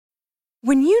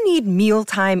When you need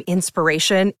mealtime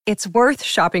inspiration, it's worth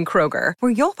shopping Kroger,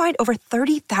 where you'll find over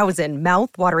 30,000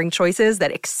 mouth-watering choices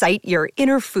that excite your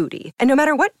inner foodie. And no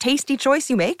matter what tasty choice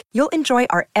you make, you'll enjoy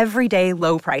our everyday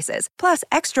low prices, plus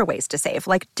extra ways to save,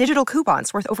 like digital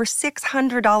coupons worth over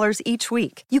 $600 each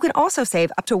week. You can also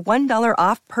save up to $1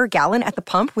 off per gallon at the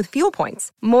pump with fuel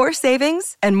points. More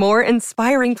savings and more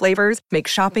inspiring flavors make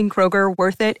shopping Kroger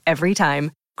worth it every time.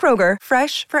 Kroger,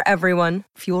 fresh for everyone.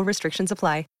 Fuel restrictions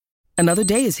apply. Another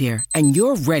day is here, and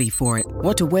you're ready for it.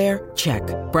 What to wear? Check.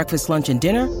 Breakfast, lunch, and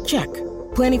dinner? Check.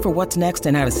 Planning for what's next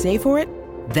and how to save for it?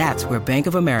 That's where Bank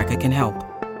of America can help.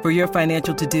 For your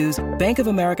financial to-dos, Bank of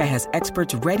America has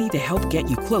experts ready to help get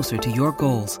you closer to your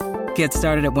goals. Get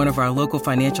started at one of our local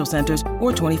financial centers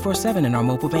or 24/7 in our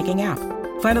mobile banking app.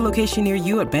 Find a location near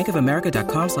you at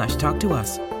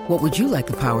bankofamerica.com/talktous. What would you like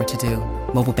the power to do?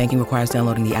 Mobile banking requires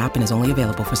downloading the app and is only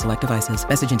available for select devices.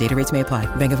 Message and data rates may apply.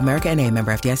 Bank of America N.A.,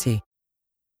 member FDIC.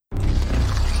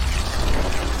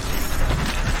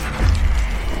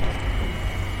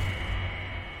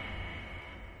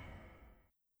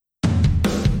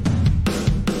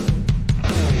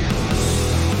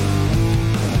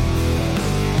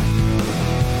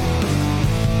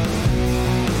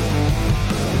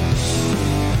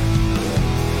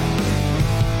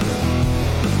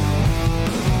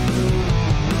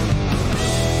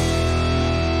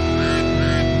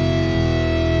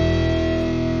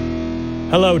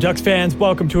 Hello, Ducks fans.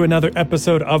 Welcome to another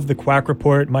episode of the Quack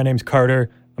Report. My name's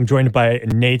Carter. I'm joined by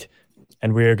Nate,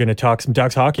 and we're going to talk some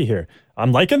Ducks hockey here.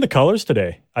 I'm liking the colors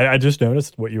today. I just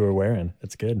noticed what you were wearing.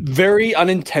 It's good. Very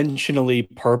unintentionally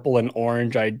purple and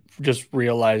orange. I just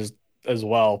realized as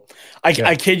well.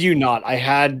 I kid you not. I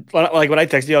had, like when I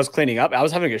texted you, I was cleaning up. I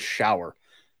was having a shower.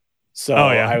 So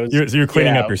you're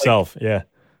cleaning up yourself.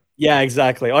 Yeah,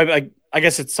 exactly. I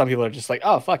guess it's some people are just like,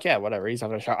 oh, fuck yeah, whatever. He's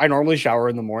having a shower. I normally shower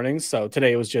in the mornings. So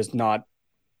today it was just not,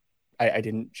 I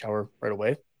didn't shower right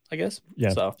away, I guess.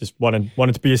 Yeah. So just wanted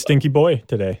to be a stinky boy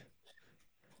today.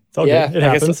 It's all good. It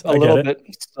happens. A little bit.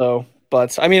 So,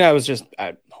 but I mean, I was just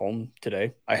at home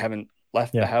today. I haven't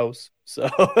left the house. So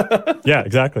yeah,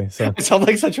 exactly. So I sound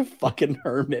like such a fucking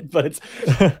hermit, but it's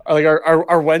like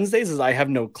our Wednesdays is I have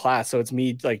no class. So it's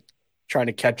me like trying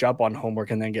to catch up on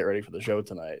homework and then get ready for the show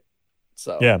tonight.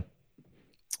 So yeah.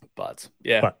 But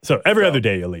yeah. So every other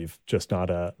day you leave, just not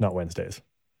Wednesdays.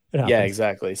 Yeah,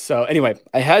 exactly. So anyway,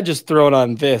 I had just thrown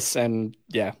on this and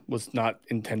was not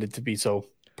intended to be so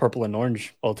purple and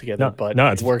orange altogether.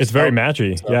 It's very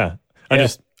matchy. So, yeah.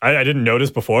 I didn't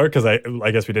notice before because I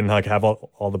guess we didn't like have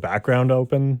all the background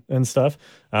open and stuff.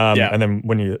 And then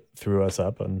when you threw us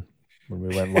up and when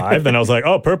we went live, then I was like,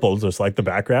 oh, purple, just like the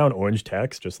background, orange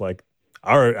text, just like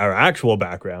our actual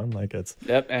background, like it's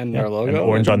and our logo and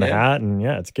orange on the hat, and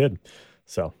it's good.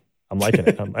 So I'm liking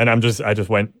it, and I just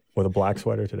went with a black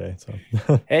sweater today.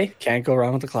 So hey, can't go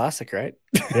wrong with the classic, right?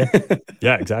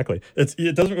 yeah, exactly.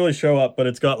 It doesn't really show up, but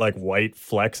it's got like white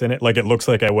flecks in it. Like it looks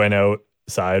like I went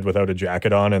outside without a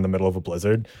jacket on in the middle of a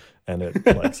blizzard, and it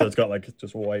like so it's got like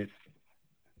just white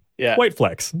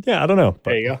flecks. Yeah, I don't know. But,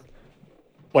 there you go.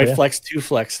 White flex, two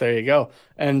flex. There you go.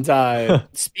 And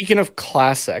speaking of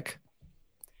classic.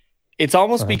 It's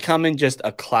almost becoming just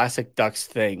a classic Ducks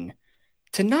thing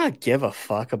to not give a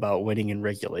fuck about winning in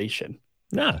regulation.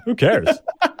 Nah, who cares?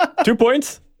 2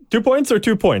 points? 2 points or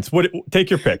 2 points?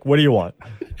 Take your pick. What do you want?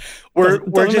 We're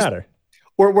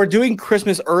doing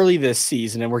Christmas early this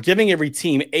season, and we're giving every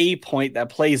team a point that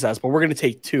plays us, but we're going to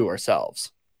take 2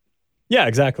 ourselves. Yeah,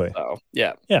 exactly. So,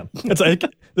 yeah. It's like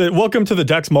welcome to the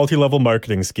Ducks multi-level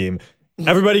marketing scheme.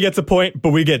 Everybody gets a point,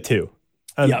 but we get 2.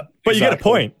 But you get a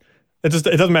point. It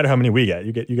doesn't matter how many we get.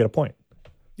 You get a point.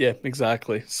 Yeah,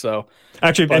 exactly. So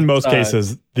actually, in most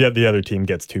cases, the other team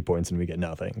gets 2 points and we get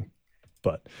nothing.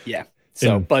 But yeah.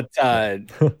 So, but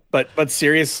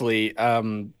seriously,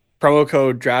 promo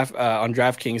code draft on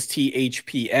DraftKings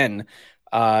THPN.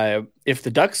 If the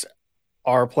Ducks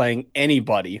are playing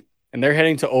anybody and they're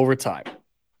heading to overtime,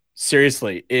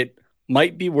 seriously, it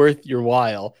might be worth your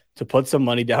while to put some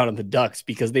money down on the Ducks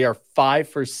because they are 5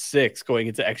 for 6 going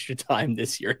into extra time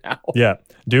this year now. Yeah.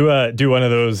 Do one of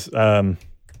those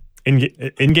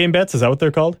in-game bets. Is that what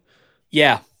they're called?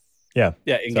 Yeah. Yeah.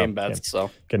 Yeah. In-game bets. So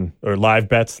or live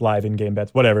bets, live in-game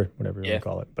bets, whatever you want to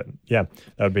call it. But yeah,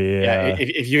 that would be,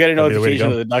 if you get a notification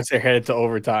that the Ducks are headed to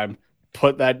overtime,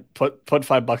 put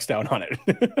 $5 down on it.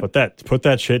 put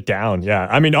that shit down. Yeah.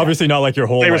 I mean, obviously not like your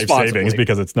whole life savings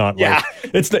because it's not like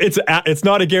it's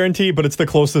not a guarantee, but it's the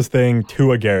closest thing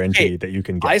to a guarantee that you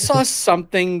can get. I saw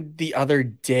something the other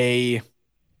day,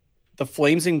 the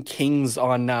Flames and Kings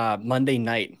on Monday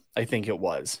night, I think it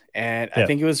was. And I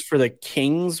think it was for the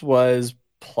Kings was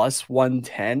plus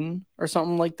 110 or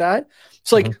something like that.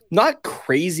 So like not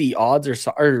crazy odds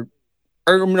or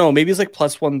no, maybe it's like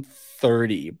plus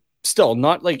 130. Still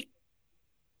not like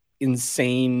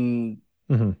insane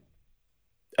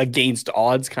against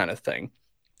odds kind of thing.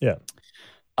 Yeah.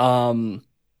 But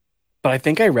I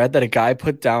think I read that a guy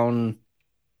put down,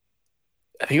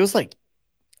 I think it was like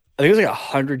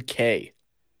 100K.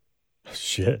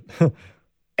 Shit.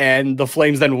 And the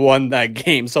Flames then won that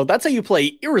game. So that's how you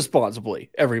play irresponsibly,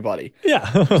 everybody. Yeah.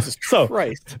 Jesus So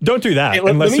Christ. don't do that Hey,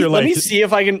 unless you're like. Let me see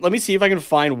if I can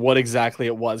find what exactly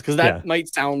it was, because that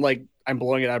might sound like I'm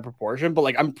blowing it out of proportion, but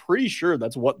like I'm pretty sure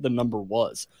that's what the number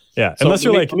was. Yeah, so unless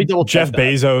you're like Jeff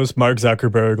Bezos, Mark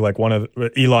Zuckerberg, like one of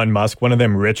Elon Musk, one of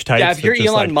them rich types. Yeah, if you're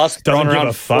Elon Musk throwing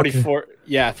around 44,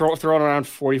 throwing around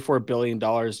 $44 billion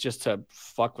just to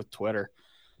fuck with Twitter.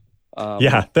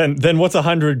 Then what's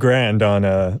 $100,000 on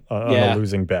a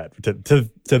losing bet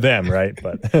to them, right?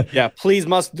 But yeah, please,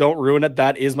 Musk, don't ruin it.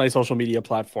 That is my social media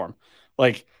platform.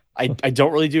 Like I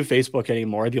don't really do Facebook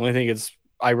anymore. The only thing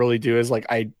I really do is like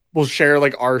I will share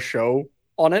like our show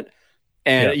on it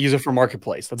and use it for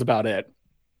Marketplace. That's about it.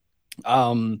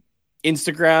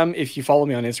 Instagram, if you follow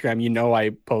me on Instagram, you know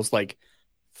I post like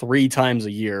 3 times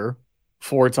a year,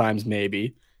 4 times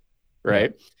maybe,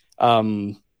 right?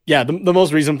 Yeah. The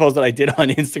most recent post that I did on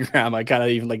Instagram, I kind of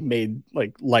even like made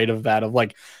like light of that, of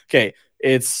like, okay,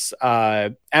 it's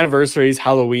anniversaries,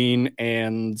 Halloween,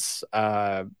 and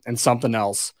something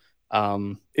else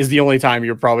is the only time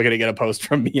you're probably going to get a post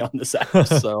from me on this app.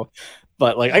 So,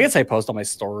 but like, I guess I post on my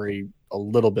story a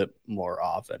little bit more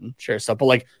often, share stuff, but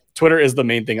like Twitter is the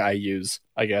main thing I use,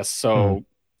 I guess. So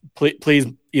please,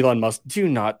 Elon Musk, do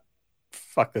not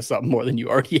fuck this up more than you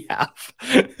already have.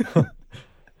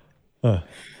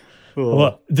 Cool.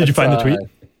 Well, did you find the tweet?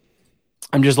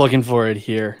 I'm just looking for it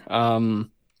here.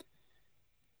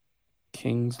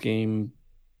 Kings game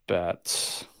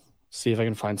bet. See if I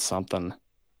can find something.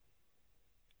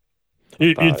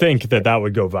 You'd think that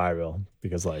would go viral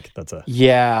because like that's a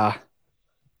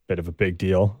bit of a big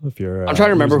deal if you're. I'm trying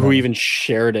to remember who even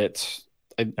shared it.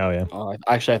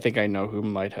 Actually, I think I know who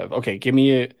might have. Okay, give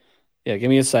me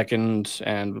a second,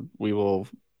 and we will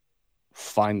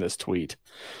find this tweet.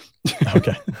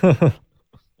 Okay.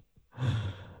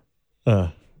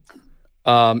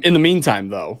 In the meantime,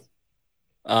 though,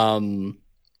 I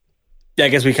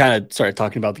guess we kind of started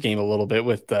talking about the game a little bit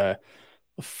with the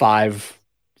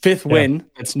fifth win.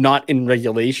 It's not in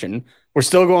regulation. We're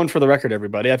still going for the record,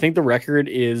 everybody. I think the record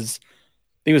is,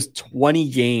 it was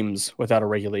 20 games without a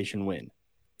regulation win.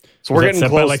 So we're getting set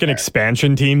close. By like an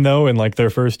expansion team, though, in like their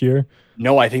first year?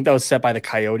 No, I think that was set by the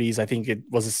Coyotes. I think it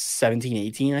was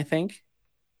 17-18, I think,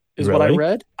 is really? What I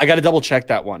read. I got to double check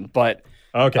that one, but...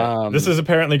 Okay. This is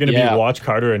apparently going to be Watch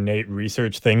Carter and Nate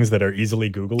research things that are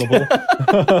easily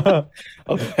Googleable.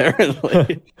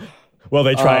 Apparently. Well,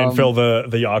 they try and fill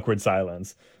the awkward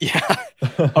silence. Yeah.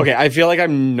 Okay. I feel like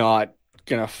I'm not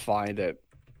going to find it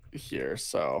here.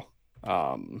 So,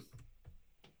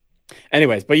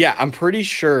 anyways, but yeah, I'm pretty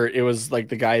sure it was like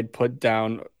the guy had put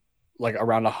down like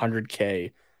around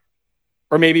 100K,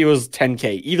 or maybe it was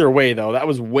 10K. Either way, though, that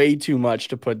was way too much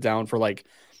to put down for like,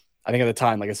 I think at the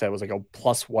time, like I said, it was like a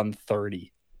plus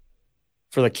 130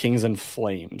 for the Kings and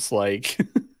Flames. Like,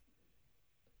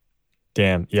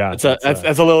 damn, yeah,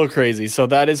 that's a little crazy. So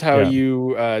that is how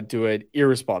you do it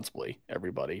irresponsibly.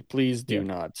 Everybody, please do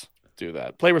not do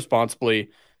that. Play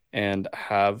responsibly and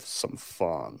have some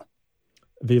fun.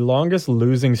 The longest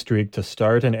losing streak to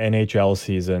start an NHL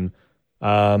season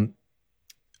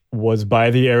was by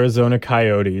the Arizona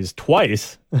Coyotes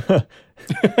twice.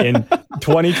 In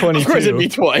 2022. Of course it'd be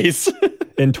twice.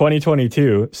 In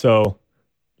 2022. So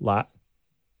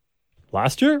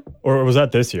last year? Or was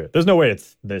that this year? There's no way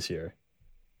it's this year.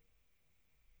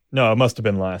 No, it must have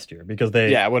been last year because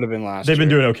it would have been last year. They've been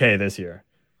doing okay this year.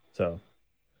 So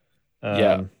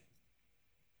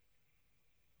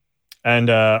and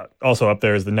also up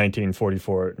there is the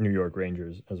 1944 New York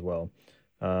Rangers as well.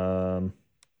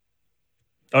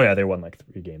 Oh yeah, they won like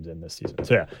 3 games in this season.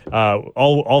 So yeah,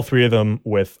 all 3 of them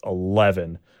with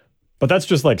 11. But that's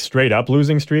just like straight up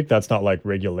losing streak. That's not like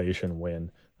regulation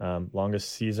win.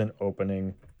 Longest season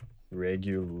opening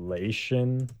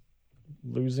regulation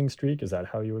losing streak. Is that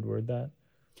how you would word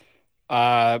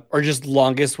that? Or just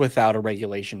longest without a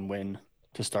regulation win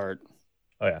to start.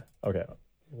 Oh yeah. Okay.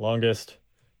 Longest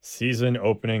season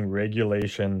opening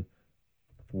regulation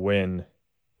win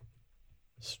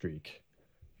streak.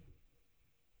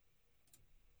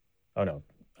 Oh no,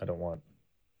 I don't want.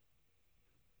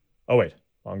 Oh wait,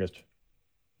 longest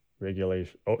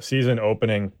regulation season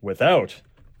opening without.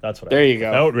 That's what. There you go.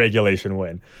 Without regulation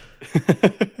win.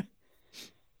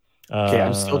 Okay,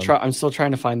 I'm still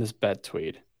trying to find this bet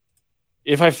tweet.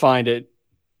 If I find it,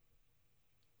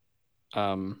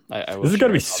 I will. This is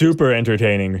gonna be super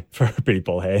entertaining for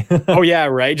people. Hey. Oh yeah,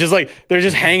 right. Just like they're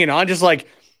just hanging on. Just like,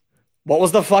 what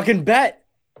was the fucking bet?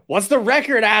 What's the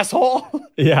record, asshole?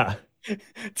 Yeah.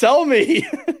 Tell me.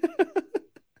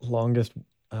 Longest.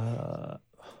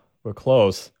 We're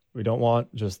close. We don't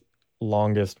want just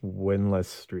longest winless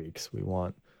streaks. We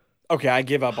want. Okay, I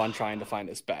give up on trying to find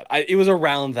this bet. It was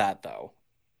around that though.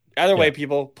 Either way,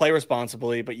 people play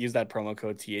responsibly, but use that promo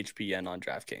code THPN on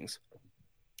DraftKings.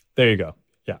 There you go.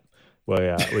 Yeah. Well,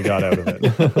 yeah, we got out of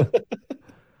it.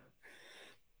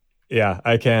 Yeah,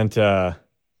 I can't. The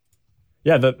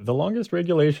longest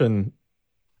regulation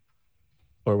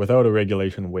or without a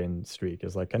regulation win streak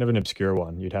is like kind of an obscure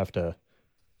one. You'd have to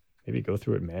maybe go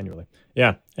through it manually.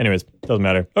 Yeah. Anyways, doesn't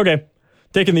matter. Okay.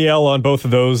 Taking the L on both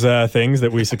of those things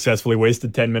that we successfully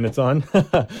wasted 10 minutes on.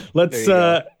 Let's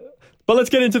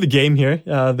get into the game here.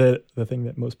 The thing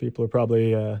that most people are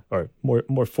probably or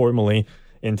more formally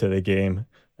into the game,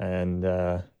 and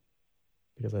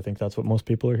because I think that's what most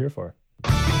people are here for.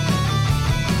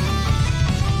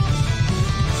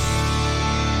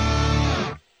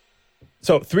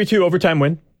 So 3-2 overtime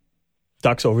win.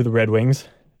 Ducks over the Red Wings.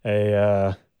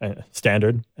 A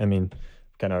standard. I mean,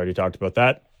 kind of already talked about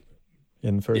that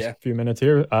in the first few minutes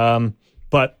here.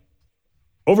 But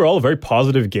overall, a very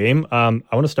positive game. I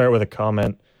want to start with a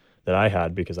comment that I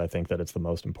had because I think that it's the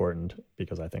most important,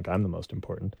 because I think I'm the most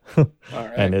important. All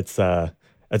right. And it's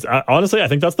honestly, I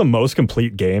think that's the most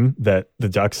complete game that the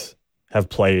Ducks have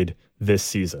played this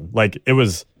season. Like it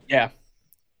was,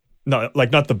 not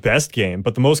the best game,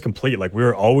 but the most complete. Like we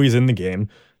were always in the game.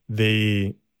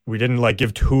 We didn't like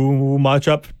give too much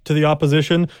up to the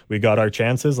opposition. We got our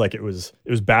chances. Like it was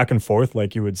back and forth,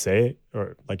 like you would say,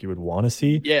 or like you would want to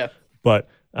see. Yeah. But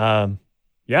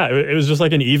it was just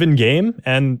like an even game,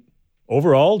 and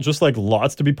overall, just like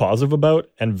lots to be positive about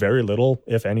and very little,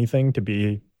 if anything, to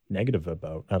be negative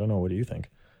about. I don't know. What do you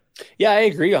think? Yeah, I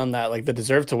agree on that. Like the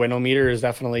deserve to win meter is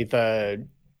definitely the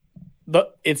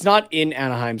it's not in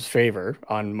Anaheim's favor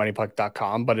on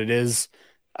moneypuck.com, but it is,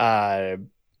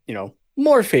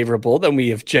 more favorable than we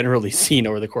have generally seen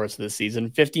over the course of the season.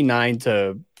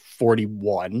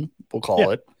 59-41, we'll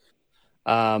call it.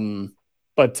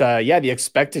 But the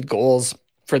expected goals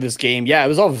for this game, it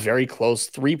was all very close.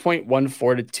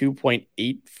 3.14 to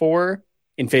 2.84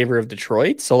 in favor of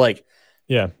Detroit. So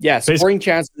scoring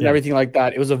chances and everything like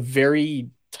that. It was a very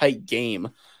tight game.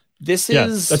 That's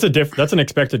an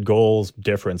expected goals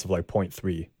difference of like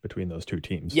 0.3 between those two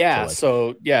teams.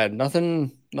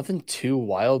 Nothing too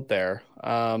wild there.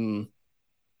 Like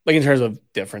in terms of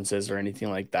differences or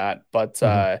anything like that. But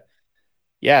a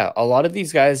lot of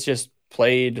these guys just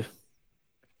played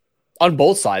on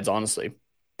both sides, honestly,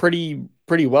 pretty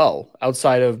well,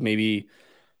 outside of maybe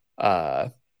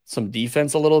some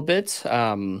defense a little bit.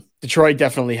 Detroit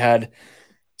definitely had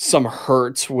some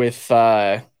hurt with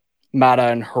Mata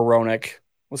and Hronek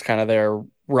was kind of their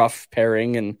rough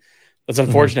pairing, and that's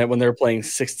unfortunate when they're playing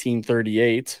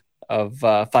 16:38 of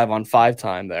 5-on-5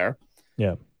 time there.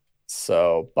 Yeah.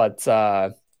 So, but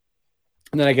and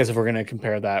then I guess if we're gonna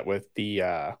compare that with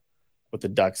the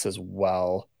Ducks as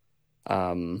well,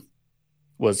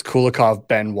 was Kulikov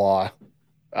Benoit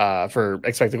for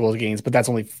expected goals against, but that's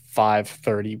only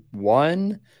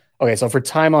 531. Okay, so for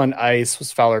time on ice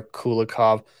was Fowler,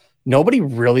 Kulikov. Nobody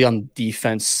really on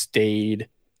defense stayed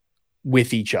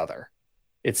with each other,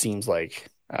 it seems like.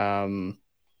 Fowler,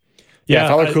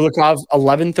 Kulikov,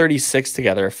 11:36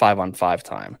 together, 5-on-5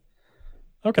 time.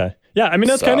 Okay. Yeah, I mean,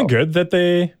 that's kind of good that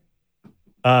they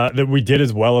that we did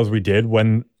as well as we did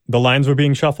when the lines were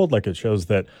being shuffled. Like it shows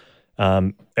that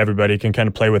everybody can kind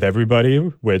of play with everybody,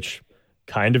 which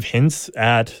kind of hints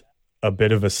at a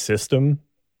bit of a system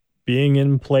being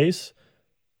in place,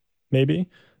 maybe.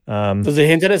 Does it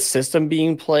hint at a system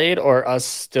being played, or us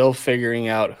still figuring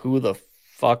out who the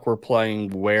fuck we're playing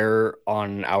where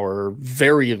on our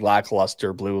very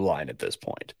lackluster blue line at this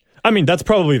point? I mean, that's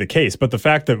probably the case, but the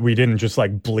fact that we didn't just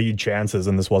like bleed chances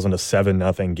and this wasn't a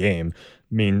 7-0 game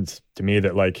means to me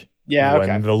that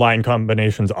when the line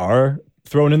combinations are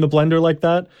thrown in the blender like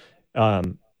that,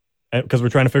 because we're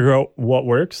trying to figure out what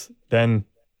works, then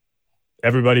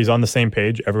everybody's on the same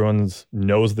page. Everyone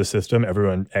knows the system.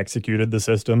 Everyone executed the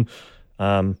system.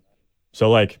 It's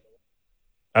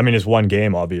one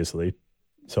game, obviously.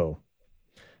 So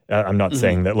I'm not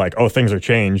saying that things are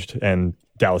changed and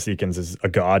Dallas Eakins is a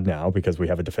god now because we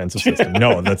have a defensive system.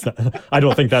 No, that's not. I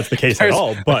don't think that's the case at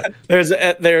all. But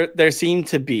there seemed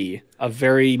to be a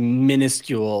very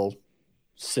minuscule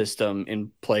system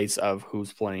in place of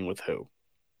who's playing with who.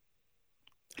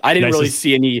 I didn't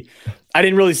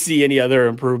really see any other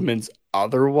improvements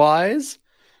otherwise.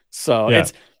 So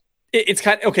it's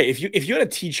kind of okay. If you had a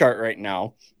T chart right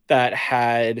now that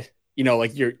had,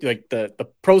 like the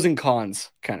pros and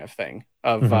cons kind of thing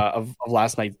of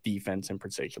last night's defense in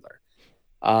particular,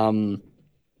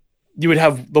 you would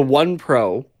have the one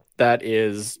pro that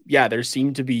is, there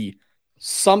seemed to be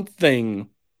something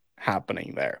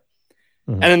happening there.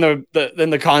 And then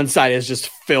the con side is just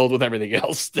filled with everything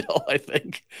else still, I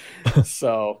think.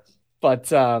 So,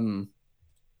 but in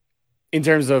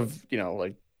terms of,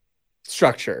 like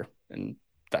structure and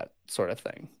that sort of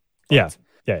thing. Yeah.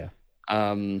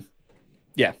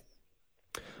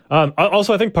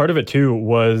 Also, I think part of it too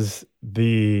was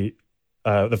the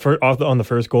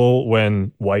first goal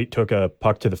when White took a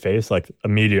puck to the face, like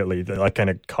immediately that kind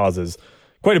of causes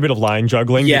quite a bit of line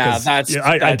juggling. Yeah, because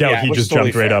I doubt he just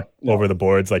jumped right up over the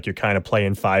boards. Like you're kind of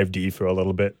playing 5D for a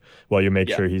little bit while you make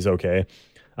sure he's okay.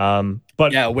 But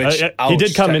he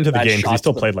did come into the game because he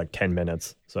still played like 10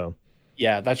 minutes. So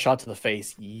that shot to the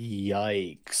face,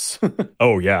 yikes.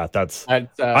 Oh yeah,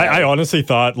 I honestly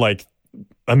thought like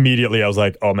immediately I was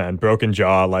like, oh man, broken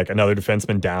jaw, like another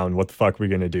defenseman down. What the fuck are we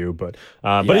gonna do? But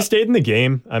he stayed in the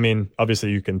game. I mean,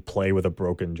 obviously you can play with a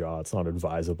broken jaw. It's not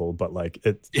advisable, but like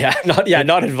it's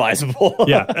not advisable.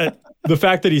 The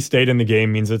fact that he stayed in the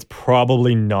game means it's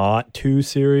probably not too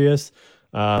serious.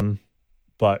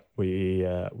 But we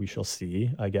shall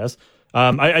see, I guess.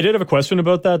 I did have a question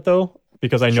about that though,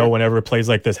 because I know whenever plays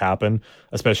like this happen,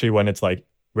 especially when it's like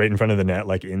right in front of the net,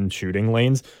 like in shooting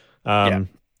lanes.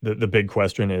 The big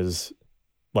question is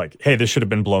like, hey, this should have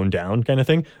been blown down kind of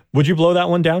thing. Would you blow that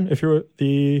one down if you were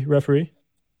the referee?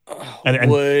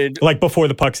 And like before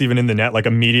the puck's even in the net, like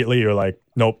immediately you're like,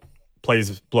 nope,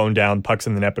 play's blown down, puck's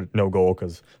in the net, but no goal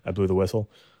because I blew the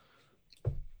whistle.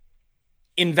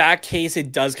 In that case,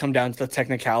 it does come down to the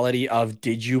technicality of,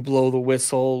 did you blow the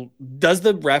whistle? Does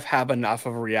the ref have enough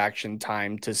of a reaction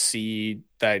time to see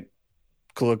that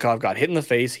Kulikov got hit in the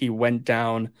face, he went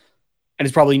down, and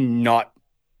is probably not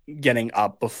getting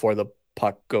up before the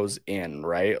puck goes in,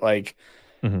 right? Like,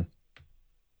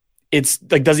 it's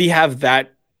like, does he have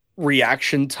that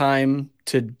reaction time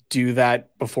to do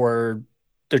that before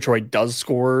Detroit does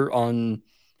score on?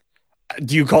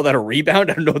 Do you call that a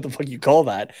rebound? I don't know what the fuck you call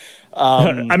that.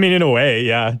 I mean, in a way,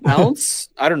 yeah. Bounce?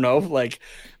 I don't know. Like,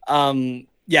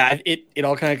 it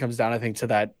all kind of comes down, I think, to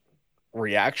that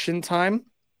reaction time.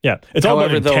 Yeah, it's all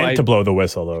about intent to blow the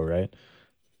whistle, though, right?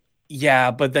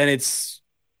 Yeah, but then it's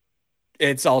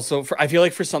also I feel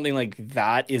like for something like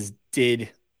that did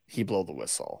he blow the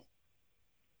whistle?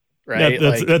 Right?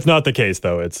 That's not the case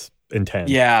though. It's intent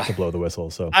to blow the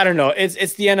whistle. So I don't know.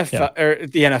 It's the NFL or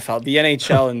the NFL, the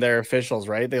NHL and their officials,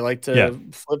 right? They like to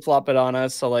flip flop it on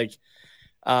us. So like,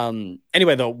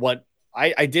 anyway, though, what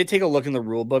I did take a look in the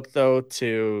rule book though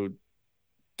to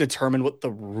determine what the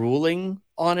ruling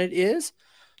on it is.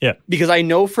 Yeah, because I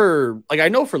know for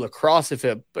lacrosse, if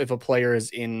a player is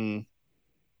in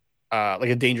like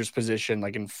a dangerous position,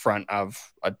 like in front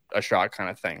of a shot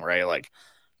kind of thing, right? Like,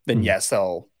 then yes,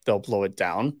 they'll blow it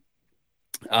down.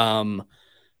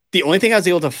 The only thing I was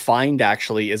able to find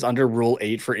actually is under Rule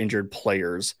 8 for injured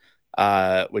players,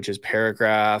 which is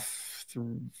paragraph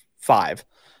 5,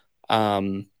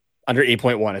 under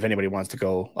 8.1. If anybody wants to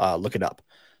go look it up.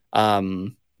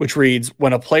 Which reads,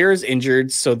 when a player is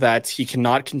injured so that he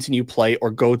cannot continue play or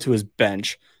go to his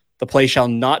bench, the play shall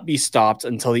not be stopped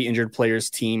until the injured player's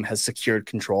team has secured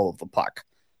control of the puck.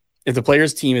 If the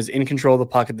player's team is in control of the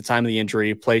puck at the time of the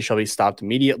injury, play shall be stopped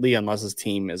immediately unless his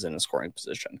team is in a scoring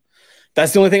position.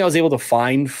 That's the only thing I was able to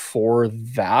find for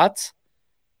that.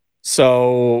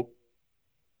 So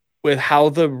with how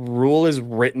the rule is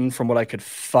written from what I could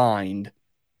find,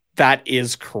 that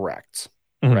is correct.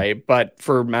 Right. But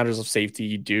for matters of safety,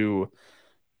 you do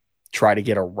try to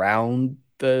get around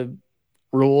the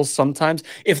rules sometimes.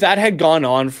 If that had gone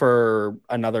on for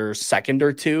another second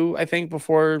or two, I think,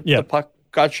 before the puck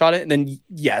got shot at, then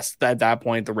yes, at that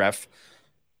point, the ref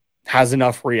has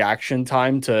enough reaction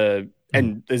time to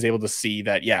and is able to see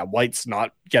that, White's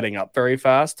not getting up very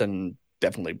fast and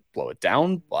definitely blow it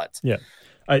down. But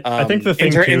I think the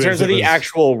thing in terms of the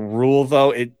actual rule, though,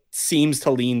 it seems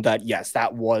to lean that, yes,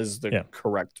 that was the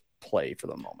correct play for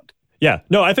the moment. Yeah,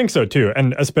 no, I think so too.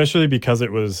 And especially because it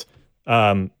was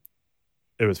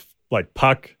like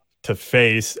puck to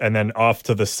face and then off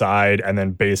to the side and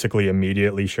then basically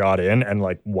immediately shot in, and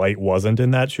like White wasn't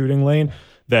in that shooting lane,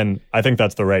 then I think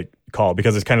that's the right call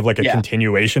because it's kind of like a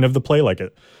continuation of the play. Like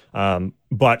it,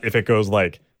 but if it goes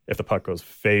like, if the puck goes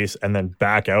face and then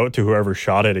back out to whoever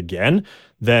shot it again,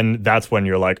 then that's when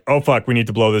you're like, oh fuck, we need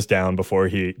to blow this down before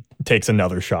he takes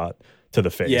another shot to the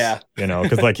face. Yeah.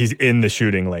 Because like he's in the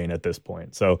shooting lane at this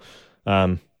point. So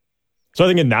I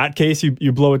think in that case,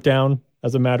 you blow it down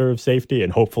as a matter of safety,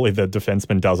 and hopefully the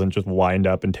defenseman doesn't just wind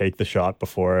up and take the shot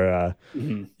before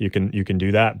you can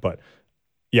do that. But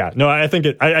yeah, no, I think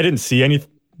I didn't see any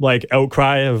like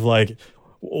outcry of like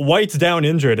White's down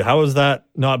injured. How is that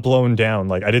not blown down?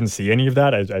 Like I didn't see any of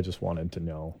that. I just wanted to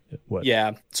know what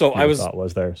So your thought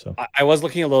was there. So I was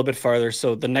looking a little bit farther.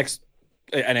 So the next,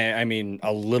 and I mean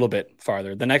a little bit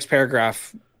farther, the next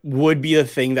paragraph would be the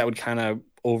thing that would kind of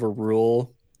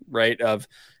overrule, right? Of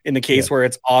in the case where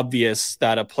it's obvious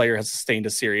that a player has sustained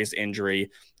a serious injury,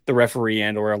 the referee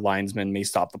and or a linesman may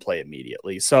stop the play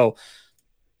immediately. So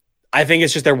I think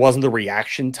it's just there wasn't the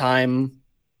reaction time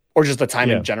or just the time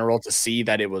in general to see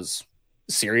that it was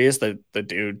serious, that the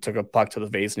dude took a puck to the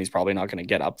face and he's probably not going to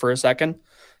get up for a second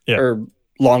or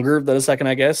longer than a second,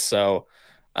 I guess. So,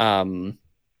 as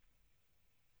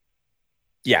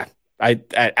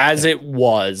it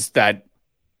was, that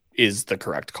is the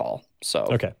correct call. So,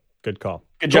 okay. Good call.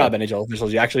 Good job, NHL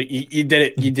officials. You did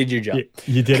it. You did your job.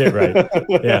 You did it right.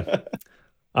 Yeah.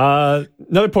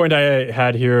 Another point I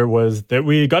had here was that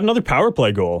we got another power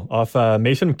play goal off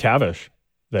Mason McTavish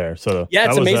there. So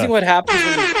it's amazing what happens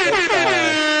when you put,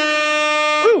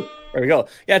 there we go.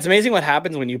 Yeah, it's amazing what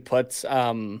happens when you put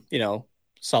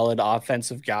solid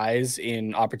offensive guys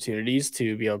in opportunities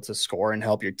to be able to score and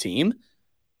help your team.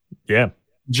 Yeah.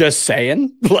 Just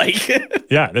saying. Like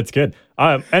yeah, that's good.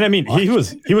 And I mean he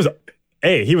was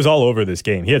all over this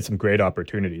game. He had some great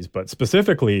opportunities, but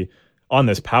specifically on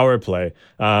this power play,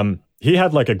 he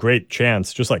had like a great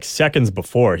chance just like seconds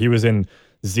before. He was in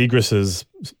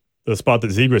the spot that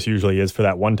Zegras usually is for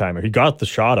that one-timer. He got the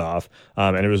shot off,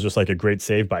 and it was just like a great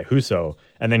save by Husso.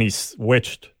 And then he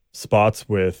switched spots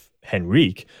with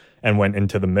Henrique and went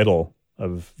into the middle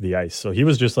of the ice. So he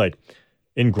was just like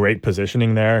in great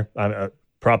positioning there.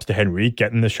 Props to Henrique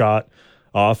getting the shot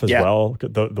off as well,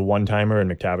 the one-timer,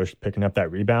 and McTavish picking up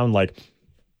that rebound.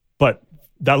 But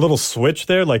that little switch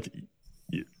there, like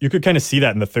you could kind of see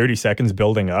that in the 30 seconds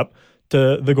building up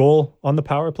to the goal on the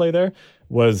power play there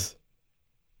was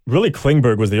really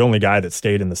Klingberg was the only guy that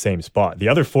stayed in the same spot. The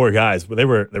other four guys, they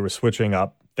were switching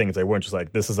up things. They weren't just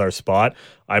like, this is our spot.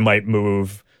 I might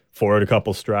move forward a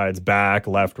couple strides, back,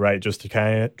 left, right, just to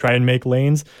kind of try and make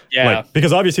lanes. Yeah.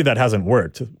 Because obviously that hasn't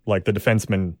worked. Like the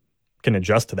defenseman can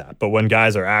adjust to that. But when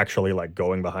guys are actually like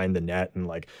going behind the net and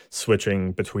like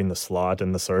switching between the slot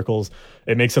and the circles,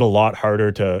 it makes it a lot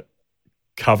harder to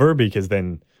cover, because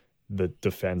then the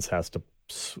defense has to,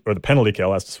 or the penalty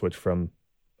kill has to switch from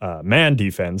man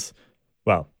defense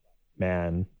to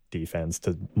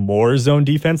more zone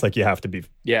defense. Like you have to be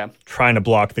trying to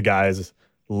block the guy's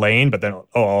lane, but then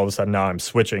all of a sudden now I'm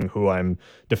switching who I'm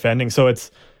defending. So it's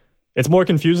more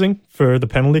confusing for the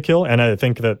penalty kill, and I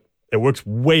think that it works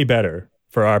way better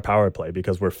for our power play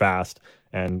because we're fast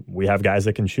and we have guys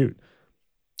that can shoot.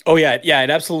 Oh yeah, it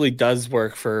absolutely does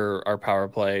work for our power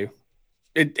play.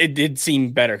 It did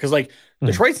seem better because like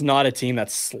Detroit's not a team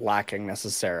that's slacking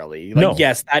necessarily. Like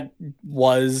yes, that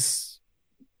was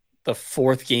the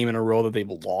fourth game in a row that they've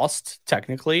lost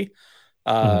technically,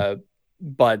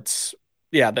 but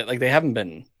yeah, they haven't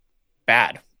been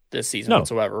bad this season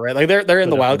whatsoever, right? Like they're in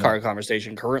the wild card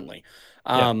conversation currently,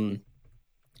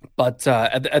 but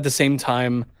at the same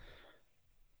time,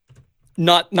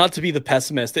 not to be the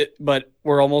pessimist, but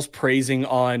we're almost praising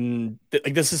on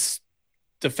like this is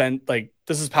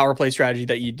this is power play strategy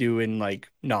that you do in like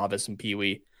novice and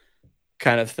peewee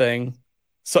kind of thing.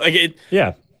 So like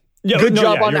good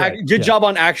job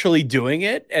on actually doing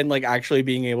it and like actually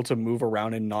being able to move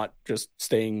around and not just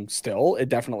staying still. It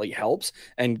definitely helps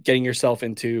and getting yourself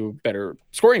into better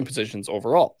scoring positions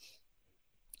overall.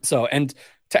 So, and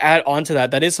to add on to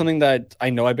that is something that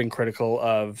I know I've been critical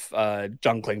of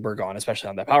John Klingberg on, especially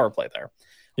on that power play there.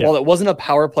 Yeah. Well, it wasn't a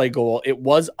power play goal. It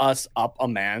was us up a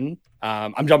man.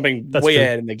 I'm jumping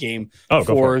ahead in the game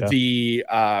for the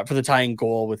tying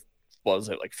goal with, what was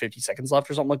it, like 50 seconds left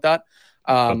or something like that.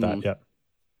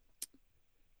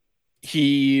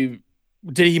 He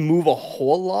move a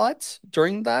whole lot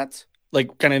during that,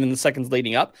 like kind of in the seconds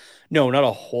leading up? No, not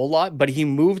a whole lot, but he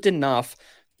moved enough,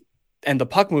 and the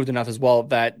puck moved enough as well,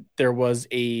 that there was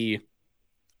a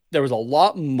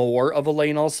lot more of a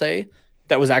lane, I'll say,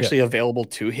 that was actually available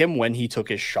to him when he took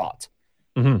his shot.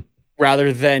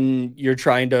 Rather than you're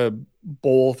trying to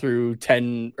bowl through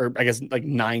 10 or I guess like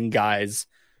 9 guys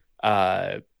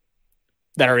that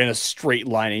are in a straight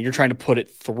line, and you're trying to put it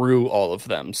through all of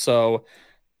them. So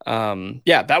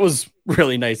that was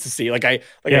really nice to see. I kind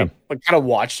of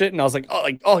watched it and I was like,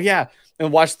 oh yeah,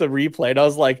 and watched the replay and I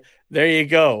was like, there you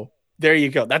go.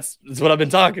 That's what I've been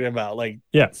talking about.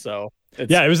 So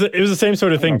Yeah, it was the same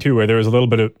sort of thing too, where there was a little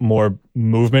bit of more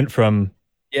movement from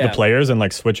the players and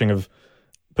like switching of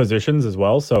positions as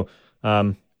well. So,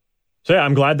 yeah,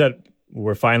 I'm glad that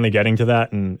we're finally getting to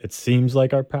that, and it seems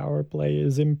like our power play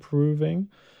is improving.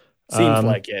 Seems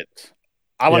like it.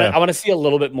 I want to see a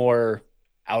little bit more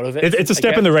out of it. It's a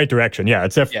step in the right direction. Yeah,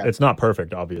 it's not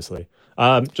perfect, obviously.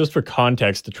 Just for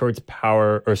context, Detroit's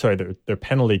their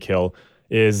penalty kill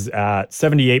is at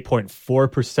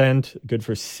 78.4%, good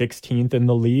for 16th in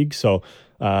the league. So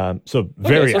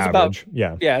very average.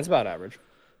 It's about average.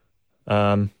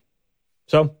 So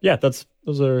yeah, those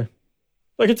are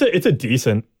like it's a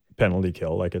decent penalty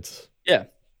kill. Like it's yeah.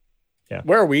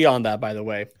 Where are we on that, by the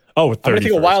way? Oh, I'm gonna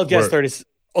take a wild guess. 30.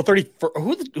 Oh, 30.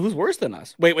 Who's worse than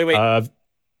us? Wait.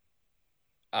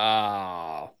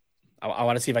 I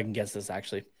want to see if I can guess this.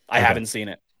 Actually, I haven't seen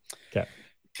it.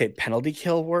 Okay. Penalty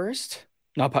kill worst.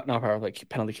 Not power play.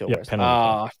 Penalty kill worst.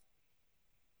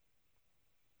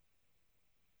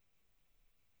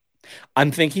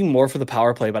 I'm thinking more for the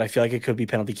power play, but I feel like it could be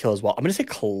penalty kill as well. I'm going to say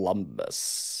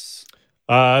Columbus.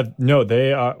 No,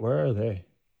 they are. Where are they?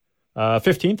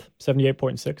 15th,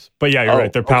 78.6. But yeah, you're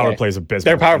right. Their power play is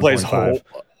abysmal. Their power play is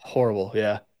horrible.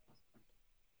 Yeah.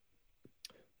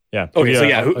 Yeah.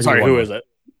 Okay. Who is it?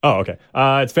 Oh, okay.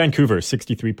 It's Vancouver,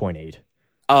 63.8.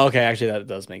 Oh, okay. Actually, that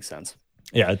does make sense.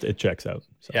 Yeah, it checks out.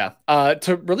 So. Yeah.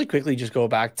 To really quickly just go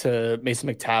back to Mason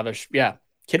McTavish. Yeah.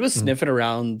 Kid was sniffing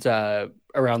around the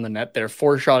net there.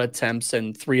 4 shot attempts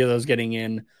and 3 of those getting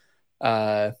in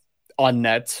on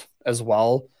net as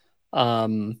well.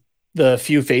 The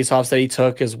few faceoffs that he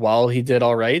took as well, he did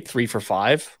all right. 3 for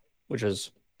 5, which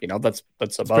is, that's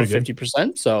above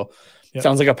 50%. So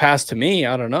sounds like a pass to me.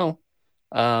 I don't know.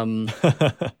 But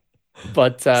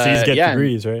C's get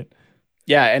degrees, right?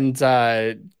 Yeah, and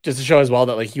just to show as well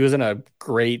that like he was in a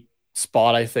great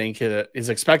spot. I think his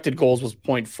expected goals was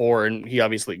 0.4, and he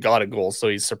obviously got a goal, so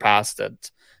he surpassed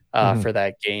it for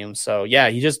that game. So yeah,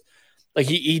 he just like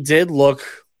he did look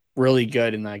really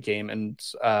good in that game. And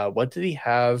what did he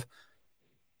have?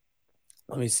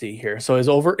 Let me see here. So his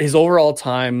overall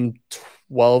time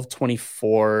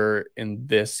 12:24 in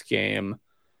this game,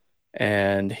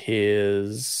 and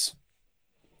his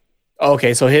power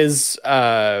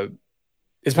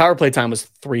play time was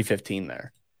 3:15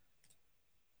 there.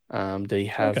 Did he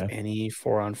have any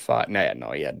 4-on-5?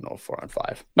 No, he had no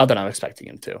 4-on-5. Not that I'm expecting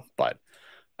him to, but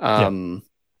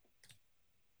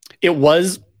it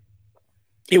was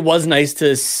nice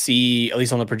to see, at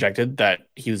least on the projected, that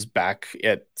he was back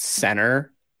at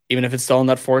center, even if it's still on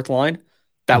that 4th line.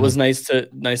 That was nice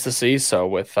to see. So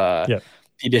with the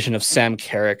addition of Sam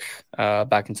Carrick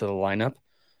back into the lineup.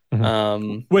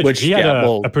 Which he had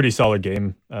a pretty solid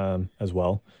game as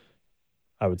well,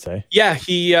 I would say. Yeah,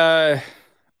 he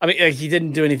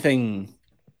didn't do anything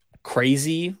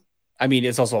crazy. I mean,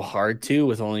 it's also hard to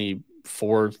with only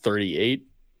 4:38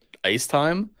 ice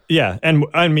time. Yeah, and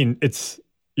I mean,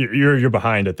 you're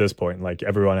behind at this point. Like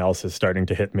everyone else is starting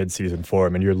to hit mid-season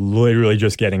form, and you're literally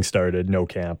just getting started. No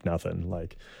camp, nothing.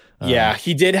 Like, yeah,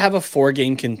 he did have a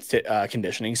 4-game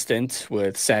conditioning stint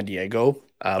with San Diego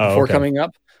before coming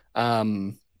up.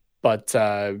 But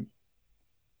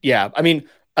yeah, I mean,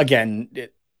 again,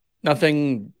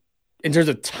 nothing in terms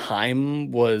of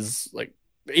time was like,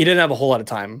 he didn't have a whole lot of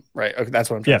time, right? Okay, that's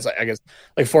what I'm trying to say. I guess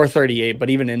like 4:38, but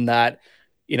even in that,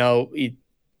 he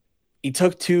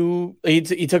took 2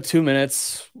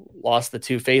 minutes, lost the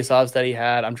 2 faceoffs that he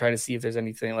had. I'm trying to see if there's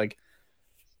anything like,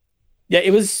 yeah,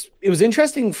 it was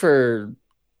interesting for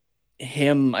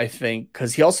him, I think,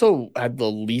 because he also had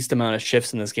the least amount of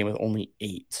shifts in this game with only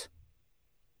 8.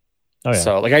 Oh, yeah.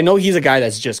 So like, I know he's a guy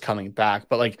that's just coming back,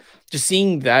 but like just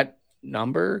seeing that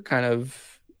number kind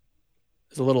of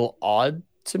is a little odd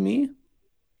to me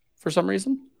for some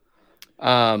reason.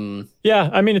 Yeah,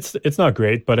 I mean it's not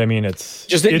great, but I mean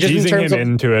it's easing him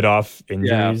into it off injuries.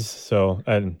 Yeah. So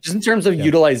just in terms of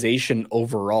utilization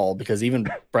overall, because even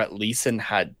Brett Leeson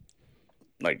had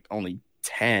like only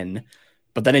 10,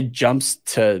 but then it jumps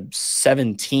to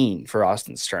 17 for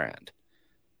Austin Strand,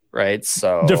 right?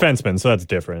 So defenseman, so that's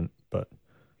different, but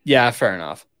yeah, fair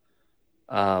enough.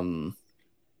 Who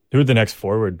would the next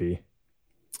forward be?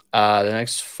 The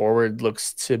next forward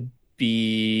looks to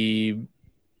be,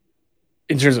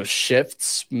 in terms of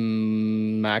shifts,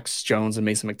 Max Jones and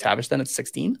Mason McTavish. Then it's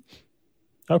 16.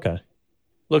 Okay,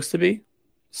 looks to be.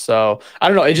 So I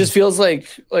don't know. It just feels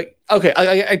like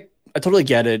okay. I totally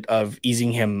get it of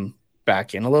easing him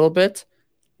back in a little bit.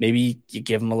 Maybe you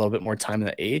give him a little bit more time in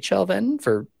the AHL then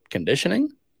for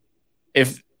conditioning.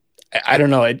 If I don't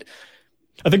know, I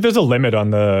think there's a limit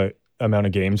on the amount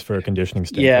of games for a conditioning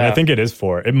stint. Yeah, and I think it is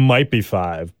 4. It might be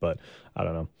 5, but I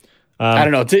don't know. I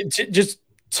don't know. Just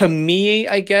to me,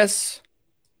 I guess,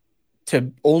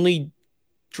 to only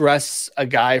dress a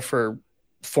guy for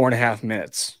 4.5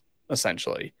 minutes,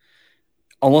 essentially,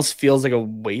 almost feels like a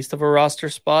waste of a roster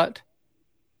spot.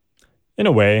 In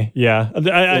a way, yeah.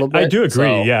 I do agree.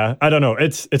 So, yeah, I don't know.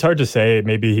 It's hard to say.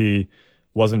 Maybe he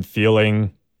wasn't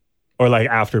feeling, or like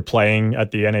after playing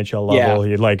at the NHL level,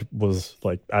 he like was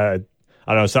like, I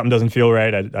don't know, something doesn't feel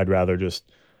right. I'd rather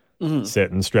just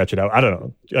sit and stretch it out. I don't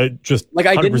know. Just like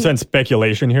 100%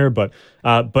 speculation here, but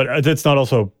it's not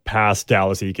also past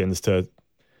Dallas Eakins to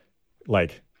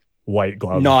like white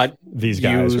glove not these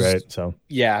guys, right? So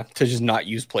yeah, to just not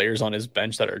use players on his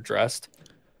bench that are dressed.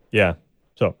 Yeah.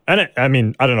 So, and I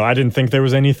mean, I don't know. I didn't think there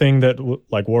was anything that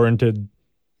like warranted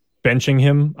benching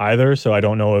him either. So I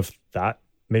don't know if that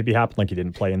maybe happened. Like he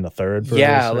didn't play in the third for a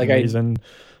certain reason.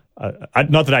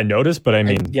 Not that I noticed, but I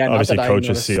mean, obviously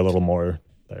coaches see a little more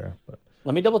there. But.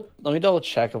 Let me double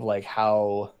check of like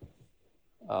how.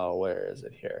 Oh, where is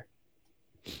it here?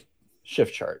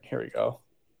 Shift chart. Here we go.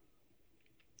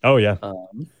 Oh yeah.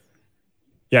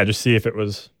 Yeah, just see if it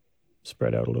was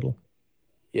spread out a little.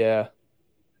 Yeah.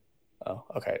 Oh,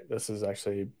 okay. This is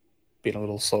actually being a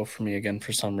little slow for me again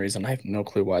for some reason. I have no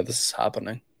clue why this is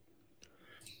happening.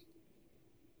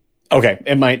 Okay,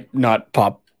 it might not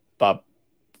pop up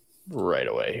right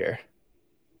away here.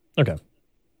 Okay.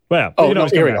 Well, oh, no,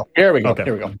 here we go. Here we go. Okay.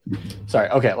 Here we go. Sorry.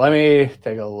 Okay, let me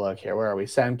take a look here. Where are we?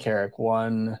 Sam Carrick,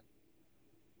 1,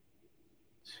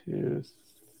 2,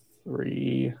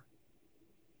 3.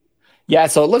 Yeah,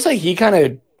 so it looks like he kind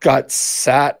of got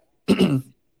sat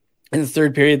in the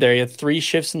third period there. He had 3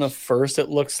 shifts in the first, it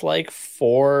looks like,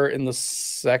 4 in the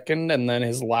second, and then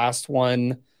his last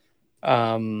one,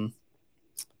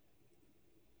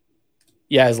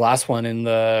 his last one in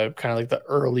the kind of like the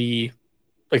early,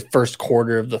 like first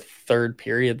quarter of the third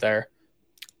period there.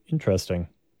 Interesting.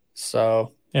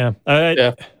 So yeah,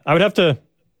 I would have to.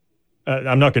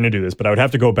 I'm not going to do this, but I would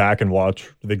have to go back and watch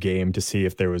the game to see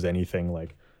if there was anything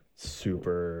like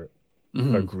super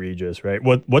egregious. Right?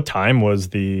 What time was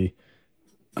the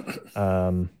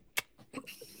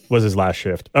was his last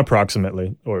shift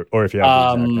approximately, or if you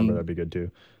have the exact number, that'd be good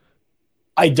too.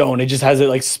 I don't. It just has it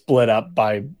like split up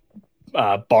by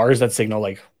bars that signal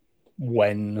like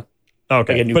when.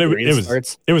 Okay, like a new but period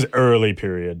starts. It was early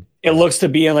period. It looks to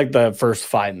be in like the first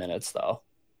 5 minutes though.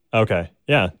 Okay,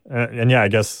 yeah, and yeah, I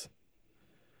guess.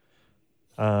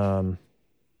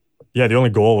 Yeah, the only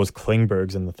goal was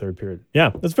Klingberg's in the third period. Yeah,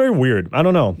 that's very weird. I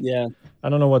don't know. Yeah, I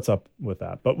don't know what's up with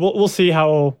that, but we'll see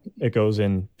how it goes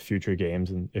in future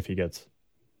games and if he gets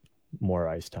more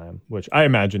ice time, which I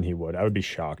imagine he would. I would be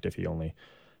shocked if he only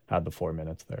had the 4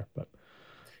 minutes there. But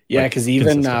yeah, because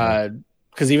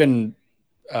even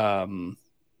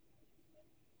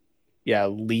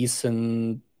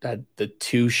Leeson had the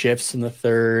 2 shifts in the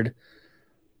third.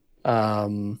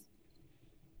 Colton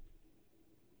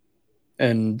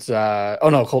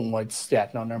White's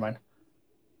never mind.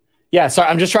 Yeah, sorry,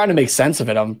 I'm just trying to make sense of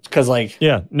it. Because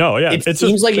it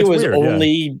seems like it was weird,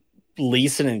 only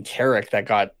Leeson and Carrick that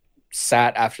got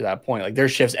sat after that point. Like their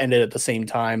shifts ended at the same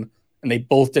time, and they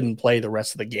both didn't play the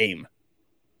rest of the game.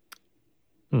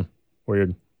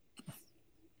 Weird.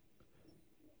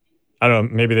 I don't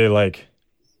know. Maybe they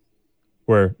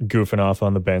were goofing off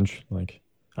on the bench,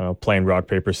 playing rock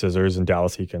paper scissors, and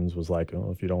Dallas Eakins was like,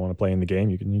 "Oh, if you don't want to play in the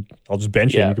game, I'll just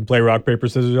bench you. And you can play rock paper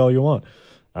scissors all you want."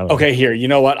 Okay, here. You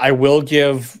know what? I will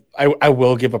give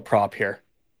a prop here.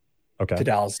 Okay. To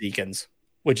Dallas Eakins,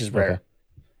 which is rare.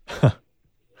 Okay.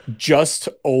 Just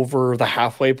over the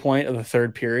halfway point of the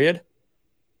third period,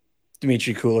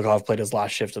 Dmitry Kulikov played his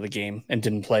last shift of the game and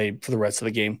didn't play for the rest of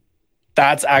the game.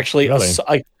 That's actually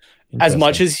as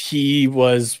much as he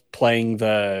was playing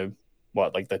the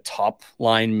top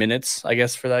line minutes, I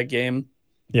guess, for that game.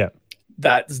 Yeah.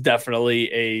 That's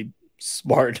definitely a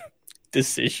smart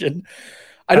decision.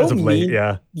 I don't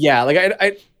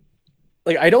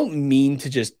mean to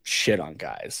just shit on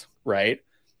guys, right?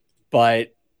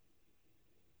 But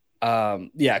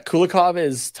Kulikov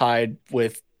is tied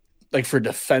with for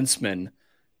defensemen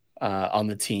on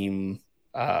the team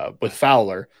with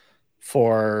Fowler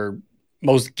for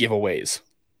most giveaways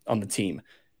on the team.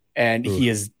 And he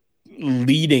is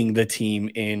leading the team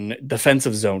in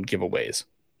defensive zone giveaways.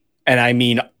 And I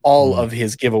mean, all of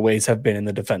his giveaways have been in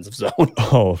the defensive zone.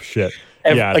 Oh, shit.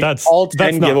 That's all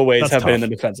 10 giveaways have been in the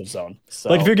defensive zone.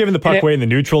 So, if you're giving the puck away in the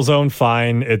neutral zone,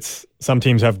 fine. Some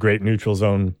teams have great neutral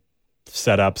zone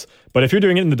setups. But if you're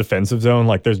doing it in the defensive zone,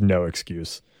 there's no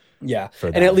excuse. Yeah.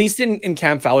 And at least in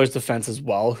Cam Fowler's defense as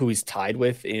well, who he's tied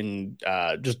with in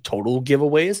just total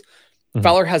giveaways,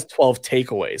 Fowler has 12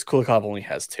 takeaways. Kulikov only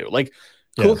has 2.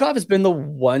 Kulikov has been the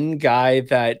one guy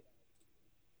that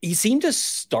he seemed to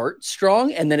start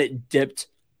strong and then it dipped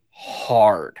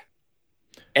hard.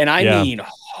 And I mean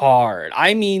hard.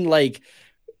 I mean like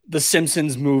the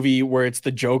Simpsons movie where it's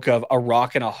the joke of a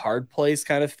rock in a hard place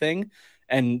kind of thing.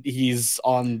 And he's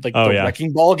on like the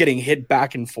wrecking ball getting hit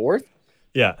back and forth.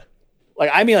 Yeah. Like,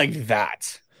 I mean like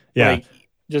that. Yeah. Like,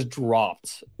 just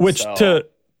dropped. Which to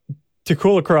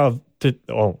Kulikov,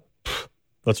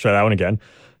 let's try that one again.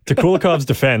 To Kulikov's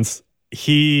defense,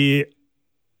 he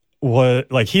was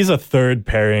like, he's a third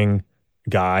pairing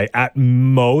guy at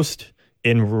most.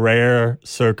 In rare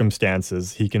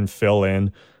circumstances, he can fill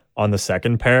in on the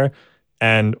second pair.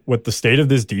 And with the state of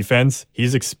this defense,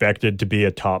 he's expected to be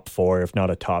a top 4, if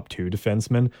not a top 2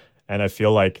 defenseman. And I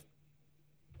feel like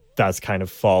that's kind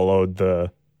of followed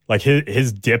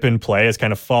his dip in play has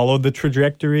kind of followed the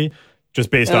trajectory just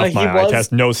based off my eye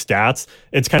test. No stats.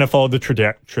 It's kind of followed the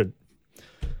trajectory of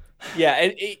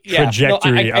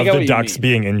the Ducks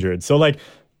being injured. So like,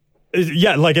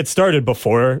 like it started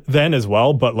before then as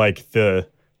well, but like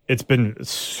it's been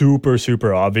super,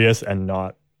 super obvious and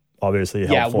not obviously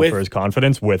helpful for his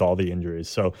confidence with all the injuries.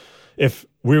 So if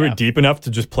we were deep enough to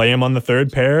just play him on the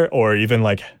third pair or even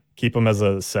like keep him as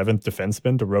a 7th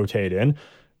defenseman to rotate in,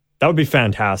 that would be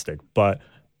fantastic. But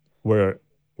we're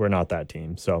not that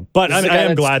team. So, but I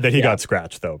am glad that he got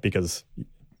scratched though, because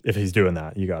if he's doing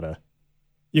that,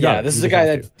 this is a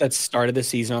guy that started the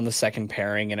season on the second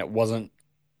pairing and it wasn't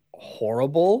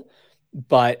horrible.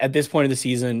 But at this point of the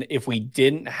season, if we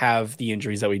didn't have the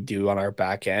injuries that we do on our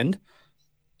back end,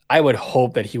 I would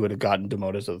hope that he would have gotten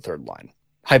demoted to the third line,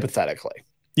 hypothetically.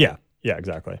 Yeah,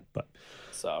 exactly. But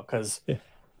so, because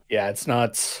it's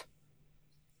not.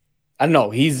 I don't know.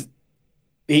 He's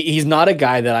not a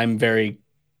guy that I'm very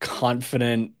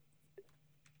confident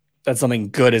that something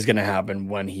good is going to happen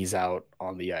when he's out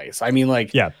on the ice. I mean,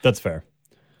 like, yeah, that's fair.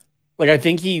 Like, I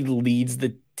think he leads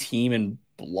the team in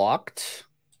blocked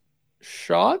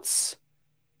shots.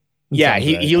 Yeah,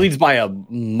 he leads by a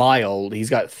mile. He's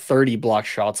got 30 blocked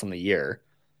shots on the year.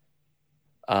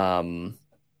 But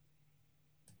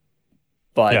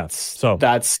so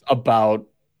that's about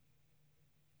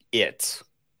it.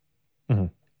 Mm-hmm.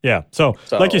 Yeah. So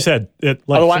like you said,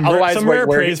 otherwise some rare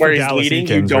praise for Dallas leading,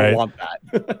 Eakins, you don't right? want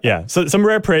that. Yeah. So some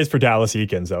rare praise for Dallas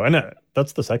Eakins, though. And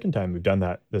that's the second time we've done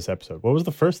that this episode. What was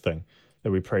the first thing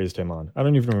that we praised him on? I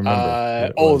don't even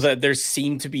remember. That there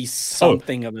seemed to be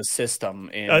something of a system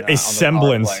in a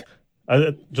semblance,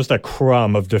 just a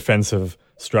crumb of defensive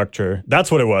structure.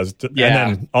 That's what it was. Yeah. And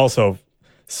then also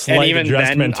slight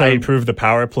adjustment to improve the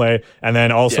power play, and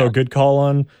then also good call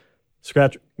on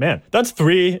scratch. Man, that's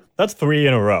three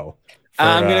in a row.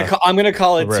 I'm gonna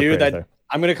call it 2.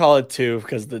 I'm gonna call it 2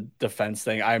 because the defense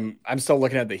thing. I'm still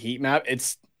looking at the heat map.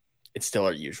 It's still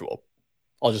our usual.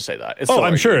 I'll just say that.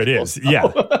 I'm sure it is.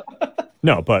 Yeah.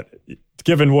 No, but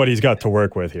given what he's got to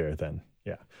work with here, then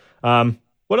yeah.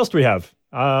 What else do we have?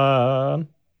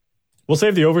 We'll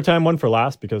save the overtime one for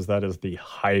last because that is the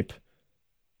hype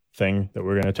thing that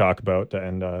we're going to talk about to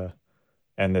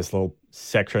end this little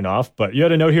section off. But you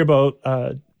had a note here about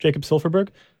Jacob Silfverberg.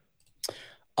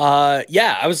 I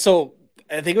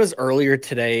think it was earlier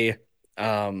today.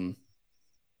 As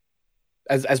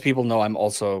people know, I'm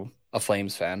also a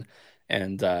Flames fan.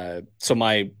 And so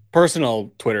my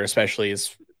personal Twitter especially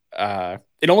is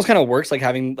it almost kind of works like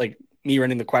having like me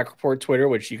running the Quack Report Twitter,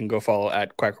 which you can go follow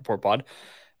at Quack Report Pod,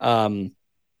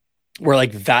 where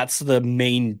like that's the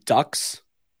main Ducks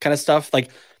kind of stuff.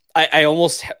 Like I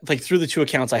almost like through the 2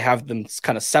 accounts I have them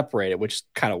kind of separated, which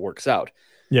kind of works out.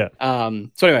 Yeah.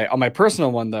 So anyway, on my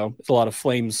personal one though, it's a lot of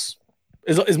Flames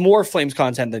is more Flames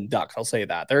content than Ducks. I'll say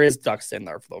that there is Ducks in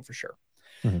there though for sure.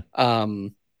 Mm-hmm.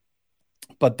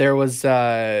 But there was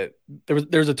a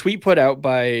tweet put out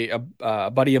by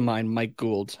a buddy of mine, Mike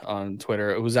Gould, on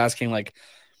Twitter. It was asking like,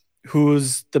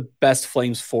 who's the best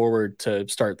Flames forward to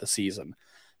start the season?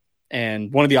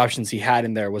 And one of the options he had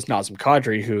in there was Nazem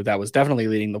Kadri, who that was definitely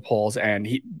leading the polls, and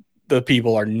the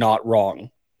people are not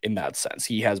wrong in that sense.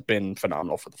 He has been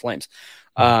phenomenal for the Flames.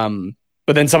 But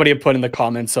then somebody had put in the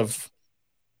comments of,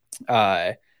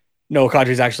 no,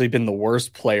 Kadri's actually been the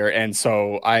worst player. And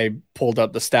so I pulled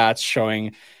up the stats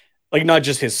showing like not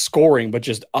just his scoring, but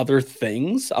just other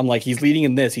things. I'm like, he's leading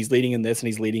in this, he's leading in this, and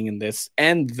he's leading in this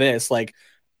and this. Like,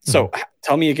 so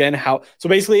tell me again how. So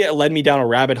basically it led me down a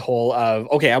rabbit hole of,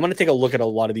 okay, I'm going to take a look at a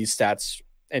lot of these stats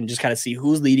and just kind of see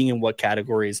who's leading in what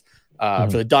categories for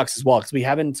the Ducks as well. Because we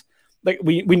haven't, like,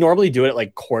 we normally do it at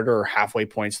like quarter or halfway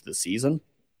points of the season.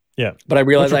 Yeah. But I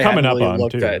realized I hadn't hadn't really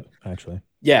looked at, actually.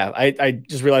 Yeah, I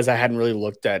just realized I hadn't really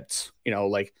looked at,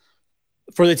 like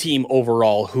for the team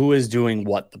overall, who is doing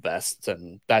what the best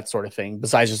and that sort of thing,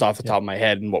 besides just off the top of my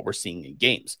head and what we're seeing in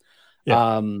games.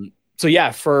 Yeah. So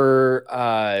yeah, for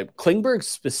Klingberg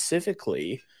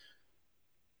specifically,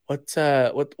 what's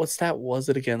that? Was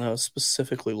it again? I was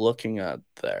specifically looking at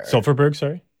there. Silfverberg,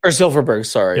 sorry. Or Silfverberg,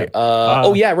 sorry. Yeah.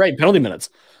 Oh yeah, right. Penalty minutes.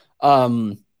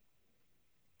 So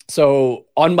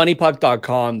on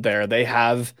moneypuck.com there, they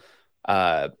have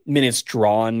minutes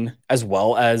drawn as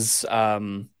well as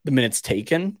the minutes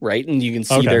taken, right? And you can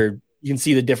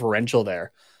see the differential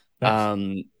there.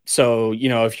 Nice. So,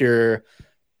 if you're,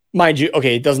 mind you,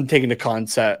 it doesn't take into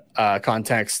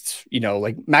context,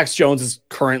 like Max Jones is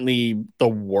currently the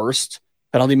worst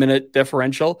penalty minute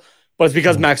differential, but it's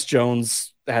because Max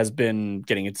Jones has been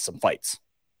getting into some fights.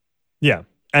 Yeah.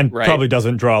 And probably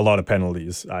doesn't draw a lot of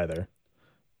penalties either.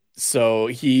 So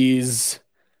he's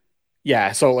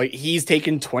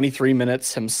taken 23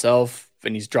 minutes himself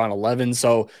and he's drawn 11.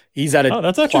 So he's at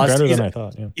that's actually better than I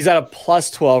thought. Yeah. He's at a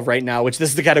plus 12 right now, which this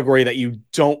is the category that you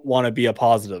don't want to be a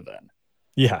positive in.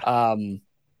 Yeah.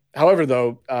 However,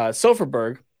 though,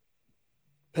 Silfverberg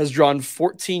has drawn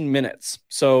 14 minutes.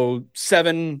 So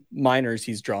 7 minors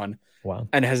he's drawn. Wow.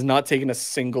 And has not taken a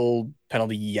single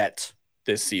penalty yet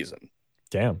this season.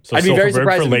 Damn. So I'd be very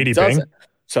surprised for Lady Bing.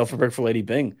 Silfverberg for Lady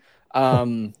Bing.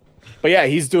 But yeah,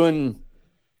 he's doing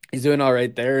all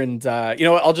right there. And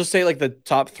I'll just say like the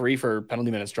top 3 for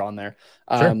penalty minutes drawn there.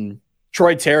 Sure.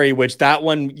 Troy Terry, which that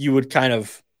one you would kind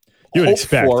of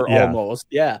expect for almost.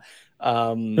 Yeah.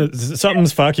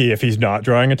 Something's fucky if he's not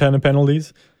drawing a ton of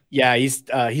penalties. Yeah,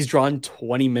 he's drawn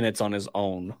 20 minutes on his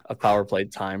own of power play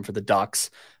time for the Ducks.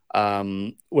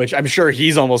 Which I'm sure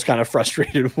he's almost kind of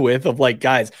frustrated with, of like,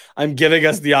 guys, I'm giving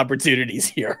us the opportunities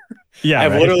here. Yeah,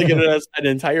 I've literally given us an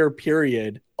entire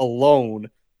period alone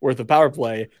worth of power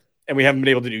play, and we haven't been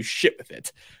able to do shit with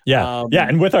it. Yeah,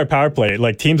 and with our power play,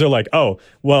 like teams are like, oh,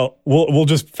 well, we'll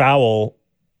just foul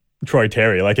Troy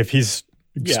Terry. Like if he's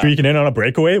streaking in on a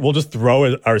breakaway, we'll just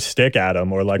throw our stick at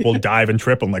him, or like we'll dive and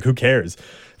trip him. Like who cares?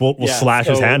 We'll slash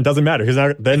his hand. Doesn't matter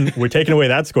because then we're taking away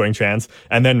that scoring chance,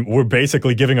 and then we're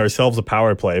basically giving ourselves a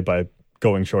power play by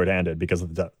going shorthanded because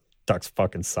the Ducks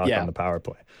fucking suck on the power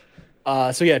play.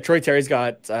 Troy Terry's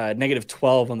got negative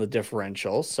 12 on the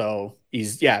differential, so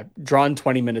he's drawn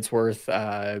 20 minutes worth,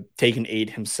 taken 8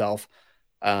 himself.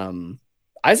 Isaac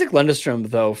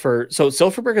Lundestrom though,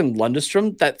 Silfverberg and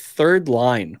Lundestrom, that third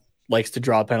line likes to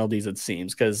draw penalties, it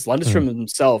seems, because Lundestrom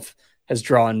himself has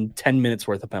drawn 10 minutes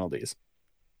worth of penalties.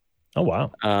 Oh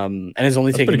wow. And has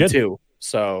only taken 2.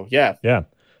 So yeah.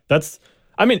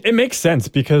 It makes sense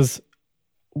because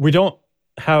we don't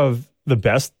have the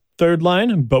best third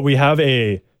line, but we have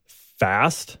a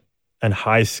fast and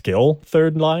high skill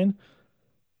third line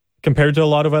compared to a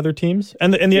lot of other teams.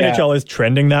 And the NHL is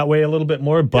trending that way a little bit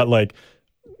more, but like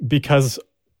because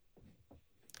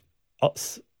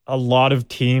a lot of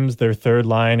teams, their third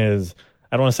line is,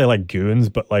 I don't want to say like goons,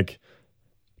 but like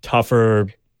tougher,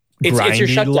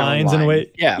 grindy lines in a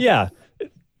way. Yeah.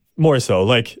 More so.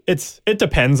 Like it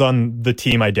depends on the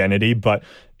team identity, but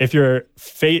if you're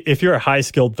a high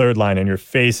skilled third line and you're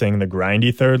facing the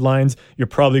grindy third lines, you're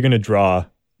probably going to draw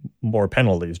more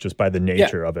penalties just by the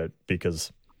nature of it,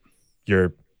 because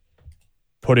you're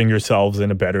putting yourselves in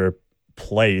a better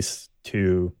place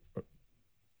to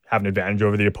have an advantage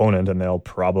over the opponent, and they'll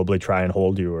probably try and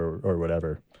hold you or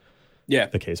whatever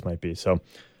the case might be. So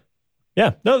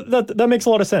that makes a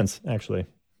lot of sense, actually,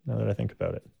 now that I think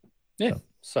about it.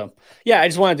 So I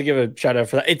just wanted to give a shout out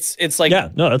for that. It's like,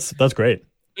 that's great.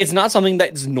 It's not something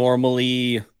that's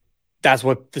normally, that's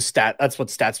what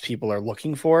stats people are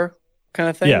looking for, kind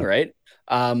of thing, right?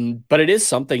 But it is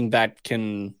something that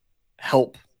can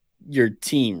help your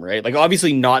team, right? Like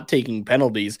obviously not taking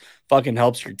penalties fucking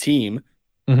helps your team.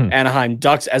 Mm-hmm. Anaheim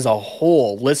Ducks as a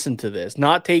whole, listen to this.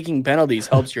 Not taking penalties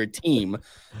helps your team,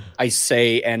 I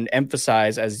say and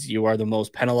emphasize, as you are the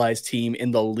most penalized team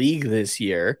in the league this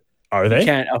year. Are they? You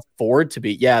can't afford to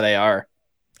be. Yeah, they are.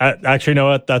 Actually, you know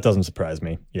what? That doesn't surprise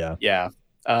me. Yeah. Yeah.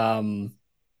 Here,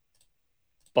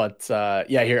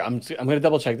 I'm going to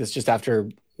double check this just after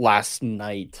last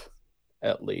night,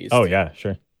 at least. Oh, yeah,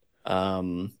 sure.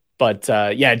 During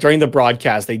the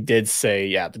broadcast, they did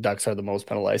say, the Ducks are the most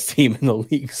penalized team in the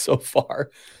league so far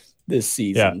this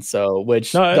season. Yeah. So,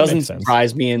 which doesn't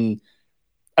surprise me. And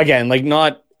again, like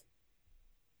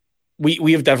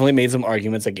we have definitely made some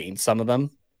arguments against some of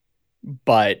them,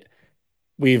 but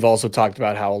we've also talked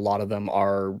about how a lot of them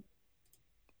are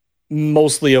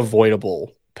mostly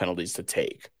avoidable penalties to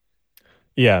take.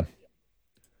 Yeah.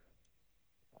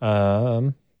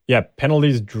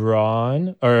 Penalties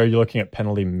drawn, or are you looking at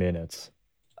penalty minutes?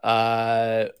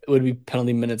 It would be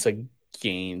penalty minutes against.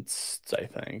 against, I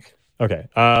think. Okay.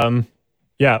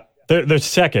 Yeah, they're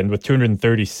second with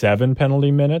 237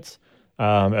 penalty minutes,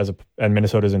 and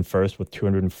Minnesota's in first with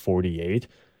 248.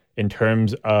 In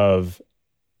terms of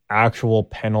actual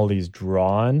penalties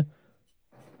drawn,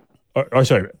 or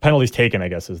sorry, penalties taken, I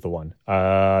guess is the one.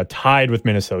 Tied with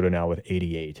Minnesota now with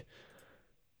 88.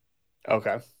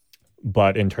 Okay.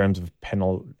 But in terms of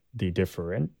penalty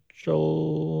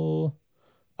differential,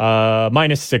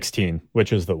 minus 16,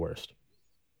 which is the worst.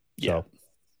 Yeah.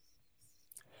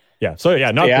 So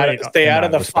yeah, not great. Stay out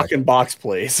of the fucking box,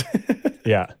 please.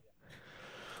 Yeah,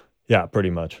 pretty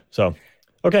much. So,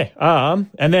 okay.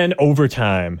 And then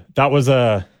overtime. That was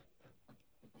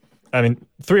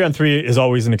 3-on-3 is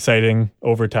always an exciting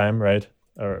overtime, right?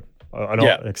 Or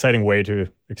exciting way to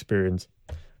experience.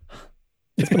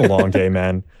 It's been a long day,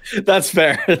 man. That's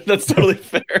fair. That's totally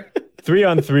fair.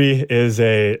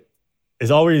 3-on-3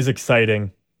 is always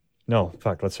exciting. No,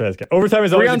 fuck, let's try this again. Overtime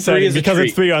is always exciting because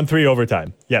it's 3-on-3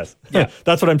 overtime. Yes. Yeah.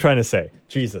 That's what I'm trying to say.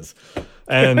 Jesus.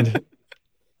 And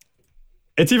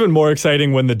it's even more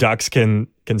exciting when the Ducks can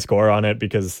score on it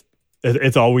because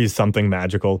it's always something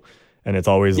magical. And it's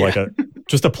always like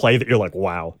just a play that you're like,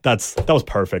 wow, that was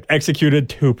perfect. Executed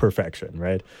to perfection,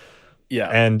 right? Yeah.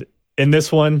 And in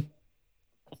this one,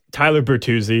 Tyler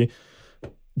Bertuzzi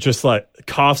just like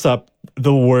coughs up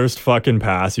the worst fucking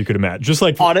pass you could imagine. Just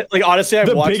like honestly,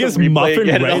 I've watched biggest the muffin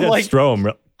again, right at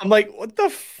Strome. I'm like, what the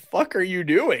fuck are you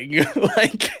doing?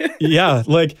 Like, yeah,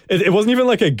 like it wasn't even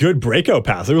like a good breakout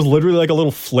pass. It was literally like a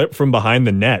little flip from behind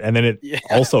the net, and then it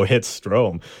also hit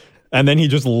Strome, and then he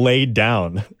just laid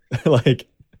down. I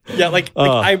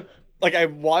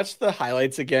watched the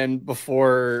highlights again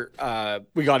before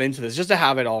we got into this just to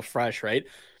have it all fresh, right?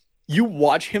 You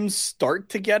watch him start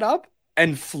to get up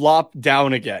and flop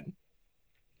down again.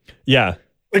 Yeah.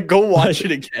 Like, go watch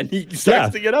it again. He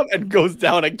starts to get up and goes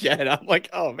down again. I'm like,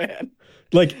 oh man.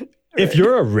 Like, if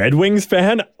you're a Red Wings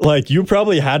fan, like, you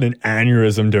probably had an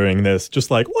aneurysm during this. Just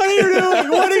like, what are you doing?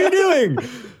 What are you doing?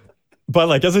 But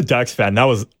like, as a Ducks fan, that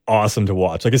was awesome to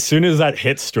watch. Like, as soon as that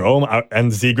hit Strome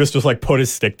and Zegras just like put his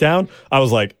stick down, I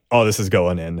was like, oh, this is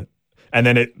going in. And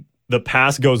then the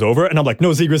pass goes over, and I'm like,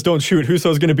 no, Zegras, don't shoot.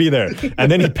 Husso's going to be there. And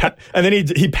then he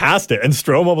passed it, and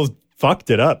Strome almost fucked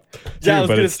it up. Yeah,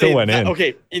 but it still went in.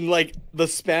 Okay, in like the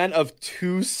span of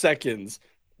 2 seconds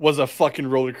was a fucking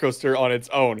roller coaster on its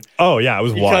own. Oh yeah, it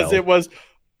was wild. Because it was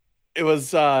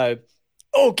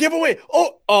giveaway.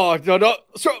 No.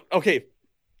 Okay,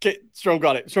 Strome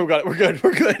got it.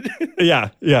 We're good.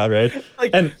 Yeah, right.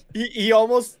 Like, and he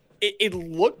almost. It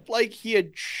looked like he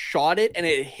had shot it and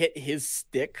it hit his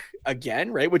stick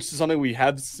again, right? Which is something we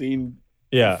have seen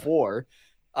before.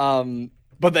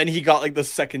 But then he got like the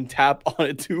second tap on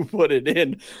it to put it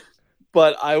in.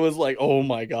 But I was like, oh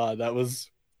my God, that was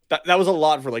a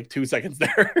lot for like 2 seconds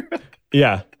there.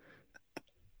 Yeah.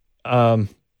 Oh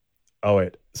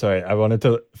wait, sorry. I wanted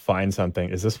to find something.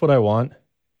 Is this what I want?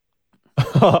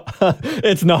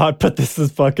 It's not, but this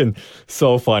is fucking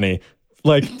so funny.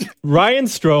 Like, Ryan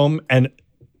Strome and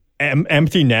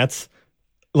empty nets,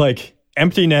 like,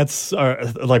 empty nets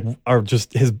are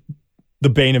just the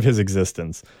bane of his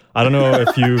existence. I don't know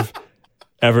if you've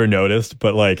ever noticed,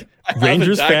 but like,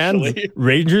 Rangers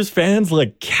fans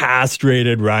like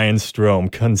castrated Ryan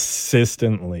Strome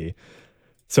consistently.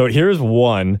 So here's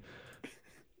one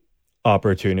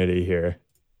opportunity here.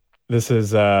 This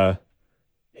is him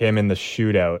in the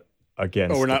shootout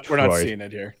against Detroit. We're not seeing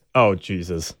it here. Oh,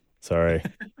 Jesus. Sorry.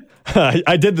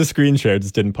 I did the screen share, it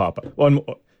just didn't pop up.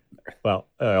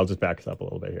 I'll just back us up a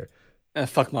little bit here.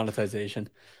 Fuck monetization.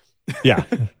 Yeah.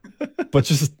 But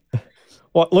just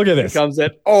look at this. Here comes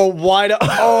it. Oh, wide.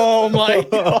 Oh my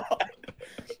God.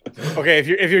 Okay, if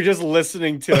you're just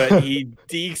listening to it, he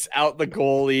dekes out the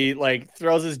goalie, like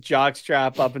throws his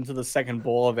jockstrap up into the second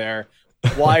bowl of air,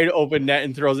 wide open net,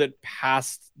 and throws it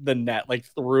past the net, like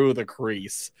through the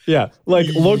crease. Yeah, like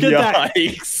look at that.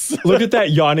 Look at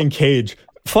that yawning cage.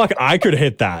 Fuck, I could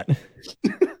hit that.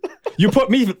 You put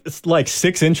me like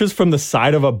 6 inches from the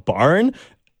side of a barn,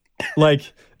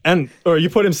 or you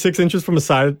put him 6 inches from the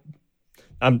side.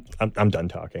 I'm done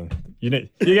talking. You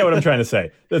get what I'm trying to say.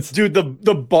 Dude,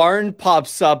 the barn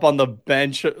pops up on the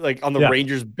bench, like on the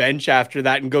Rangers bench after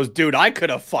that, and goes, dude, I could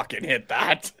have fucking hit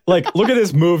that. Like, look at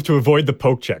his move to avoid the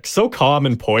poke check. So calm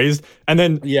and poised. And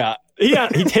then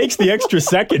he takes the extra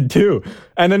second too.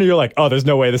 And then you're like, oh, there's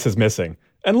no way this is missing.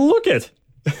 And look it's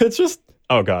just,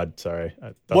 oh God, sorry.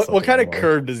 What kind of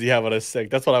curve does he have on his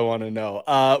stick? That's what I want to know.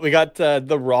 We got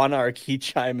the Ron Arky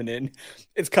chiming in.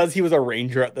 It's because he was a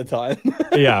Ranger at the time.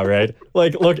 Yeah, right.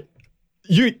 Like, look,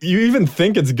 you even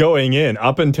think it's going in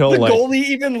up until the like goalie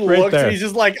even right looks there. and he's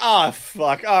just like,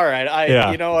 fuck, all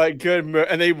right, you know what, good move.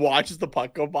 And then he watches the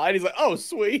puck go by and he's like, oh,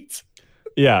 sweet.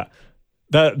 Yeah,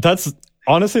 that's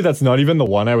honestly that's not even the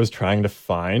one I was trying to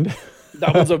find.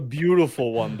 That was a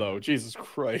beautiful one though. Jesus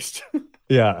Christ.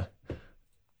 Yeah,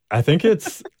 I think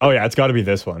it's it's got to be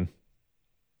this one.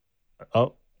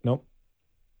 Oh nope.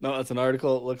 No, that's an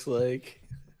article. It looks like.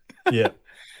 Yeah.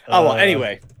 Well.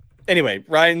 Anyway,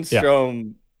 Ryan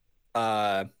Strome.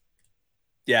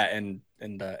 And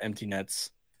empty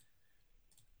nets.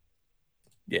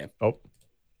 Yeah. Oh,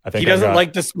 I think he doesn't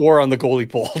like to score on the goalie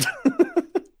pulled.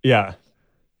 Yeah.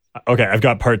 Okay, I've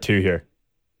got part 2 here.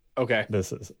 Okay.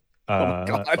 This is. Oh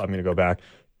God. I'm gonna go back.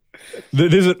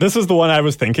 This is the one I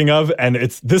was thinking of, and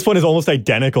this one is almost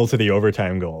identical to the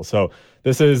overtime goal. So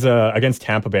this is against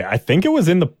Tampa Bay. I think it was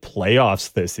in the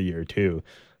playoffs this year too.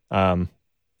 And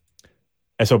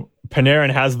so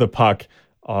Panarin has the puck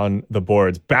on the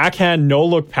boards. Backhand no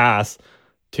look pass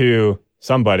to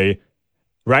somebody.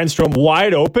 Ryan Strome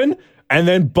wide open and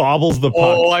then bobbles the puck.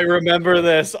 Oh, I remember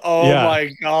this. Oh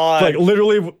my God. Like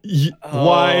literally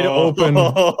wide open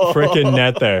freaking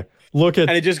net there. Look at,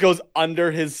 and it just goes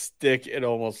under his stick. It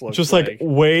almost looks just like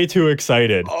way too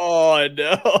excited. Oh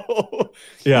no!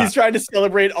 Yeah, he's trying to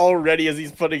celebrate already as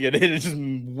he's putting it in, and just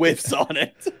whiffs on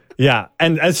it. Yeah,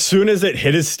 and as soon as it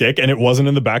hit his stick and it wasn't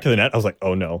in the back of the net, I was like,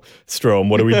 "Oh no, Strome,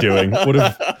 what are we doing? What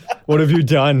have you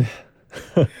done?"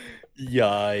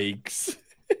 Yikes!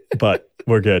 But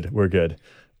we're good. We're good.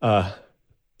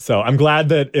 So I'm glad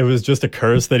that it was just a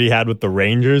curse that he had with the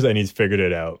Rangers, and he's figured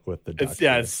it out with the Ducks.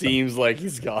 It seems like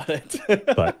he's got it.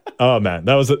 But oh man,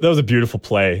 that was a beautiful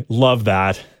play. Love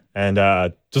that,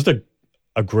 and just a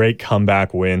great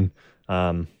comeback win.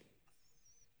 Yeah,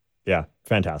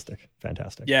 fantastic.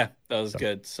 Yeah, that was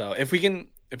good. So if we can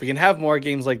have more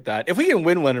games like that, if we can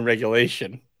win one in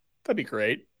regulation, that'd be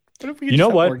great. But if we can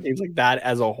have more games like that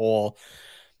as a whole.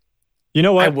 You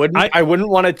know what? I wouldn't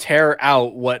want to tear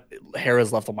out what hair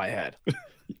is left on my head.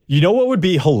 You know what would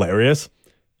be hilarious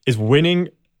is winning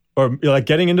or like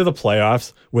getting into the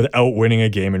playoffs without winning a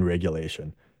game in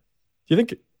regulation. Do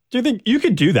you think you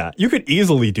could do that? You could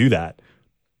easily do that.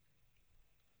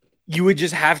 You would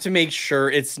just have to make sure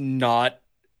it's not.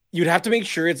 You'd have to make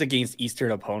sure it's against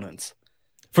Eastern opponents.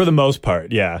 For the most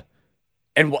part, yeah.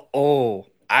 And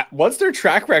what's their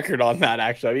track record on that?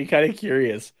 Actually, I'd be kind of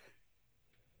curious.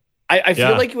 I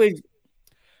feel like we.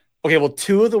 Okay, well,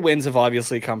 2 of the wins have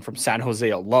obviously come from San Jose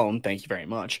alone. Thank you very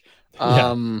much.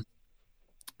 So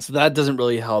that doesn't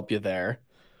really help you there.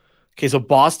 Okay, so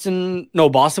Boston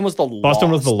was the loss.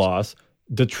 Boston was the loss.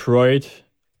 Detroit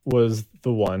was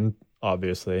the one,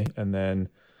 obviously, and then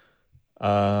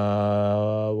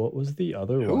what was the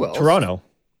other one? Else? Toronto.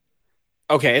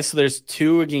 Okay, so there's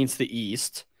 2 against the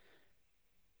East,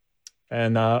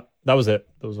 and that was it.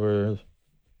 Those were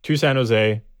 2 San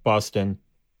Jose. Boston,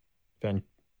 then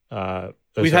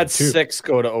we've had 2. 6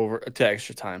 go to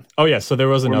extra time. Oh yeah, so there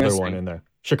was another one in there.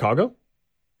 Chicago?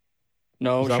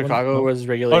 No, Chicago was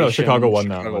regulation. Oh no, Chicago won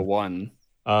that. Chicago won.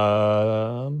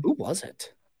 Who was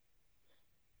it?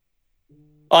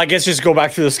 Oh, I guess just go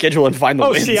back through the schedule and find the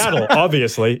wins. Seattle,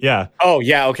 obviously, yeah. Oh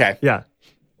yeah, okay, yeah.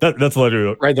 That's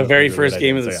literally right. The very first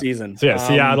game of the season. So yeah,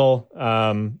 Seattle,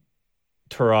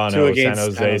 Toronto,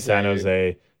 San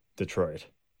Jose, Detroit.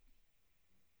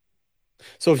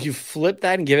 So if you flip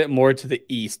that and give it more to the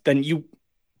East, then you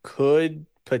could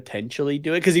potentially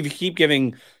do it. Because if you keep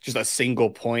giving just a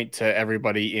single point to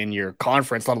everybody in your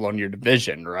conference, let alone your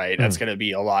division, right? That's going to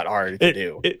be a lot harder to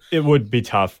do. It would be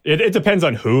tough. It depends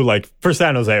on who. Like for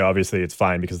San Jose, obviously it's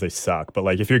fine because they suck. But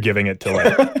like if you're giving it to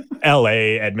like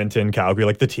LA, Edmonton, Calgary,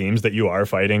 like the teams that you are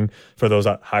fighting for those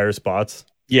higher spots,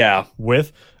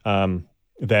 with,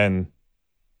 then.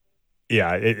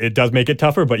 Yeah, it does make it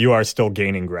tougher, but you are still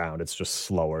gaining ground. It's just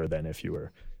slower than if you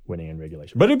were winning in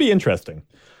regulation. But it'd be interesting.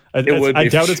 I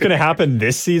doubt it's going to happen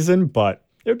this season, but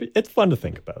it's fun to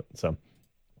think about. So,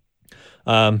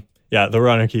 the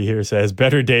Ronarchy here says,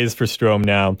 better days for Strome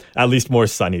now, at least more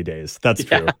sunny days. That's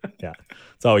true. Yeah.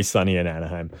 It's always sunny in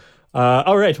Anaheim.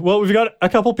 All right. Well, we've got a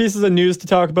couple pieces of news to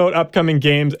talk about, upcoming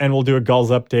games, and we'll do a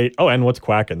Gulls update. Oh, and what's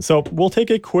quacking. So we'll take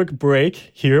a quick break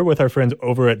here with our friends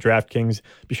over at DraftKings.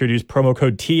 Be sure to use promo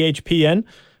code THPN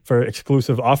for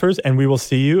exclusive offers, and we will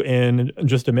see you in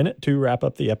just a minute to wrap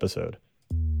up the episode.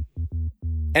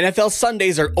 NFL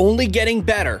Sundays are only getting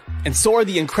better, and so are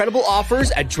the incredible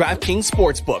offers at DraftKings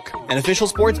Sportsbook, an official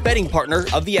sports betting partner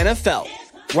of the NFL.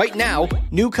 Right now,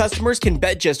 new customers can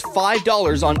bet just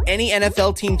 $5 on any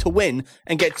NFL team to win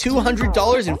and get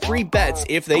 $200 in free bets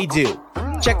if they do.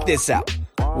 Check this out.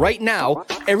 Right now,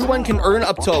 everyone can earn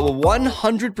up to a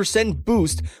 100%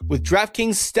 boost with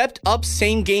DraftKings stepped-up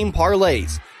same-game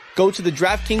parlays. Go to the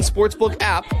DraftKings Sportsbook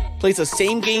app, place a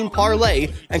same-game parlay,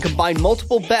 and combine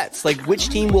multiple bets like which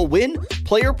team will win,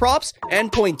 player props,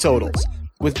 and point totals.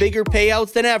 With bigger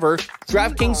payouts than ever,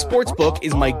 DraftKings Sportsbook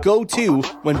is my go-to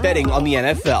when betting on the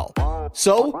NFL.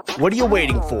 So, what are you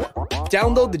waiting for?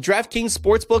 Download the DraftKings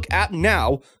Sportsbook app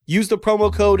now, use the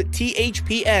promo code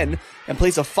THPN, and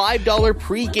place a $5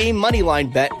 pre-game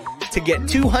moneyline bet to get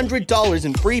 $200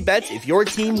 in free bets if your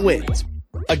team wins.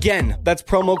 Again, that's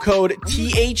promo code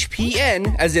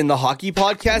THPN, as in the Hockey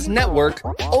Podcast Network,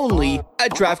 only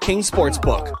at DraftKings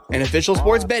Sportsbook, an official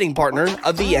sports betting partner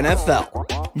of the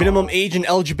NFL. Minimum age and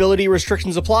eligibility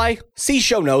restrictions apply. See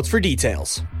show notes for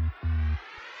details.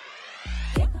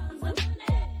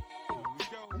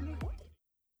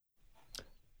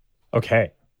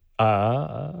 Okay. We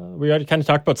already kind of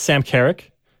talked about Sam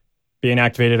Carrick being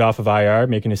activated off of IR,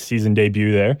 making his season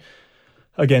debut there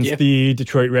against the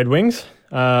Detroit Red Wings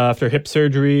after hip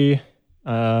surgery.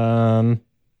 Likes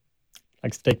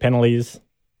to take penalties.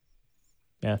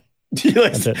 Yeah. He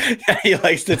likes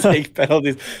to take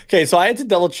penalties. Okay, so I had to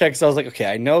double check. So I was like, okay,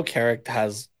 I know Carrick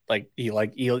has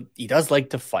he does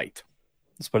like to fight.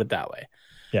 Let's put it that way.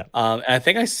 Yeah. And I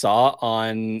think I saw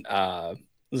on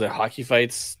was it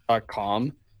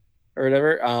hockeyfights.com or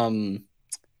whatever?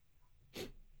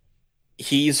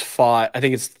 He's fought, I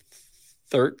think it's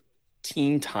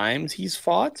 13 times he's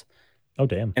fought. Oh,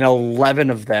 damn. And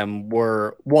 11 of them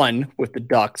were, 1 with the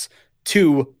Ducks,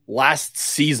 2 last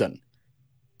season.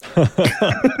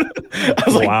 I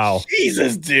was wow. Like,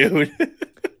 Jesus, dude.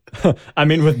 I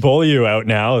mean, with Beaulieu out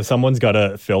now, someone's got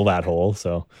to fill that hole.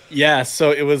 So yeah,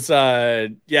 so it was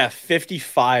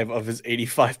 55 of his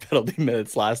 85 penalty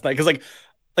minutes last night. Because like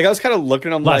I was kind of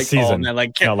looking at him last season. Oh man,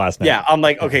 like not last night. Yeah, I'm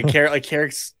like, okay,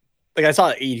 Carrick's like I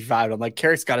saw 85. And I'm like,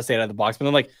 Carrick's got to stay out of the box. But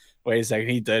I'm like, wait a second,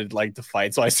 he did like the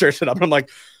fight. So I searched it up and I'm like,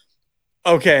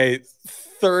 okay,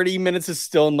 30 minutes is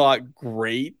still not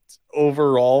great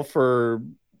overall for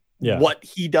what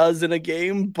he does in a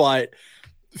game, but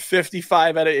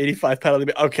 55 out of 85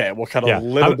 penalty. Okay, we'll cut a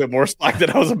little bit more slack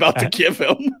than I was about to give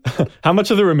him. How much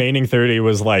of the remaining 30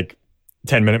 was like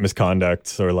 10-minute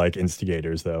misconducts or like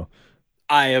instigators, though?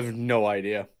 I have no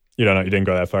idea. You don't know? You didn't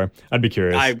go that far? I'd be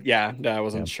curious. I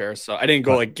wasn't sure. So I didn't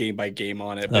go like game by game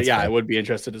on it. But yeah, fair. I would be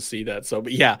interested to see that. So,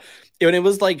 but yeah, and it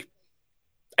was like,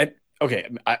 I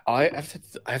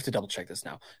have to double check this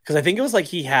now. Because I think it was like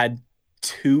he had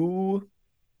 2,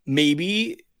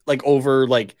 maybe like over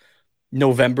like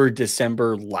November,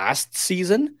 December last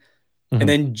season. And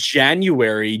then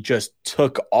January just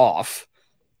took off.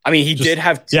 I mean, he did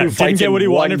have 2 fights. Didn't get what he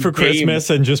wanted for Christmas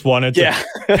and just wanted to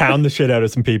pound the shit out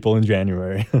of some people in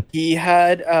January. He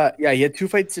had 2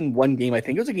 fights in one game. I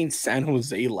think it was against San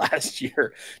Jose last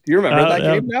year. Do you remember that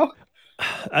game now?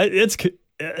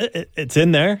 It's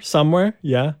in there somewhere.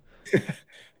 Yeah.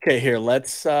 Okay, here,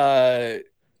 let's While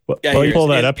you pull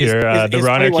that up here, the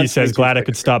Ronarchy says, glad I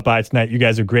could stop by tonight. You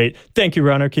guys are great. Thank you,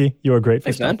 Ronarchy. You are great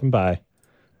for stopping by.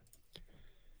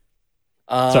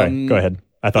 Sorry, go ahead.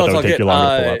 I thought that would take you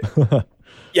longer to pull up.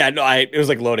 It was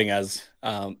like loading as.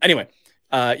 Anyway,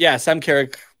 Sam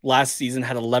Carrick last season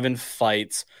had 11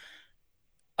 fights.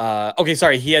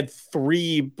 He had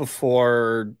 3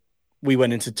 before we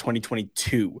went into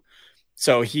 2022.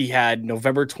 So he had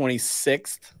November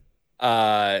 26th,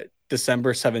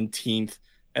 December 17th,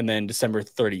 and then December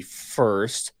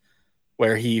 31st,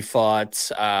 where he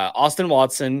fought Austin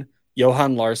Watson,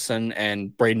 Johan Larsson,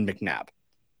 and Braden McNabb.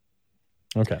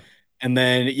 Okay. And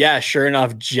then, sure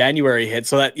enough, January hit.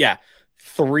 So that,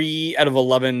 3 out of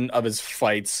 11 of his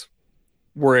fights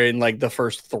were in like the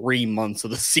first 3 months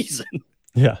of the season.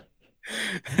 Yeah.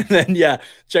 And then,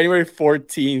 January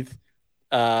 14th,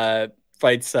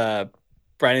 fights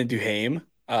Brandon Duhaime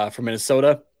from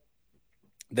Minnesota.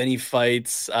 Then he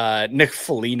fights Nick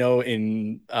Foligno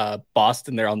in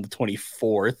Boston there on the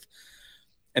 24th.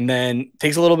 And then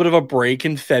takes a little bit of a break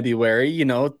in February.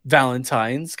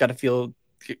 Valentine's. Got to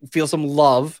feel some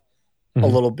love a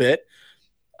little bit.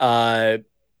 But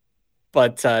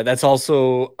that's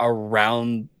also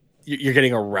around... You're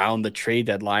getting around the trade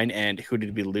deadline. And who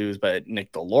did we lose but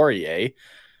Nick Delorier?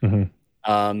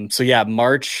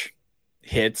 March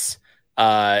hits.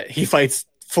 He fights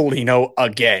Foligno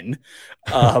again.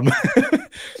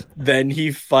 Then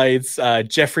he fights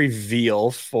Jeffrey Veal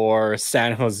for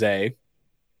San Jose.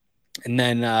 And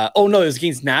then, it was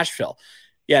against Nashville.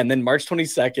 Yeah, and then March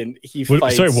 22nd, he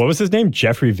fights... Sorry, what was his name?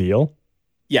 Jeffrey Veal?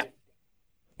 Yeah.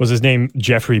 Was his name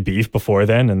Jeffrey Beef before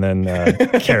then? And then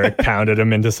Carrick pounded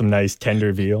him into some nice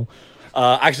tender veal?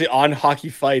 Actually, on Hockey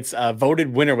Fights,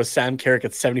 voted winner was Sam Carrick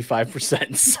at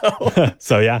 75%. So,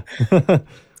 so yeah.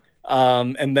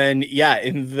 And then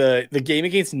in the game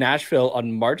against Nashville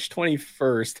on March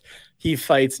 21st, he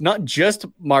fights not just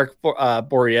Mark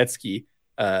Borowiecki,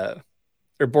 or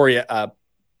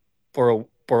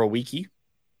Borowicki.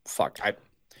 Fuck, I've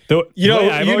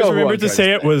always remembered to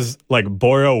say it was like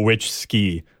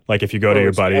Borowicki. Like if you go to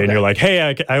your buddy and you're like,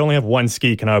 hey, I only have one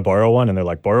ski. Can I borrow one? And they're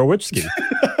like, Borowicki.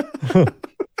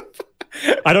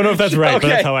 I don't know if that's right, but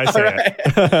that's how I say it.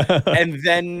 And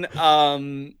then,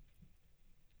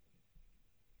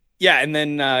 and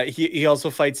then he also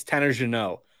fights Tanner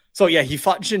Jeannot. So he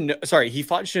fought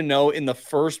Jeannot in the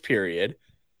first period,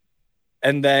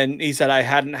 and then he said I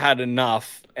hadn't had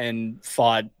enough and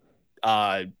fought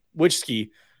Wichski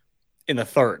in the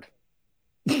third.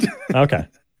 Okay.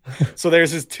 So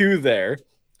there's his 2 there.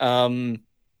 And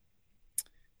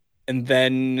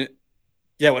then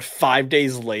 5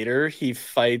 days later he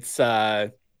fights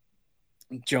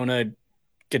Jonah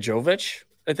Gajovic,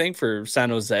 I think, for San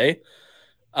Jose.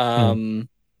 And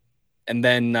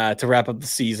then to wrap up the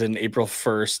season, April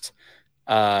 1st,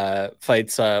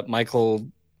 fights Michael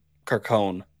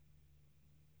Carcone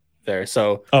there.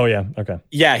 So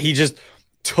he just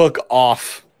took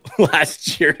off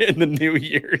last year in the New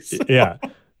Year's. Yeah.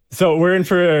 So we're in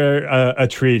for a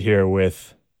treat here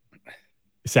with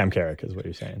Sam Carrick, is what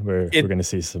you're saying. We're going to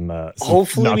see some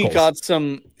hopefully knuckles.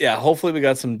 Hopefully we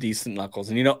got some decent knuckles.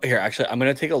 And here, actually, I'm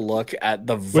going to take a look at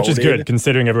the voted. Which is good,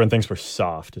 considering everyone thinks we're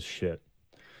soft as shit.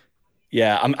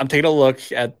 Yeah, I'm taking a look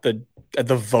at the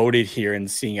voted here and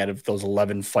seeing out of those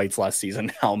 11 fights last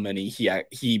season how many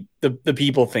the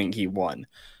people think he won.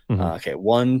 Mm-hmm. Okay,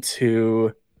 1,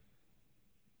 2.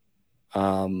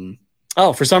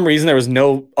 For some reason there was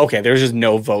just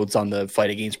no votes on the fight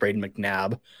against Braden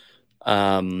McNabb.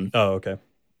 Okay.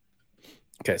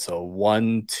 Okay, so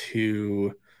 1,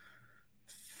 2,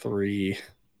 3,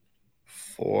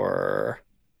 4.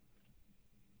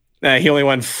 He only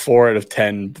won 4 out of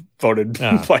 10 voted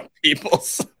by people.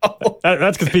 So.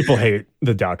 That's because people hate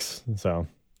the Ducks. So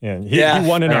he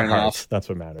won in our hearts. That's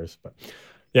what matters. But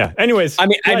yeah. Anyways,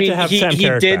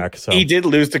 he did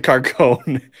lose to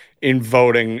Carcone in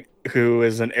voting, who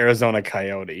is an Arizona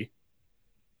Coyote.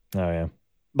 Oh yeah.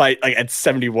 By at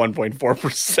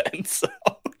 71.4%. So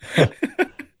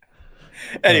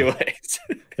anyways.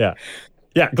 Yeah.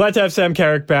 Yeah, glad to have Sam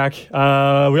Carrick back.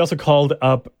 We also called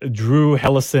up Drew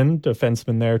Hellison,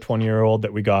 defenseman there, 20-year-old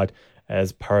that we got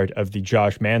as part of the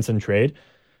Josh Manson trade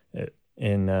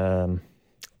in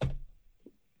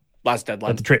last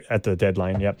deadline. At the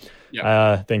deadline, yeah.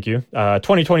 Thank you.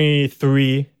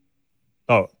 2023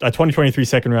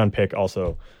 second round pick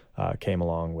also came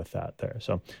along with that there.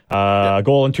 So a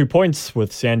goal and 2 points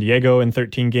with San Diego in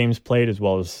 13 games played, as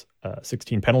well as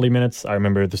 16 penalty minutes. I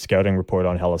remember the scouting report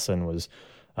on Hellison was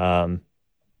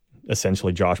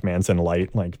essentially Josh Manson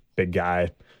light, like big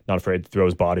guy, not afraid to throw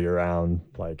his body around.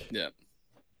 Like,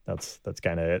 that's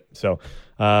kind of it. So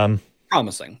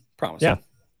promising. Yeah.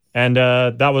 And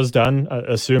that was done,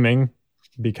 assuming,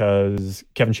 because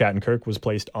Kevin Shattenkirk was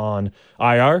placed on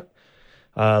IR.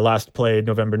 Last played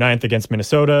November 9th against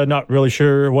Minnesota. Not really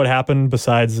sure what happened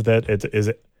besides that it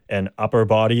is an upper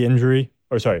body injury.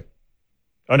 Or sorry.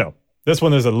 Oh, no. This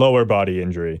one is a lower body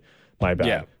injury. My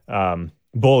bad. Yeah.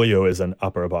 Bolio is an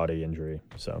upper body injury.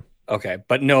 So okay,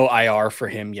 but no IR for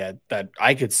him yet that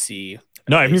I could see.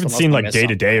 No, I haven't even seen like day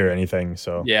to day or anything.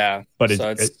 So yeah, but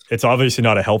it's obviously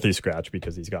not a healthy scratch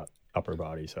because he's got upper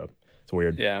body. So it's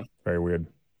weird. Yeah, very weird.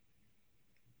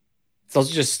 It's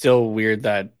also just still weird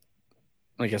that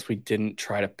I guess we didn't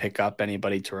try to pick up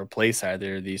anybody to replace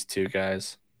either of these two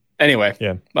guys. Anyway,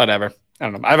 whatever. I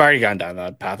don't know. I've already gone down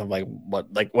that path of what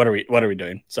are we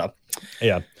doing? So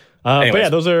yeah. But yeah,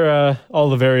 those are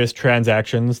all the various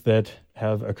transactions that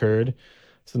have occurred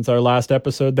since our last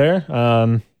episode there.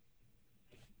 I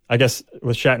guess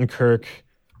with Shattenkirk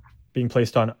being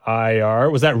placed on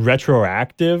IR, was that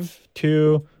retroactive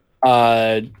to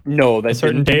no, that a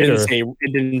certain date?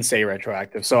 It didn't say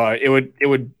retroactive. So it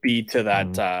would be to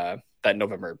that that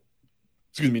November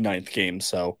 9th game.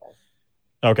 So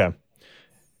okay.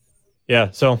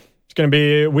 Yeah, so it's going to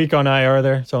be a week on IR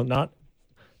there. So not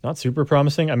super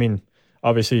promising. I mean,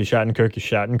 obviously Shattenkirk is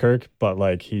Shattenkirk, but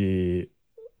like he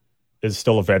is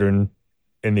still a veteran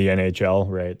in the NHL,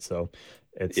 right? So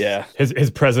it's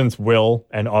his presence will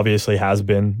and obviously has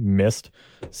been missed.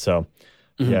 So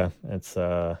it's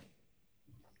going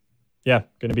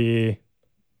to be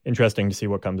interesting to see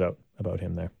what comes out about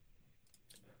him there.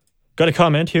 Got a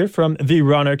comment here from the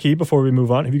Ronarchy before we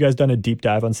move on. Have you guys done a deep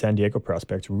dive on San Diego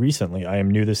prospects recently? I am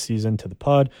new this season to the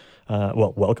pod.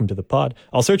 Welcome to the pod.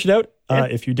 I'll search it out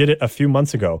if you did it a few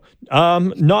months ago.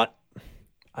 Not.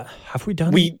 Have we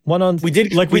done one on? We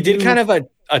did. We did kind of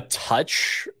a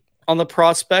touch on the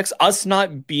prospects. Us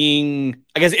not being,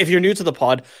 I guess, if you're new to the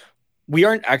pod, we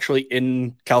aren't actually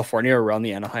in California or around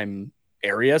the Anaheim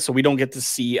area, so we don't get to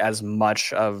see as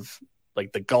much of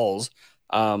like the Gulls.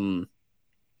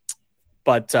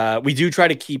 But we do try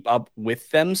to keep up with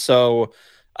them. So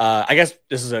I guess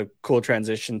this is a cool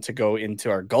transition to go into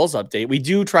our Gulls update. We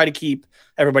do try to keep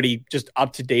everybody just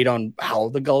up to date on how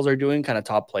the Gulls are doing, kind of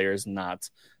top players and that.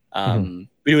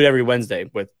 We do it every Wednesday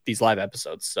with these live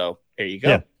episodes. So here you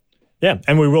go. Yeah.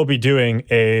 And we will be going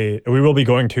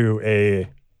to a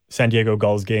San Diego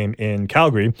Gulls game in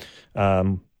Calgary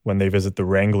when they visit the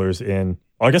Wranglers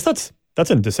I guess that's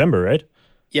in December, right?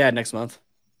 Yeah, next month.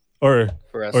 Or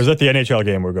is that the NHL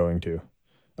game we're going to?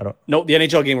 No, the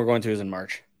NHL game we're going to is in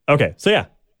March. Okay, so yeah.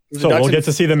 So we'll get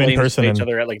to see them in person. Each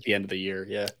other at like the end of the year,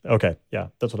 yeah. Okay, yeah,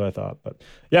 that's what I thought. But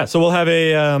yeah, so we'll have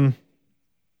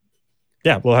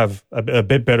a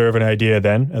bit better of an idea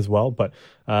then as well. But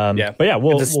we'll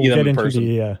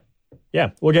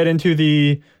get into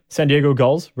the San Diego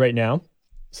Gulls right now.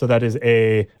 So that is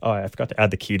I forgot to add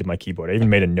the key to my keyboard. I even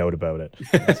made a note about it.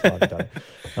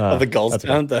 The Gulls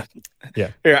sound.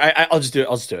 Yeah. Here, I'll just do it.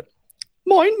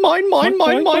 Mine.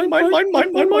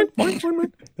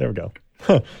 There we go.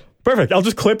 Perfect. I'll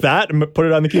just clip that and put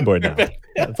it on the keyboard now.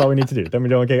 That's all we need to do. Then we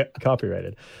don't get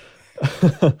copyrighted.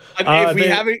 If we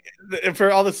haven't,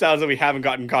 for all the sounds that we haven't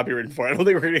gotten copywritten for, I don't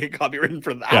think we're going to get copywritten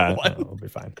for that one. We'll be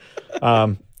fine.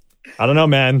 I don't know,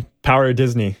 man. Power of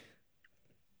Disney.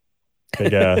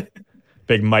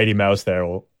 Big Mighty Mouse there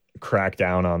will crack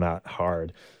down on that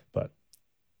hard. But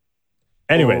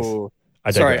anyways,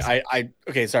 sorry.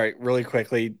 Really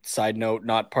quickly, side note,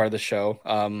 not part of the show.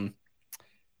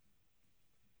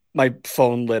 My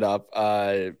phone lit up.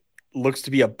 Looks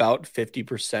to be about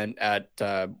 50% at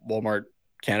Walmart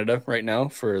Canada right now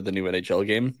for the new NHL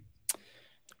game.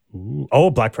 Ooh. Oh,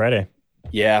 Black Friday.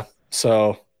 Yeah.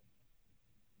 So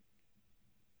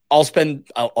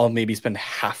I'll maybe spend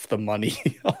half the money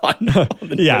on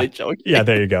the NHL game. Yeah,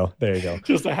 there you go.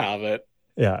 Just to have it.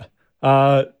 Yeah.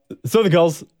 So the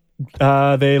Gulls,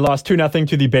 they lost 2-0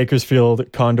 to the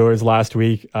Bakersfield Condors last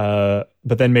week, but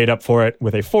then made up for it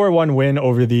with a 4-1 win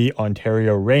over the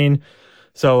Ontario Reign.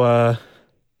 So,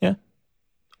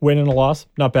 win and a loss,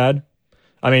 not bad.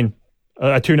 I mean,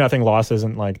 a 2-0 loss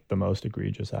isn't like the most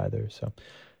egregious either. So,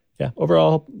 yeah,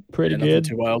 overall pretty good.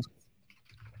 Too wild.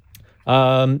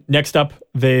 Next up,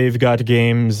 they've got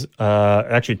games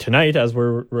actually tonight as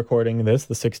we're recording this,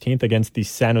 the 16th, against the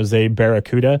San Jose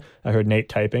Barracuda. I heard Nate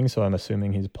typing, so I'm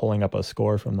assuming he's pulling up a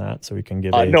score from that so we can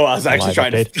give I was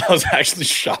actually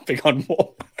shopping on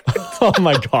Walmart. Oh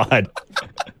my God.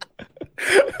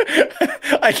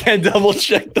 I can't double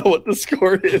check what the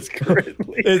score is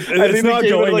currently. It's not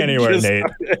going anywhere, Nate.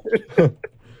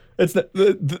 It's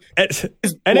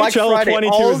NHL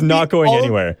 22 is not going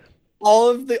anywhere. All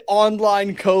of the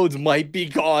online codes might be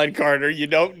gone, Carter. You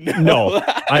don't know. No,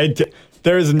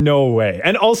 there's no way.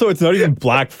 And also, it's not even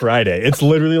Black Friday. It's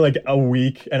literally like a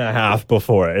week and a half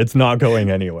before. It's not going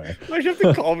anywhere. Why'd you have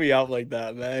to call me out like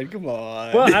that, man? Come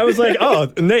on. Well, I was like,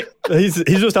 oh, Nate, he's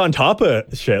just on top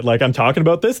of shit. Like, I'm talking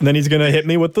about this, and then he's going to hit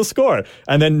me with the score.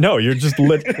 And then, no, you're just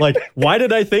like, why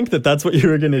did I think that that's what you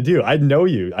were going to do? I know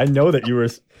you. I know that you were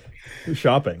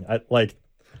shopping. I'm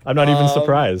not even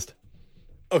surprised.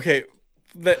 Okay,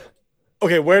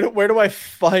 where do I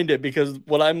find it? Because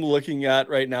what I'm looking at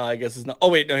right now, I guess, is not. Oh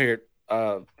wait, no, here,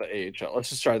 the AHL. Let's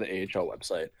just try the AHL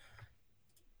website.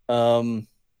 I'm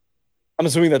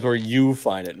assuming that's where you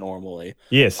find it normally.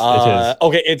 Yes, it is.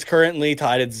 Okay, it's currently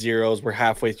tied at zeros. We're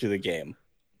halfway through the game.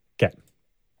 Okay,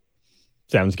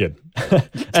 sounds good.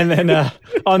 And then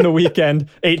on the weekend,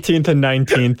 18th and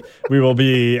 19th, we will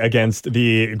be against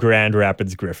the Grand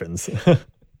Rapids Griffins.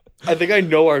 I think I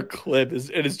know our clip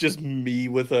is just me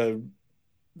with a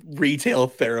retail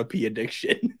therapy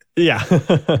addiction. Yeah.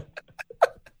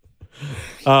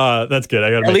 That's good.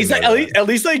 I got at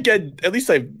least I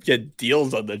get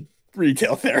deals on the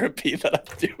retail therapy that I'm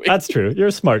doing. That's true. You're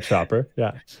a smart shopper.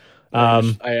 Yeah.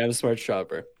 I am a smart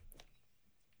shopper.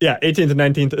 Yeah, 18th and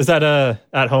 19th. Is that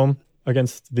at home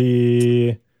against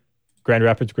the Grand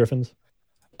Rapids Griffins?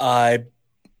 I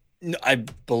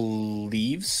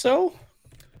believe so.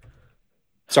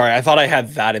 Sorry, I thought I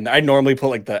had that in there. I normally put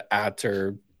like the at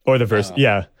or the verse.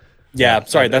 Yeah.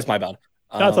 Sorry, that's my bad.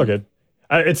 That's all good.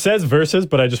 It says versus,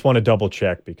 but I just want to double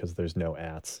check because there's no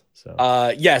 @s.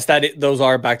 So yes, those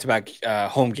are back-to-back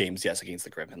home games. Yes, against the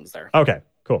Griffins there. Okay,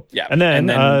 cool. Yeah, and then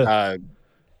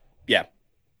yeah.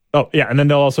 Oh yeah, and then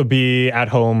they'll also be at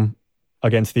home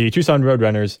against the Tucson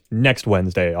Roadrunners next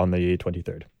Wednesday on the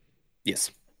 23rd. Yes.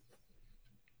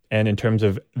 And in terms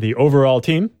of the overall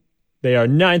team, they are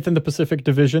 9th in the Pacific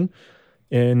Division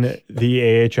in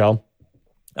the AHL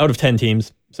out of 10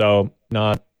 teams. So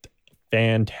not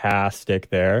fantastic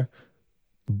there,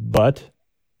 but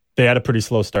they had a pretty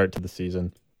slow start to the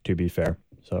season, to be fair.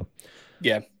 So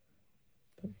yeah,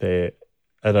 I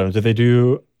don't know. Did they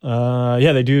do?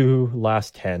 They do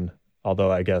last 10.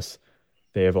 Although I guess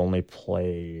they have only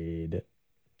played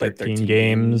 13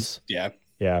 games. Yeah,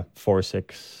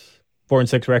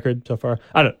 4-6 record so far.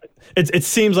 I don't. It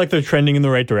seems like they're trending in the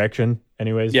right direction.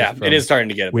 Anyways, yeah, it is starting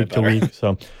to get a week bit better. to week.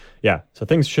 So yeah, so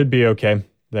things should be okay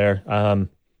there.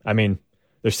 I mean,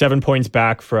 they're 7 points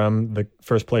back from the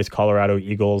first place Colorado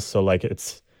Eagles, so like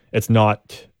it's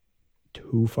not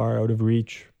too far out of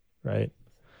reach, right?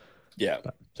 Yeah.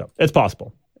 So it's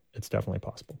possible. It's definitely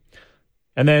possible.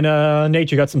 And then Nate,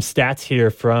 you got some stats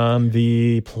here from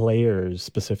the players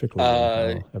specifically.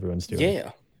 How everyone's doing.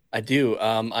 Yeah, I do.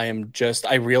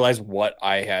 I realized what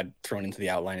I had thrown into the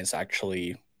outline is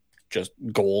actually just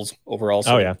goals overall.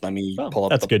 So let me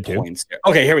pull up the points here.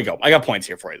 Okay, here we go. I got points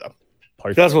here for you though.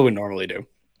 Perfect. That's what we normally do.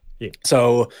 Yeah.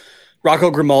 So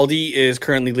Rocco Grimaldi is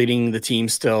currently leading the team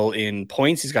still in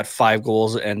points. He's got 5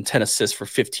 goals and 10 assists for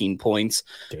 15 points.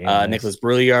 Nicholas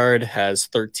Brouillard has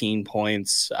 13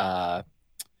 points.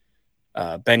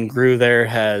 Ben Grew there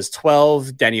has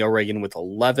 12. Danny O'Regan with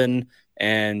 11.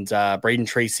 And Braden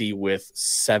Tracy with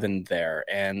 7 there.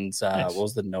 And nice. What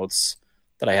was the notes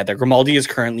that I had there? Grimaldi is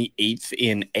currently 8th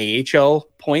in AHL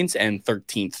points and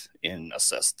 13th in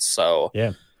assists. So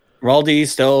yeah, Grimaldi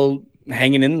still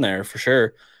hanging in there for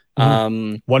sure.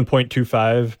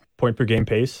 1.25 point per game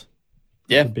pace.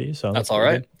 Yeah, so that's all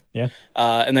right. Good. Yeah.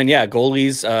 And then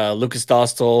goalies. Lucas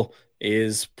Dostal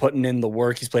is putting in the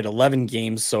work. He's played 11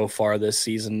 games so far this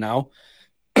season now.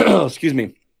 Excuse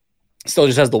me. Still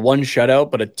just has the one shutout,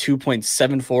 but a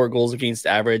 2.74 goals against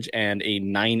average and a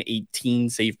 918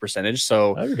 save percentage.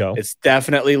 So there we go. It's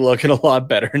definitely looking a lot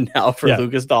better now for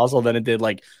Lucas Dostal than it did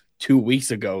like 2 weeks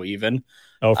ago, even.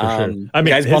 Oh, for sure. I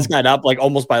mean, guys bumped that up like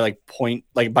almost by like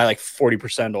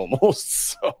 40% almost.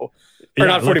 So, or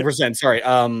not 40%. Sorry.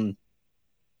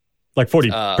 Like 40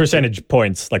 percentage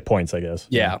points, like points, I guess.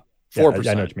 Yeah, 4%.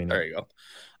 I know what you mean. There you go.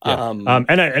 Yeah.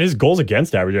 And his goals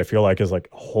against average, I feel like, is like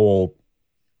whole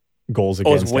goals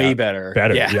against. It's way better.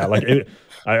 Yeah. Like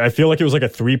I feel like it was like a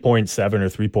 3.7 or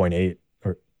 3.8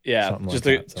 or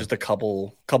just a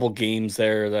couple games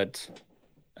there that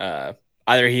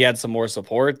either he had some more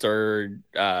support or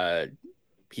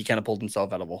he kind of pulled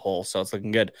himself out of a hole. So it's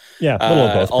looking good. Yeah, a little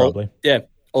of both probably. Yeah.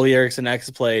 Ole Eriksson X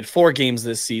played 4 games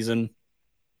this season.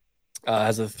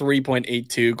 Has a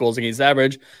 3.82 goals against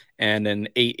average and an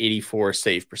 884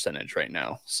 save percentage right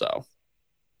now. So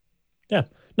yeah,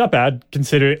 not bad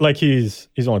considering like he's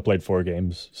only played 4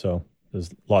 games, so there's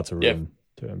lots of room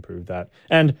to improve that.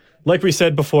 And like we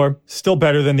said before, still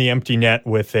better than the empty net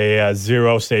with a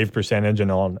 0 save percentage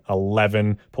and on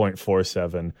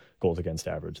 11.47 goals against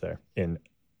average there in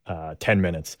 10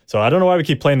 minutes. So I don't know why we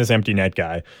keep playing this empty net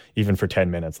guy even for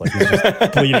 10 minutes. Like he's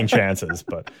just bleeding chances,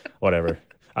 but whatever.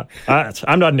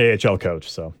 I'm not an AHL coach,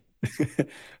 so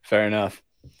fair enough.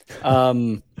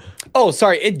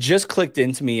 Sorry, it just clicked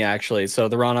into me actually. So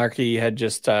the Ronarchy had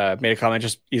just made a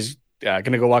comment. He's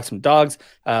gonna go walk some dogs,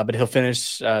 but he'll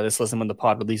finish this listen when the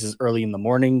pod releases early in the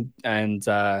morning. And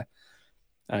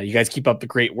you guys keep up the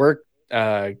great work.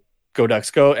 Go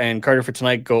Ducks, go! And Carter for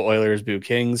tonight. Go Oilers, boo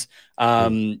Kings.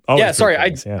 Sorry,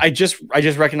 I just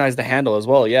recognized the handle as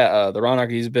well. Yeah, the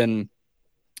Ronarchy's been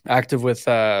active with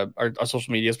our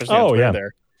social media, especially on Twitter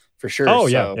there for sure.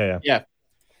 Yeah.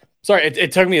 Sorry,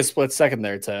 it took me a split second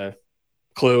there to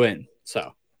clue in.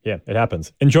 So yeah, it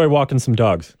happens. Enjoy walking some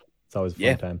dogs. It's always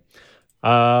a fun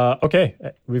time. Okay,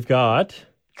 we've got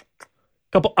a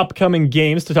couple upcoming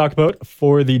games to talk about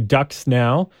for the Ducks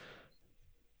now.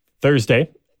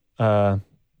 Thursday,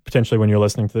 potentially when you're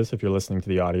listening to this, if you're listening to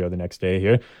the audio the next day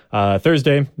here,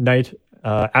 Thursday night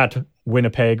at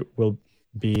Winnipeg will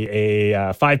be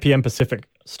a 5 p.m. Pacific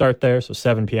start there, so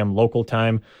 7 p.m. local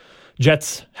time.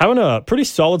 Jets having a pretty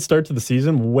solid start to the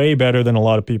season, way better than a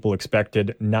lot of people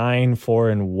expected.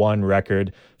 9-4-1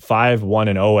 record,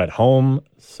 5-1-0 at home,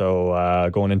 so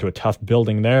going into a tough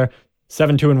building there.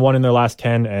 7-2-1 in their last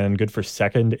 10, and good for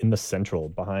second in the Central,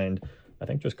 behind I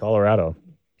think just Colorado.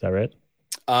 Is that right?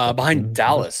 Behind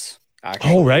Dallas,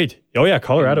 actually. Oh right. Oh yeah,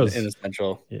 Colorado's in the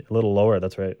Central, a little lower.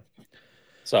 That's right.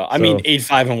 So I mean,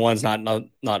 8-5-1 is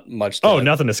not much.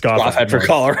 Nothing to scoff at for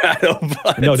Colorado.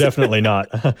 But... No, definitely not.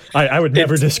 I would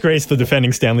never disgrace the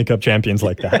defending Stanley Cup champions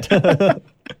like that.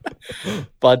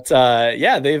 But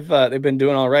they've been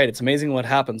doing all right. It's amazing what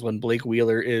happens when Blake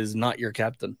Wheeler is not your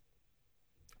captain.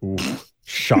 Ooh,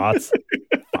 shots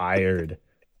fired.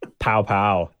 Pow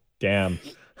pow. Damn.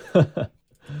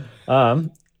 No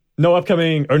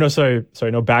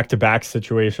back-to-back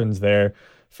situations there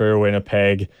for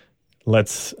Winnipeg.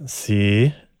 Let's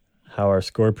see how our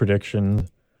score prediction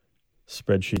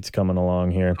spreadsheet's coming along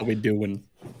here. How we doing?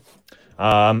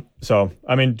 So,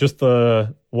 I mean, just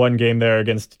the one game there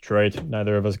against Detroit,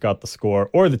 neither of us got the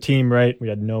score or the team right. We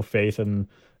had no faith in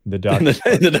the Ducks.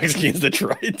 the Ducks against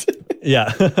Detroit.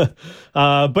 Yeah.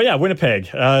 But yeah, Winnipeg.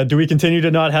 Do we continue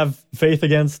to not have faith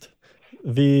against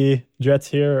the Jets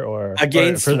here or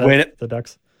against the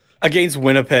Ducks? Against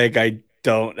Winnipeg, I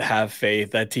don't have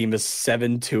faith. That team is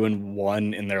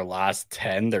 7-2-1 in their last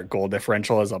 10. Their goal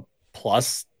differential is a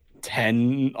plus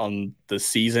 10 on the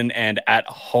season, and at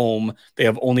home they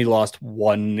have only lost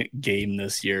one game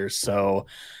this year. So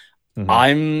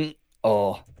I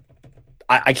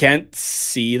can't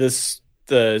see the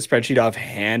spreadsheet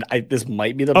offhand. This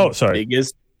might be the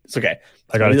biggest. It's okay.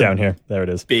 I got it down here. There it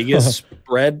is. Biggest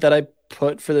spread that I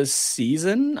put for this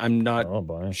season. I'm not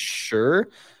sure.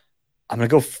 I'm going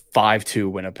to go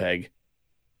 5-2 Winnipeg.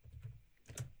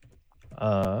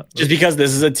 Just because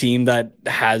this is a team that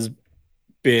has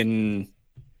been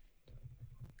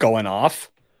going off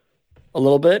a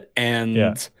little bit,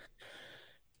 and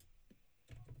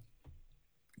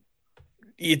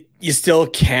you still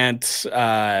can't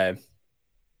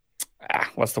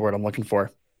what's the word I'm looking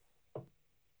for?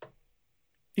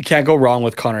 You can't go wrong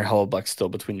with Connor Hellebuyck still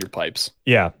between your pipes.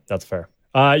 Yeah, that's fair.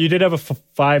 You did have a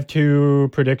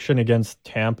 5-2 prediction against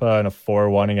Tampa and a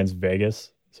 4-1 against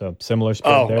Vegas. So similar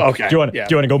spread there. Okay. Do you want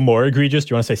to go more egregious?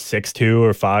 Do you want to say 6-2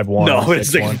 or 5-1? No, it's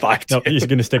sticking 5-2. No, he's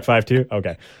going to stick 5-2?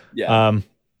 Okay. Yeah.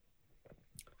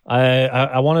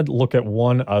 I want to look at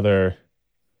one other.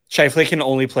 Scheifele can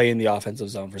only play in the offensive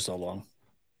zone for so long.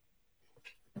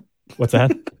 What's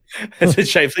that? I said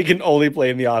Scheifele can only play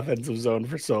in the offensive zone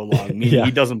for so long.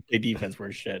 He doesn't play defense for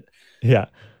shit. Yeah.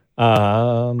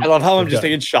 I love how I'm just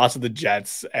taking shots at the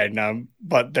Jets, and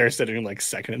but they're sitting like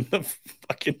second in the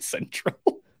fucking Central.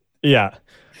 Yeah.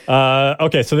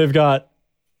 Okay, so they've got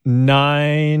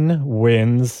 9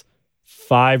 wins,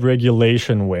 5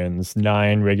 regulation wins,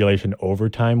 9 regulation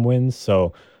overtime wins.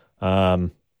 So, I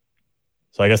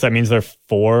guess that means they're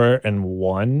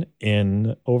 4-1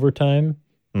 in overtime.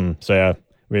 So yeah,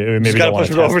 we maybe don't want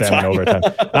to test them in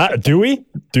overtime. Do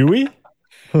we?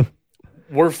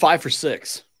 We're 5 for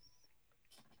 6.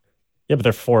 Yeah, but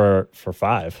they're 4 for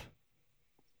 5.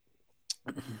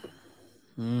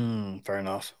 Fair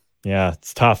enough. Yeah,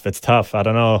 it's tough. I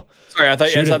don't know. Sorry, I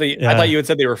thought you had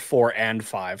said they were 4 and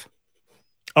 5.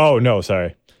 Oh no,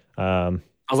 sorry. I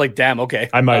was like, damn, okay.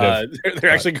 I might have.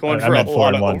 They're actually going for a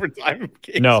lot of overtime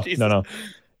games. No.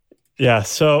 Yeah.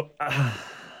 So,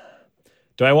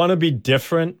 do I want to be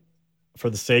different for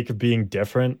the sake of being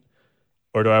different,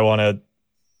 or do I want to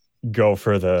go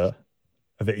for the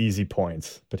easy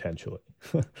points potentially?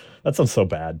 That sounds so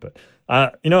bad, but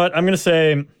you know what? I'm gonna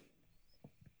say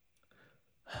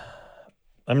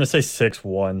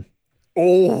 6-1.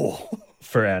 Oh,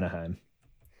 for Anaheim.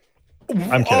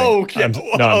 I'm kidding. Okay. I'm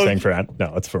saying for Anaheim.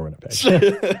 No, it's for Winnipeg.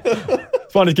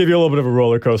 Just wanted to give you a little bit of a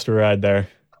roller coaster ride there.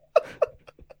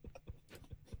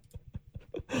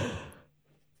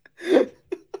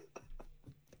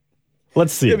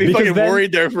 Let's see. You'd be fucking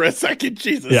worried there for a second.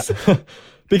 Jesus. Yeah.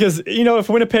 Because, if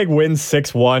Winnipeg wins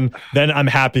 6-1, then I'm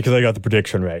happy because I got the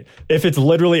prediction right. If it's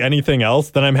literally anything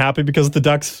else, then I'm happy because the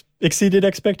Ducks exceeded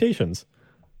expectations.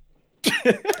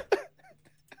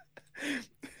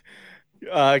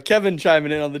 Kevin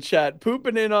chiming in on the chat.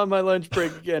 Pooping in on my lunch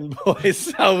break again,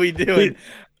 boys. How we doing?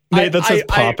 Nate, that says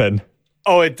popping.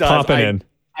 Oh, it does. Popping in.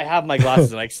 I have my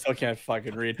glasses and I still can't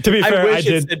fucking read. To be fair, I wish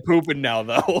it said pooping now,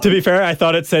 though. To be fair, I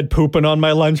thought it said pooping on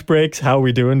my lunch breaks. How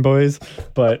we doing, boys?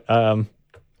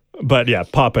 But yeah,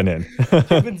 popping in.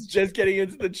 Kevin's just getting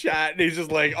into the chat and he's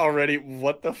just like, already,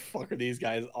 what the fuck are these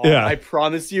guys on? Yeah. I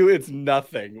promise you it's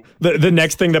nothing. The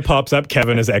next thing that pops up,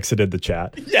 Kevin has exited the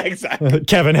chat. Yeah, exactly.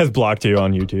 Kevin has blocked you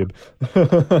on YouTube.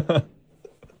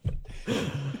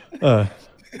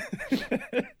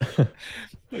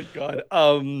 My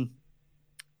God.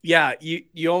 Yeah,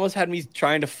 you almost had me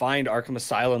trying to find Arkham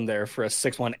Asylum there for a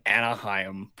 6-1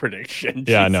 Anaheim prediction.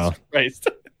 Yeah, I know. Christ.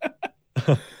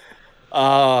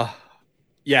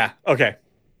 Yeah, okay.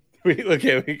 We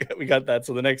got that.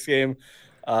 So the next game,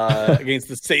 against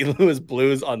the St. Louis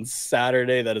Blues on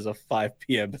Saturday. That is a 5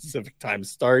 p.m. Pacific time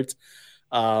start.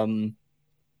 The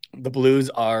Blues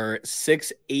are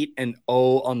 6-8-0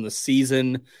 on the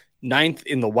season, 9th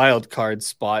in the wild card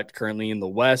spot currently in the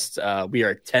West. We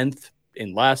are 10th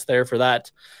in last there for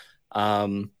that.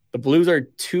 The Blues are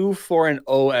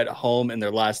 2-4-0 at home in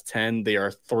their last 10. They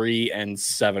are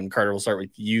 3-7. Carter, we'll start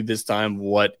with you this time.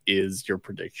 What is your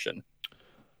prediction?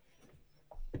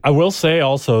 I will say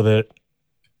also that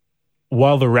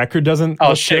while the record doesn't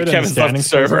look shit, good Kevin's left the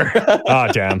server. Oh,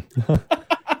 damn.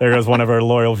 There goes one of our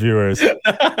loyal viewers.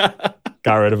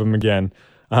 Got rid of him again.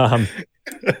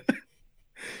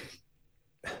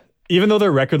 Even though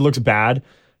their record looks bad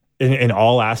in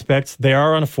all aspects, they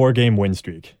are on a 4-game win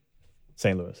streak.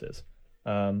 St. Louis is.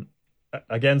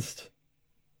 Against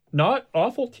not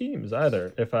awful teams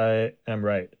either, if I am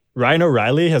right. Ryan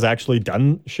O'Reilly has actually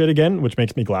done shit again, which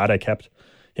makes me glad I kept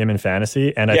him in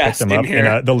fantasy. And I picked him up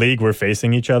in the league we're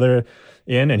facing each other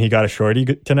in, and he got a shorty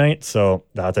tonight. So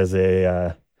that is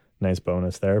a nice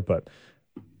bonus there.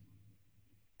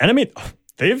 And I mean,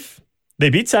 they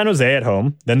beat San Jose at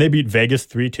home. Then they beat Vegas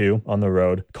 3-2 on the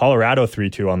road, Colorado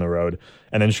 3-2 on the road,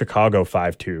 and then Chicago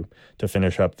 5-2 to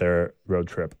finish up their road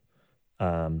trip.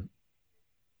 3-0.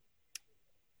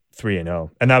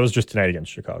 And that was just tonight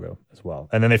against Chicago as well.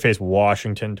 And then they face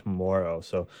Washington tomorrow.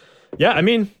 So, yeah, I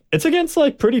mean, it's against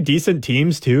like pretty decent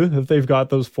teams too, if they've got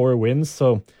those 4 wins.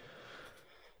 So,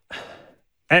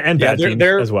 and bad teams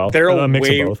as well. They're a mix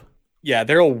of both. Yeah,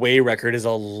 their away record is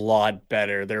a lot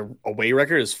better. Their away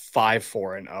record is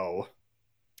 5-4-0.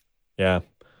 Yeah.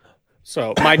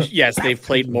 So, yes, they've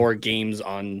played more games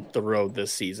on the road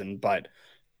this season, but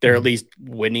they're at least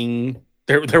winning.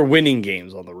 They're winning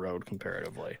games on the road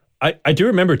comparatively. I do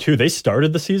remember too, they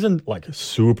started the season like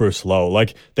super slow.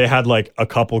 Like they had like a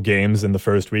couple games in the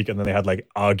first week, and then they had like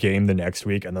a game the next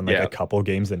week, and then like a couple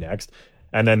games the next.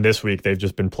 And then this week they've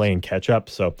just been playing catch up.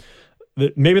 So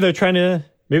maybe they're kind of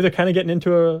getting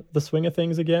into the swing of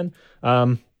things again.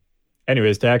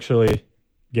 Anyways, to actually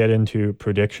get into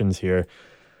predictions here,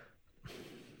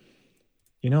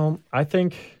 I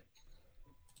think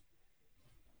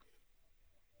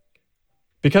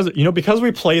because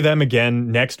we play them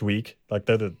again next week, like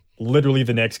literally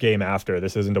the next game after.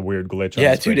 This isn't a weird glitch.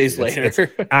 Yeah, 2 days later. It's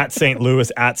at St.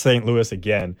 Louis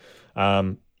again.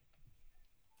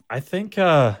 I think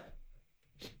I'm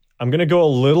going to go a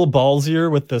little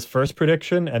ballsier with this first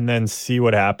prediction and then see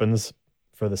what happens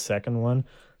for the second one.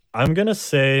 I'm going to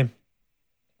say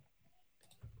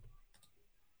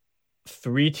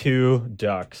 3-2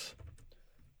 Ducks.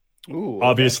 Ooh,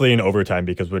 obviously in overtime,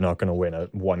 because we're not going to win a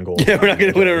 1 goal. Yeah, we're not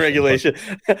going to win a regulation.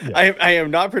 Yeah. I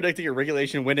am not predicting a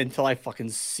regulation win until I fucking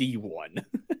see one.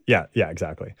 Yeah,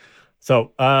 exactly.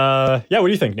 So, what do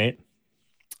you think, Nate?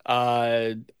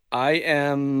 I'm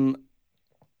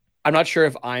not sure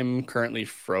if I'm currently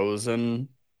frozen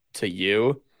to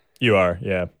you. You are,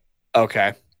 yeah.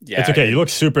 Okay. Yeah. It's okay. You look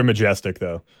super majestic,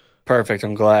 though. Perfect.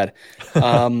 I'm glad.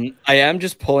 I am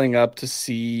just pulling up to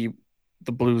see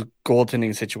the Blues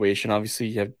goaltending situation. Obviously,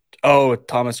 you have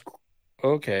Thomas.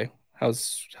 Okay.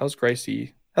 How's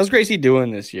Gracie? How's Gracie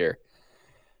doing this year?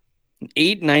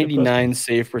 899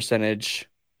 save percentage,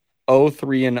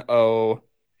 0-3-0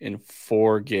 in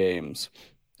 4 games.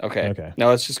 Okay. Now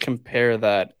let's just compare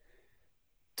that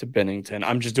to Binnington.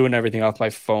 I'm just doing everything off my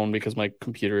phone because my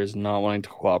computer is not wanting to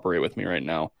cooperate with me right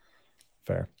now.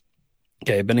 Fair.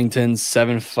 Okay, Binnington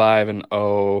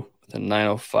 7-5-0 with a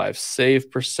 905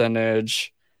 save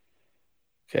percentage.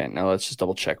 Okay, now let's just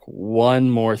double check one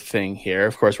more thing here.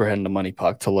 Of course, we're heading to Money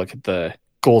Puck to look at the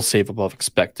goal save above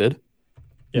expected.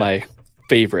 Yeah. My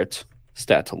favorite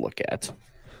stat to look at.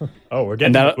 Oh, we're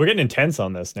getting intense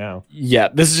on this now. Yeah,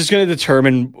 this is just going to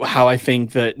determine how I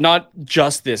think that not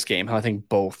just this game, how I think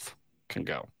both can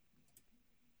go.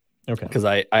 Okay, because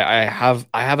I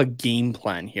have a game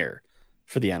plan here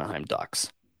for the Anaheim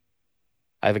Ducks.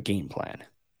 I have a game plan.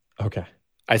 Okay,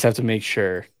 I just have to make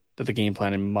sure that the game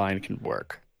plan in mind can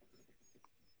work.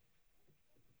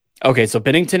 Okay, so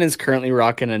Binnington is currently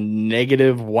rocking a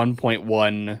negative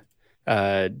 1.1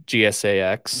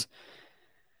 GSAX.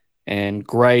 And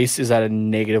Greiss is at a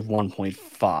negative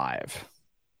 1.5.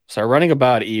 So running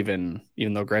about even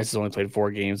though Greiss has only played 4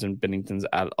 games and Binnington's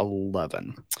at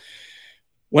 11.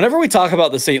 Whenever we talk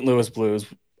about the St. Louis Blues,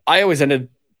 I always ended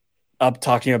up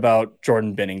talking about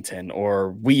Jordan Binnington,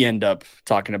 or we end up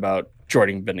talking about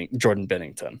Jordan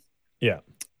Binnington. Yeah.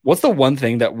 What's the one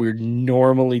thing that we're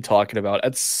normally talking about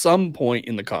at some point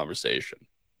in the conversation?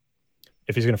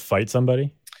 If he's going to fight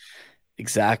somebody?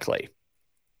 Exactly.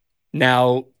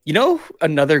 Now,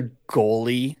 another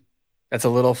goalie that's a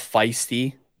little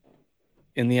feisty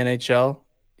in the NHL?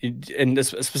 and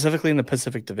specifically in the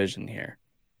Pacific Division here?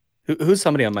 Who's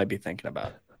somebody I might be thinking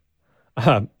about?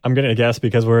 I'm going to guess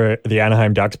because we're the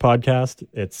Anaheim Ducks podcast.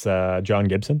 It's John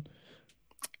Gibson.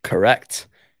 Correct.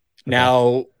 Okay.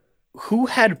 Now, who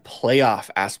had playoff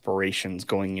aspirations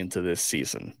going into this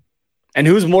season? And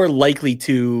who's more likely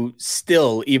to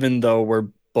still, even though we're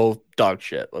both dog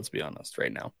shit, let's be honest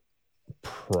right now?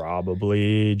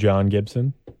 Probably John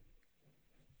Gibson.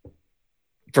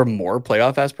 For more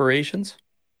playoff aspirations?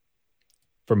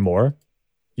 For more?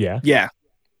 Yeah. Yeah.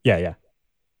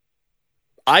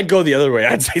 I'd go the other way.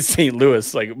 I'd say St.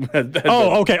 Louis. Okay.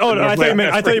 Okay.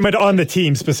 I thought you meant on the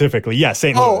team specifically. Yeah,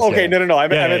 St. Louis. Oh, okay. Yeah. No. I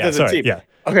meant as a team. Yeah.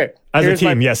 Okay. As a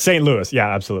team, yes. St. Louis.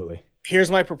 Yeah, absolutely. Here's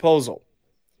my proposal.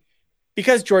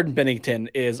 Because Jordan Binnington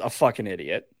is a fucking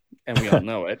idiot, and we all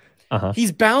know it,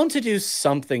 he's bound to do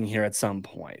something here at some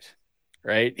point,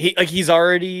 right? He's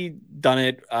already done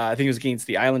it. I think it was against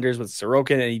the Islanders with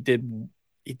Sorokin, and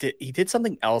he did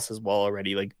something else as well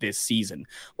already, like this season.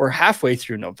 We're halfway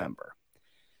through November.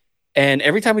 And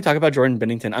every time we talk about Jordan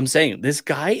Binnington, I'm saying this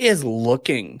guy is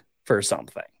looking for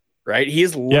something, right? He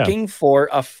is looking for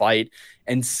a fight,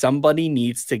 and somebody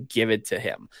needs to give it to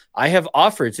him. I have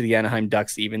offered to the Anaheim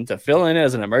Ducks even to fill in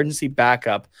as an emergency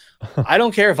backup. I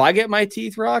don't care if I get my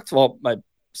teeth rocked. Well,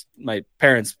 my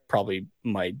parents probably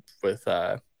might with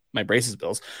my braces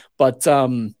bills, but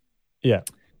I'm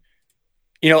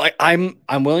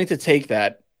willing to take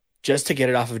that just to get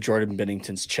it off of Jordan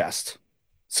Binnington's chest,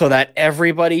 so that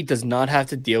everybody does not have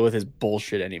to deal with his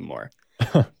bullshit anymore.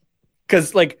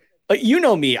 Because like you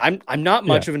know me, I'm not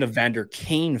much of an Evander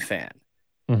Kane fan.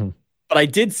 Mm-hmm. But I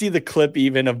did see the clip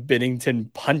even of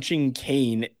Binnington punching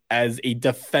Kane as a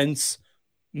defense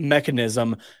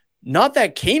mechanism. Not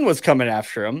that Kane was coming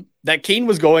after him, that Kane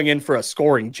was going in for a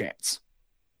scoring chance.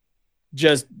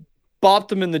 Just bopped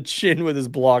him in the chin with his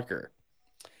blocker.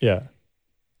 Yeah.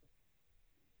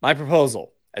 My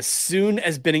proposal, as soon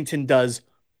as Binnington does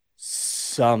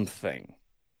something,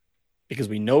 because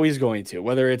we know he's going to,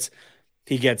 whether it's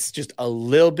he gets just a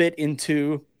little bit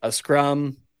into a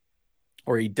scrum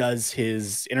or he does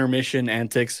his intermission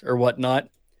antics or whatnot.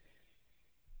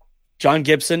 John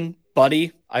Gibson,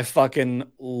 buddy, I fucking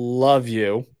love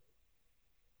you.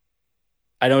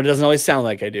 I know it doesn't always sound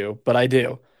like I do, but I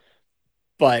do.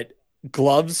 But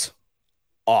gloves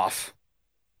off.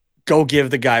 Go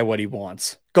give the guy what he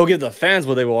wants. Go give the fans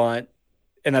what they want.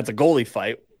 And that's a goalie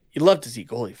fight. You'd love to see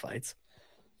goalie fights.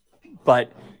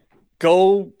 But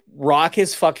go rock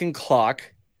his fucking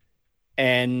clock,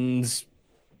 and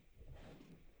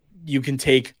you can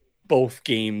take both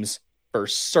games for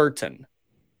certain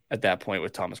at that point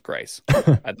with Thomas Greiss,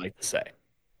 I'd like to say.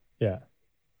 Yeah.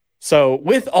 So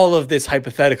with all of this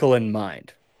hypothetical in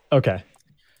mind. Okay.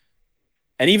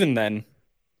 And even then,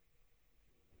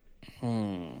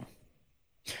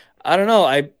 I don't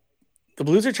know. The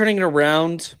Blues are turning it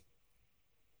around.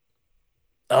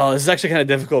 Oh, this is actually kind of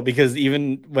difficult because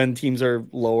even when teams are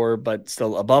lower but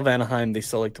still above Anaheim, they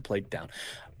still like to play down.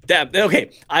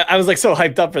 Okay, I was like so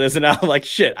hyped up for this, and now I'm like,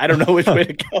 shit, I don't know which way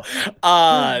to go.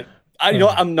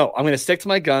 I'm going to stick to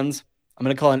my guns. I'm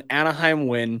going to call an Anaheim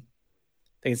win.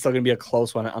 I think it's still going to be a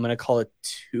close one. I'm going to call it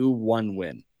 2-1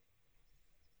 win.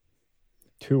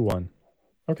 2-1.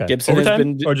 Okay. Gibson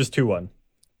overtime or just 2-1?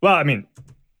 Well, I mean,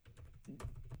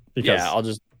 because I'll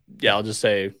just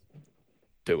say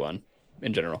 2-1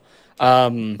 in general.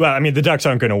 Well, I mean, the Ducks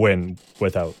aren't going to win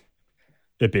without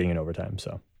it being in overtime,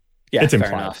 so yeah, it's implied.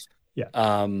 Fair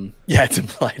enough. Yeah, it's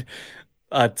implied.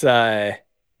 But I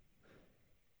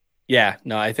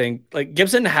think like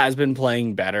Gibson has been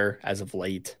playing better as of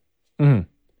late. Mm-hmm.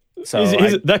 So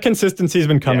that consistency has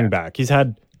been coming back. He's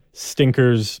had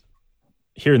stinkers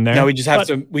here and there. No, we just have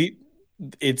to.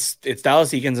 It's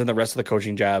Dallas Eakins and the rest of the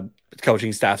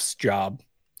coaching staff's job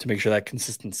to make sure that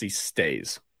consistency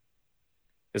stays.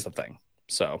 Is the thing.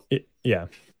 So yeah.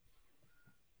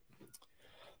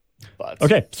 But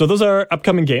okay, so those are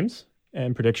upcoming games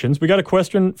and predictions. We got a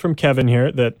question from Kevin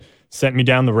here that sent me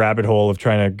down the rabbit hole of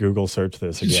trying to Google search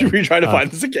this again. Should we try to find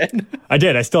this again? I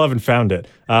did. I still haven't found it.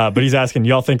 But he's asking,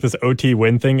 y'all think this OT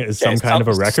win thing is some kind of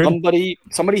a record?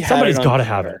 Somebody's got to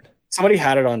have it. Somebody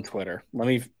had it on Twitter.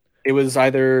 It was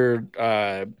either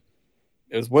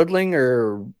it was Woodling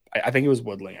or I think it was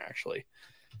Woodling actually.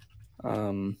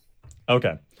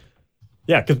 Okay.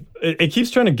 Yeah, because it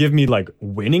keeps trying to give me like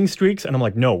winning streaks, and I'm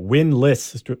like, no,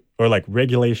 winless or like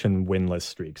regulation winless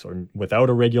streaks, or without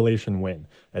a regulation win.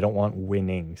 I don't want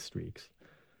winning streaks.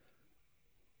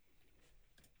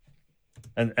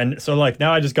 And so like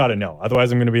now I just got to know.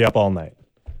 Otherwise, I'm going to be up all night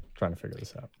trying to figure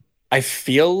this out. I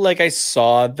feel like I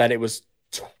saw that it was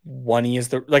 20 is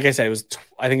the, like I said,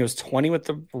 I think it was 20 with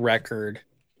the record.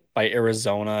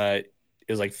 Arizona.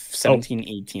 It was like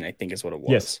 17-18, I think is what it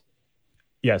was.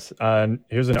 Yes.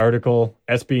 Here's an article,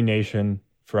 SB Nation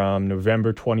from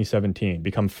November 2017.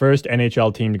 Become first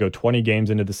NHL team to go 20 games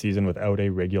into the season without a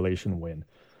regulation win.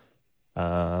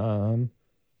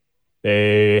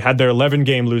 They had their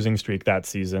 11-game losing streak that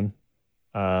season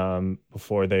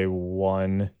before they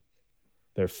won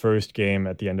their first game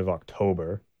at the end of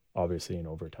October, obviously in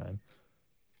overtime.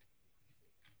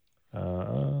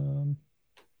 Another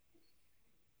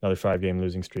 5-game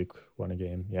losing streak, won a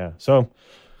game. Yeah. So,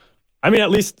 I mean,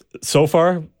 at least so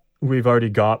far, we've already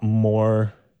got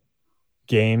more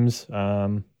games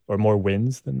or more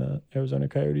wins than the Arizona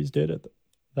Coyotes did at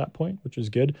that point, which is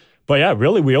good. But yeah,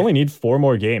 really, we only need 4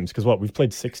 more games because we've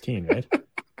played 16, right?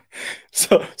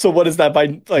 So what is that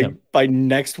by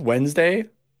next Wednesday?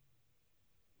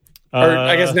 Or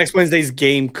I guess next Wednesday's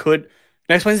game could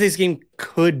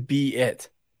be it.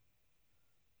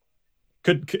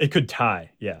 It could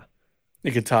tie, yeah.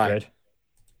 It could tie. Right?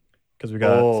 Because we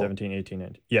got 17, 18,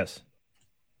 19. Yes.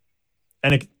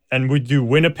 And we do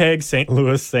Winnipeg, St.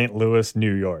 Louis,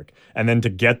 New York. And then to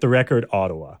get the record,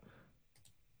 Ottawa.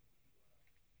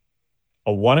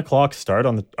 A 1:00 start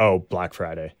on Black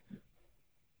Friday.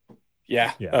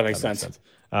 Yeah, that makes sense.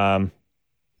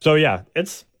 So yeah,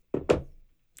 it's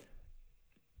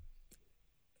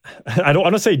I don't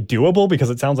want to say doable because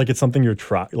it sounds like it's something you're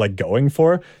going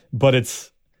for, but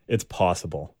it's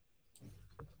possible.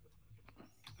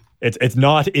 It's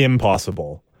not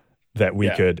impossible that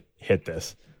we could hit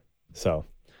this. So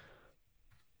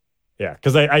yeah,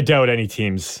 because I doubt any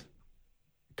teams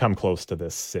come close to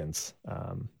this since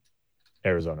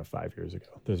Arizona 5 years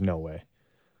ago. There's no way.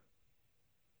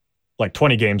 Like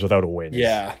 20 games without a win.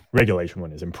 Yeah. Regulation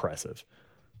win is impressive.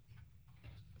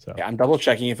 So yeah, I'm double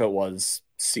checking if it was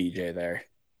CJ there.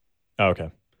 Oh,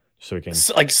 okay. So we can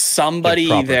somebody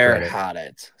there credit. Had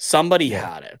it. Somebody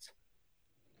had it.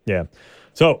 Yeah.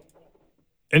 So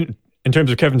in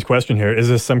terms of Kevin's question here, is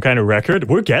this some kind of record?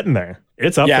 We're getting there.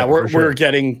 It's up there. Yeah, we're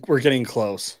getting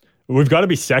close. We've got to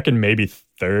be second, maybe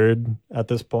third at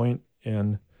this point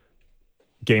in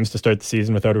games to start the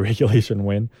season without a regulation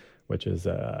win, which is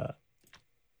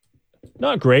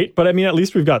not great, but I mean, at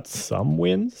least we've got some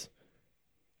wins.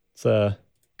 It's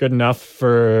good enough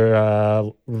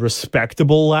for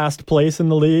respectable last place in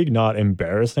the league, not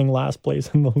embarrassing last place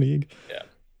in the league. Yeah.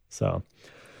 So.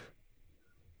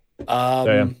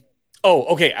 Oh,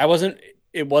 okay.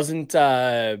 It wasn't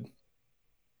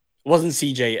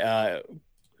CJ.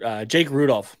 Jake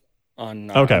Rudolph on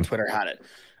Twitter had it.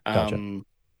 Gotcha.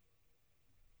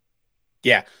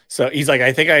 Yeah. So he's like,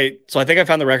 I think I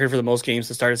found the record for the most games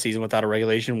to start a season without a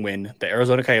regulation win. The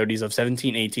Arizona Coyotes of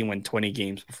 17-18 win 20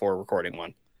 games before recording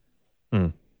one.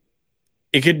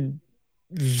 It could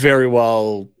very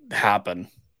well happen.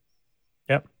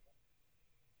 Yep.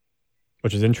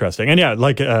 Which is interesting. And yeah,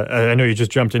 I know you just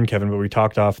jumped in, Kevin, but we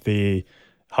talked off the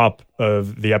hop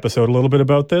of the episode a little bit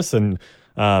about this, and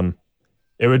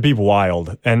it would be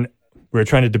wild. And we were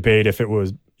trying to debate if it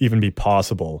would even be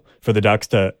possible for the Ducks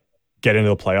to get into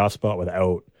the playoff spot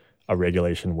without a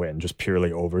regulation win, just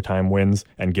purely overtime wins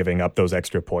and giving up those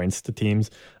extra points to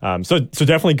teams. So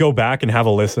definitely go back and have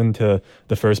a listen to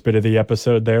the first bit of the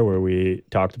episode there where we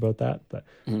talked about that. But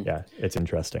yeah, it's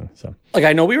interesting. So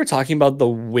I know we were talking about the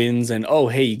wins and,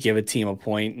 hey, you give a team a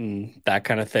point and that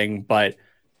kind of thing. But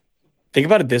think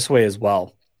about it this way as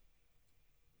well.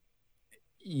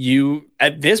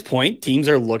 At this point, teams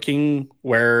are looking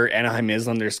where Anaheim is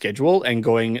on their schedule and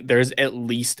going, there's at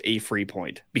least a free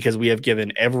point because we have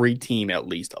given every team at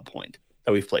least a point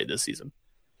that we've played this season.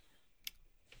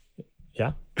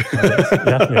 Yeah.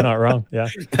 Yeah, you're not wrong. Yeah.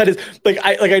 That is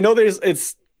I know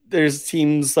there's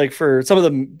teams like for some of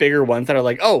the bigger ones that are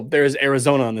like, there's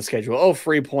Arizona on the schedule.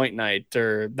 Free point night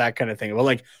or that kind of thing.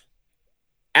 But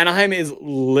Anaheim is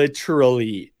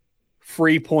literally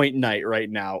free point night right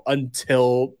now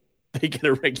until they get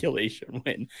a regulation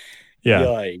win. Yeah.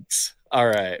 Yikes. All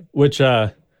right. Which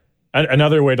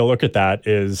another way to look at that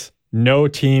is no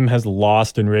team has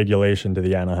lost in regulation to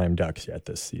the Anaheim Ducks yet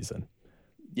this season.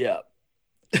 Yeah.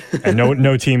 And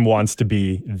no team wants to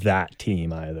be that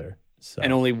team either. So.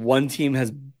 And only one team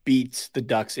has beat the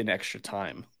Ducks in extra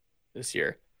time this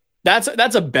year. That's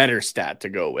a better stat to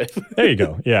go with. There you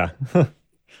go. Yeah.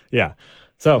 Yeah.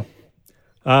 So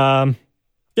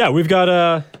yeah, we've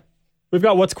got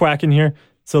what's quacking here.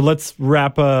 So let's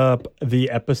wrap up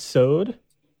the episode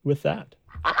with that.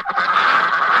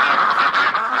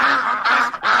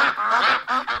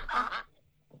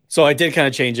 So I did kind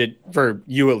of change it for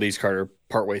you at least, Carter,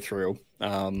 partway through.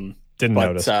 Didn't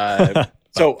notice.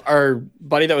 So our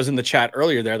buddy that was in the chat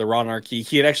earlier there, the Ron Arkey,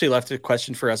 he had actually left a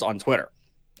question for us on Twitter.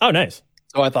 Oh, nice.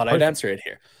 So I thought I'd answer it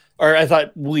here. Or I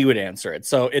thought we would answer it.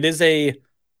 So it is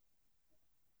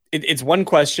it's one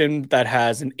question that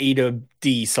has an A to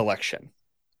D selection.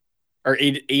 Or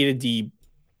A to D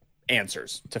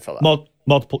answers to fill out.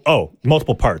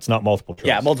 Multiple parts, not multiple choice.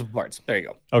 Yeah, multiple parts. There you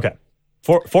go. Okay.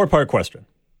 Four-part question.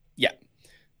 Yeah.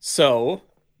 So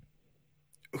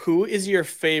who is your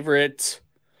favorite?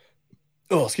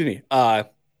 Oh, excuse me.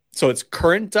 So it's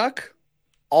current Duck,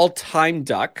 all-time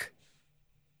Duck,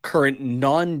 current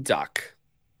non-Duck,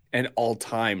 and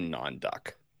all-time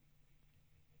non-Duck.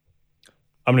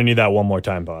 I'm gonna need that one more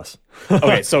time, boss.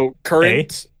 Okay, so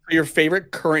current, your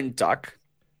favorite current Duck.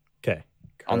 Okay.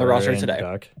 On the roster today.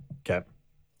 Duck. Okay.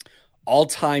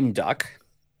 All-time Duck.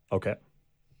 Okay.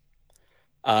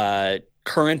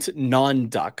 Current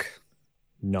non-Duck.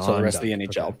 So the rest of the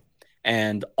NHL. Okay.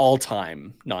 And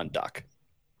all-time non-Duck.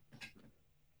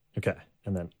 Okay.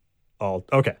 And then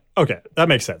okay. That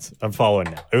makes sense. I'm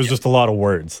following now. It was just a lot of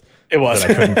words. It was.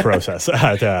 That I couldn't process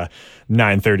at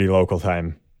 9:30 local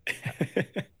time.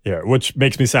 Yeah, which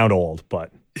makes me sound old,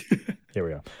 but here we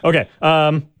go. Okay.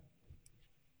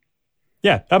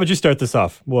 Yeah, how about you start this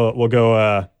off? We'll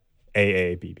go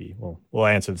AABB. We'll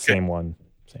answer the same one,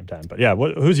 same time. But yeah,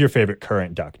 who's your favorite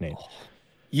current Duck, Nate?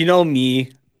 You know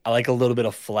me. I like a little bit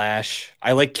of flash.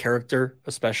 I like character,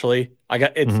 especially.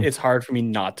 It's hard for me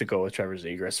not to go with Trevor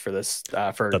Zegras for this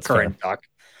That's current fair. Duck.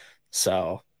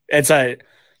 So it's a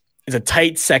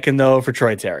tight second though for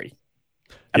Troy Terry.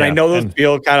 And I know those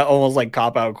feel kind of almost like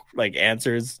cop out like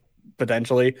answers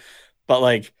potentially, but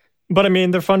I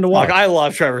mean they're fun to watch. Like, I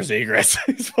love Trevor Zegras.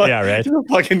 Right. He's a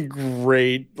fucking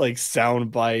great like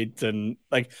sound bite, and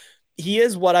like he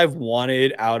is what I've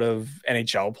wanted out of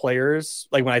NHL players.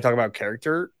 Like when I talk about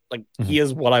character, like he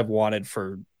is what I've wanted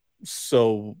for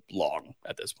so long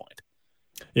at this point.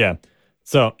 Yeah.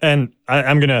 So, and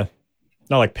I'm gonna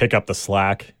not like pick up the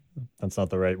slack. That's not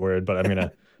the right word, but I'm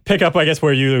gonna pick up, I guess,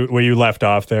 where you left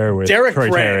off there with Derek Troy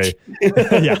Branch.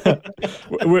 Terry. Yeah,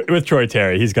 with Troy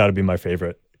Terry, he's got to be my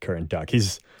favorite current Duck. He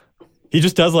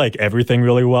just does like everything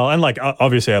really well, and like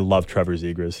obviously I love Trevor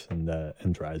Zegras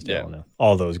and Drysdale and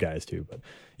all those guys too. But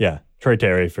yeah, Troy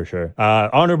Terry for sure.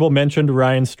 Honorable mention to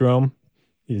Ryan Strome.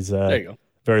 He's there you go.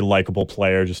 Very likable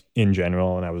player just in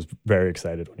general, and I was very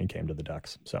excited when he came to the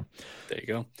Ducks. So there you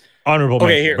go. Honorable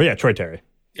mention. Here. But yeah, Troy Terry.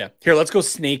 Yeah. Here, let's go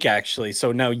snake, actually.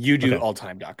 So now you do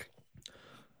all-time Duck.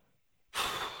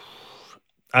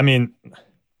 I mean,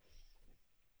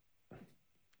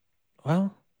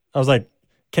 well, I was like,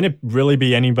 can it really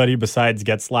be anybody besides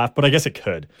Getzlaf? But I guess it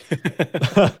could.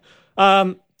 Yeah,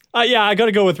 I got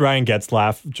to go with Ryan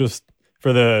Getzlaf just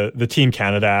for the Team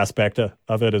Canada aspect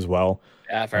of it as well.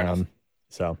 Yeah, fair enough.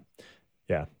 So,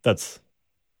 yeah,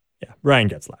 Ryan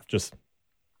Getzlaf. Just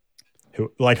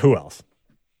who else?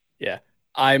 Yeah.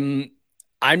 I'm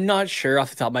not sure off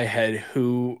the top of my head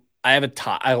who I have a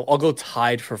tie. I'll go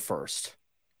tied for first.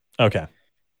 Okay.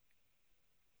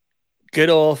 Good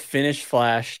old Finnish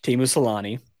Flash, Teemu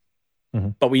Selanne.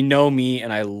 But we know me,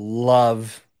 and I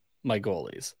love my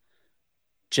goalies.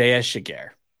 J.S.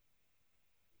 Giguere.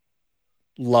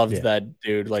 Loved that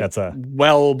dude. Like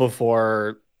well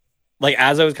before, like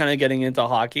as I was kind of getting into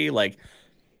hockey, like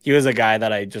he was a guy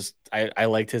that I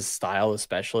liked his style,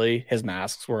 especially his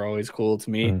masks were always cool to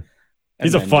me. He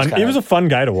was a fun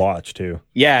guy to watch too.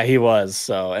 Yeah, he was.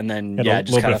 So, and then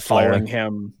just kind of following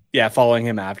him. Yeah, following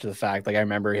him after the fact. Like I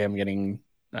remember him getting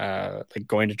like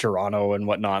going to Toronto and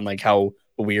whatnot, and like how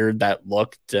weird that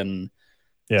looked. And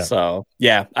so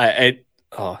yeah,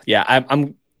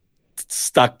 I'm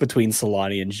stuck between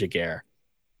Selanne and Giguere.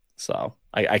 So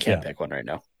I can't pick one right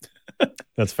now.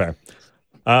 That's fair.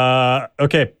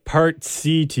 Okay, part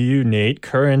C to you, Nate.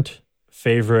 Current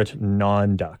favorite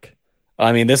non-Duck.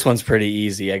 I mean, this one's pretty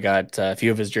easy. I got a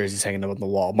few of his jerseys hanging up on the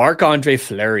wall. Marc-Andre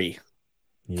Fleury.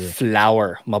 Yeah.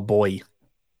 Flower, my boy.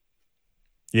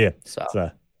 Yeah.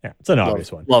 So it's an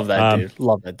obvious one. Love that dude.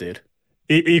 Love that dude.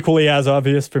 Equally as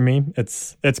obvious for me,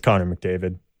 it's Connor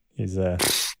McDavid. He's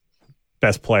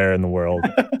best player in the world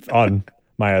on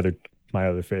my other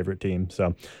favorite team.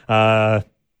 So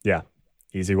yeah,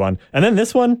 easy one. And then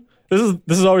this one, this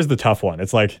is always the tough one.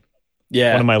 It's like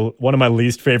one of my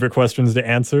least favorite questions to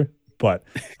answer, but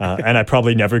and I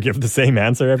probably never give the same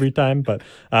answer every time, but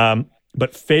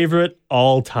favorite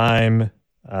all-time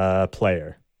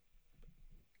player.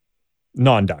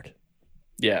 Non-Duck.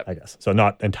 Yeah. I guess. So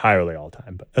not entirely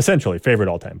all-time, but essentially favorite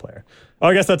all-time player. Oh,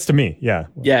 I guess that's to me. Yeah.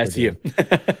 Yeah, it's you.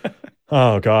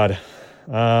 Oh, God.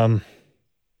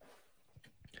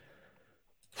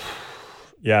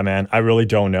 Yeah, man. I really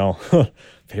don't know.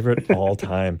 Favorite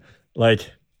all-time.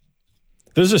 Like,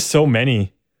 there's just so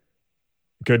many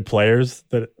good players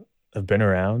that have been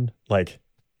around, like,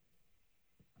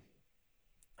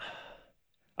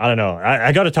 I don't know.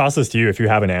 I got to toss this to you if you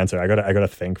have an answer. I got to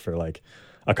think for like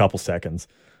a couple seconds.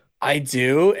 I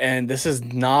do, and this is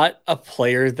not a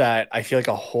player that I feel like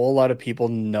a whole lot of people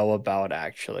know about,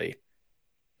 actually.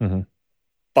 Mm-hmm.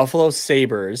 Buffalo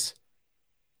Sabres,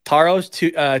 Taro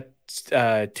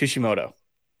Tushimoto.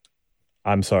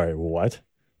 I'm sorry, what?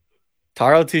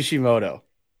 Taro Tushimoto.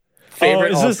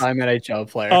 Favorite all-time NHL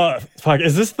player. Fuck,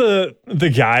 is this the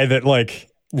guy that like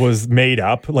was made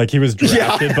up? Like he was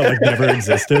drafted but like never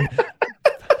existed?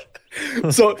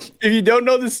 So if you don't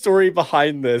know the story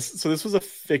behind this, so this was a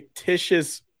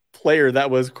fictitious player that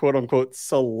was quote unquote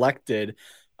selected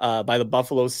by the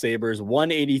Buffalo Sabres,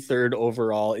 183rd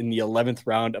overall in the 11th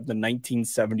round of the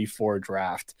 1974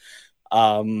 draft.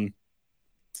 So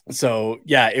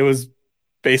yeah, it was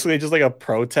basically just like a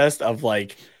protest of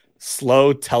like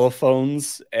slow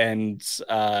telephones and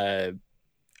long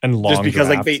just because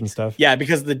like and stuff. Yeah,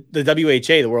 because the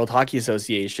WHA, the World Hockey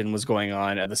Association, was going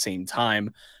on at the same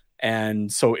time.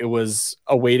 And so it was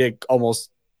a way to it was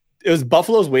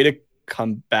Buffalo's way to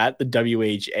combat the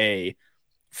WHA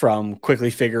from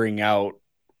quickly figuring out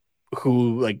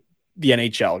who like the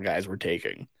NHL guys were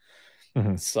taking.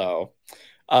 Mm-hmm. So,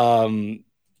 I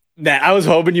was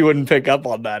hoping you wouldn't pick up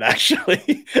on that.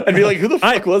 Actually, I'd be like, "Who the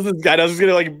fuck was this guy?" And I was just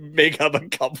gonna like make up a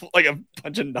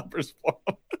bunch of numbers for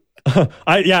him.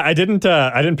 I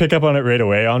didn't pick up on it right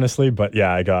away, honestly, but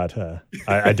yeah, I got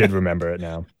I did remember it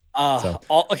now.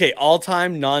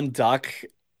 All-time non-Duck.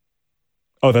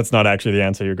 Oh, that's not actually the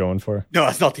answer you're going for? No,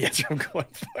 that's not the answer I'm going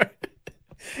for.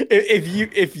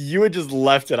 If you had just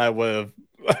left it, I would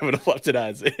have left it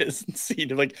as is and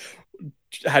seen like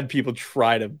had people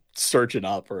try to search it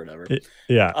up or whatever.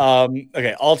 Yeah.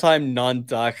 Okay, all-time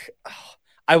non-Duck.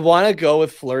 I want to go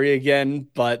with Fleury again,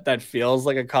 but that feels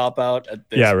like a cop-out at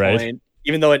this point, right?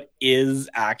 Even though it is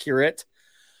accurate.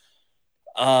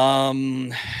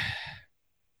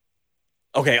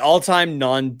 Okay, all-time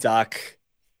non-Duck.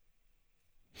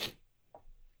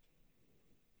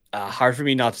 Hard for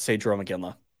me not to say Jarome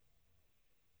Iginla.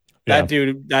 Yeah.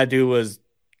 That dude was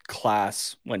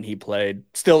class when he played.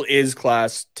 Still is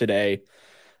class today.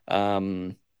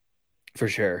 For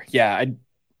sure. Yeah,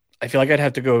 I feel like I'd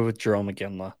have to go with Jarome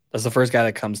Iginla. That's the first guy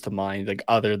that comes to mind, like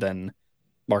other than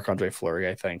Marc-Andre Fleury,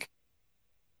 I think.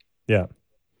 Yeah.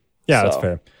 Yeah, that's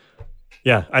fair.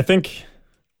 Yeah, I think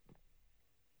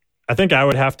I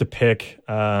would have to pick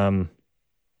probably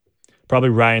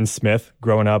Ryan Smith.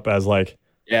 Growing up as like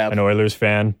an Oilers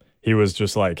fan, he was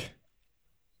just like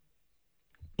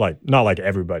not like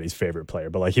everybody's favorite player,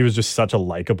 but like he was just such a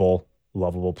likable,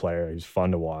 lovable player. He was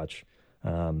fun to watch.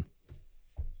 I'd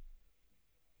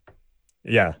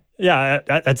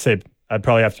say I'd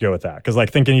probably have to go with that, because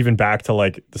like thinking even back to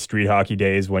like the street hockey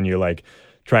days when you're like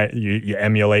you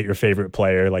emulate your favorite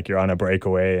player, like you're on a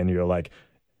breakaway and you're like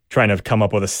trying to come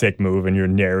up with a sick move and you're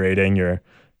narrating your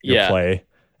play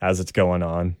as it's going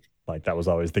on. Like that was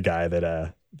always the guy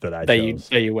that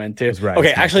chose. You went to.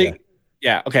 Okay, actually,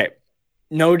 yeah. Okay,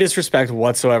 no disrespect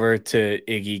whatsoever to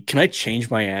Iggy. Can I change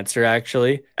my answer?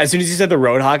 Actually, as soon as you said the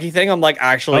road hockey thing, I'm like,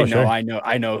 actually, no, sure.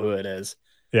 I know who it is.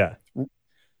 Yeah.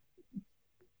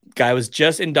 Guy was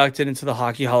just inducted into the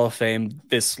Hockey Hall of Fame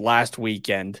this last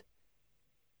weekend.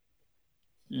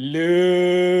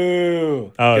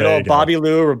 Lou. Oh, good old Bobby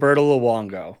Lou, Roberto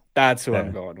Luongo. That's who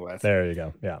I'm going with. There you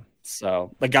go. Yeah.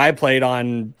 So the guy played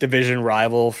on division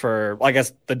rival for, I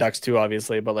guess, the Ducks too,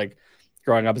 obviously, but like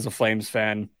growing up as a Flames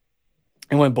fan,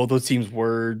 and when both those teams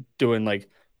were doing like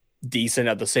decent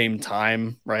at the same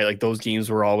time, right? Like those games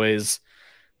were always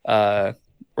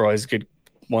good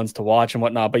ones to watch and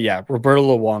whatnot. But yeah,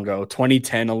 Roberto Luongo,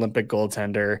 2010 Olympic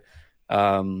goaltender,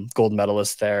 gold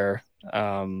medalist there,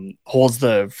 holds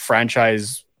the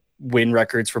franchise win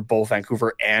records for both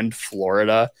Vancouver and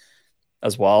Florida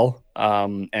as well.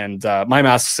 And my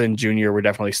Matheson Jr. were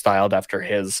definitely styled after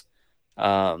his.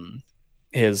 And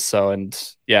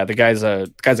yeah, the guy's a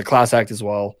class act as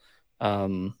well.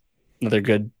 Another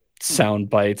good sound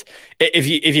bite. If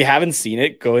you haven't seen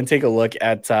it, go and take a look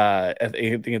at I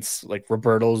think it's like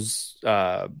Roberto's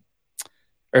or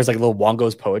it's like little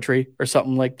Wongo's poetry or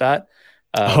something like that.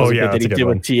 That he did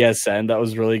with TSN. That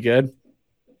was really good.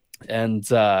 And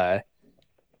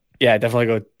definitely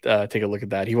go take a look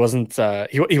at that. He wasn't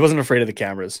he wasn't afraid of the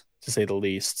cameras, to say the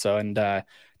least. So, and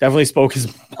definitely spoke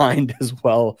his mind as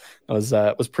well. Was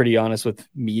pretty honest with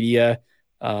media.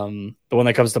 The one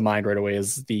that comes to mind right away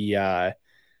is the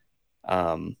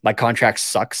my contract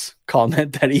sucks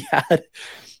comment that he had.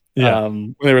 Yeah.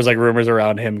 There was like rumors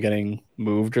around him getting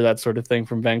moved or that sort of thing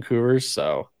from Vancouver.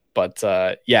 So, but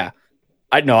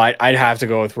I'd have to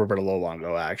go with Roberto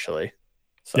Luongo, actually.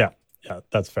 So. Yeah,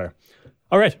 that's fair.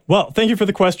 All right. Well, thank you for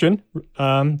the question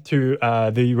to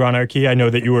the Ronarchy. I know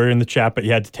that you were in the chat, but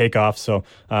you had to take off. So,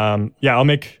 I'll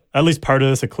make at least part of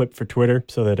this a clip for Twitter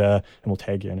so that, and we'll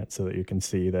tag you in it so that you can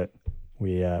see that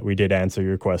we did answer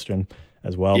your question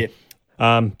as well. Yeah.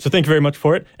 So thank you very much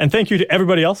for it. And thank you to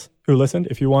everybody else who listened.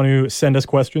 If you want to send us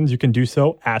questions, you can do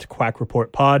so at Quack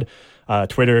Report Pod,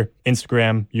 Twitter,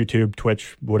 Instagram, YouTube,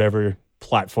 Twitch, whatever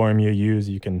platform you use.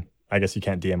 I guess you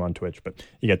can't DM on Twitch, but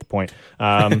you get the point.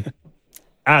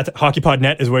 At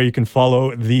HockeyPodNet is where you can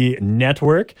follow the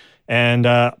network. And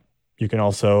you can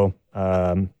also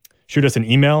shoot us an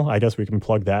email. I guess we can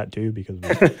plug that too because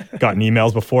we've gotten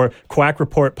emails before.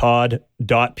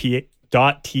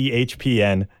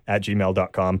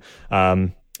 quackreportpod.thpn@gmail.com.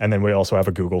 And then we also have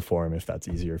a Google form if that's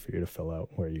easier for you to fill out,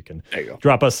 where you can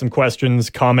drop us some questions,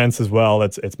 comments as well.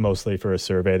 It's mostly for a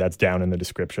survey that's down in the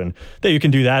description. That you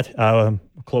can do that.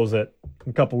 Close it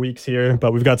a couple weeks here,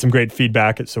 but we've got some great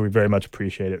feedback, so we very much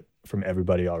appreciate it from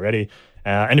everybody already.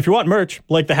 And if you want merch,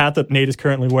 like the hat that Nate is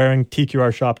currently wearing,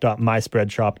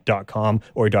 tqrshop.myspreadshop.com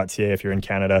or .ca if you're in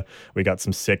Canada. We got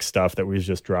some sick stuff that we've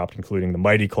just dropped, including the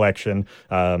Mighty collection,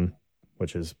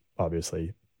 which is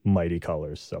obviously Mighty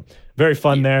colors. So very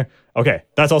fun there. Okay,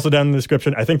 that's also down in the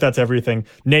description. I think that's everything.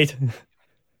 Nate,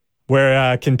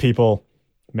 where can people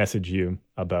message you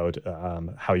about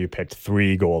how you picked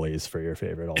 3 goalies for your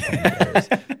favorite all-time players?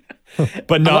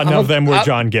 But none of them were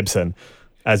John Gibson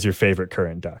as your favorite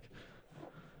current Duck.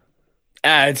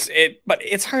 But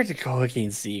it's hard to go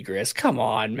against Zegras. Come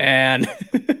on, man.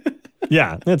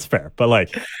 Yeah, that's fair. But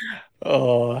like,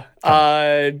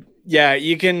 yeah,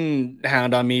 you can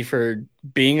hound on me for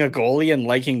being a goalie and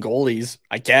liking goalies,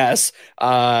 I guess.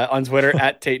 On Twitter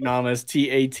at Tatenamas,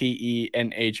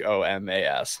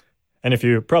 TATENHOMAS. And if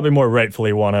you probably more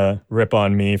rightfully want to rip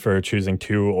on me for choosing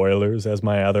 2 Oilers as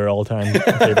my other all-time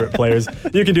favorite players,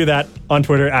 you can do that on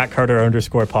Twitter at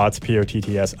Carter_Potts,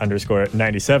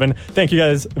 POTTS_97. Thank you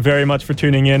guys very much for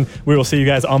tuning in. We will see you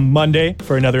guys on Monday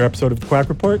for another episode of the Quack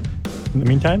Report. In the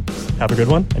meantime, have a good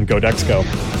one and go Ducks go.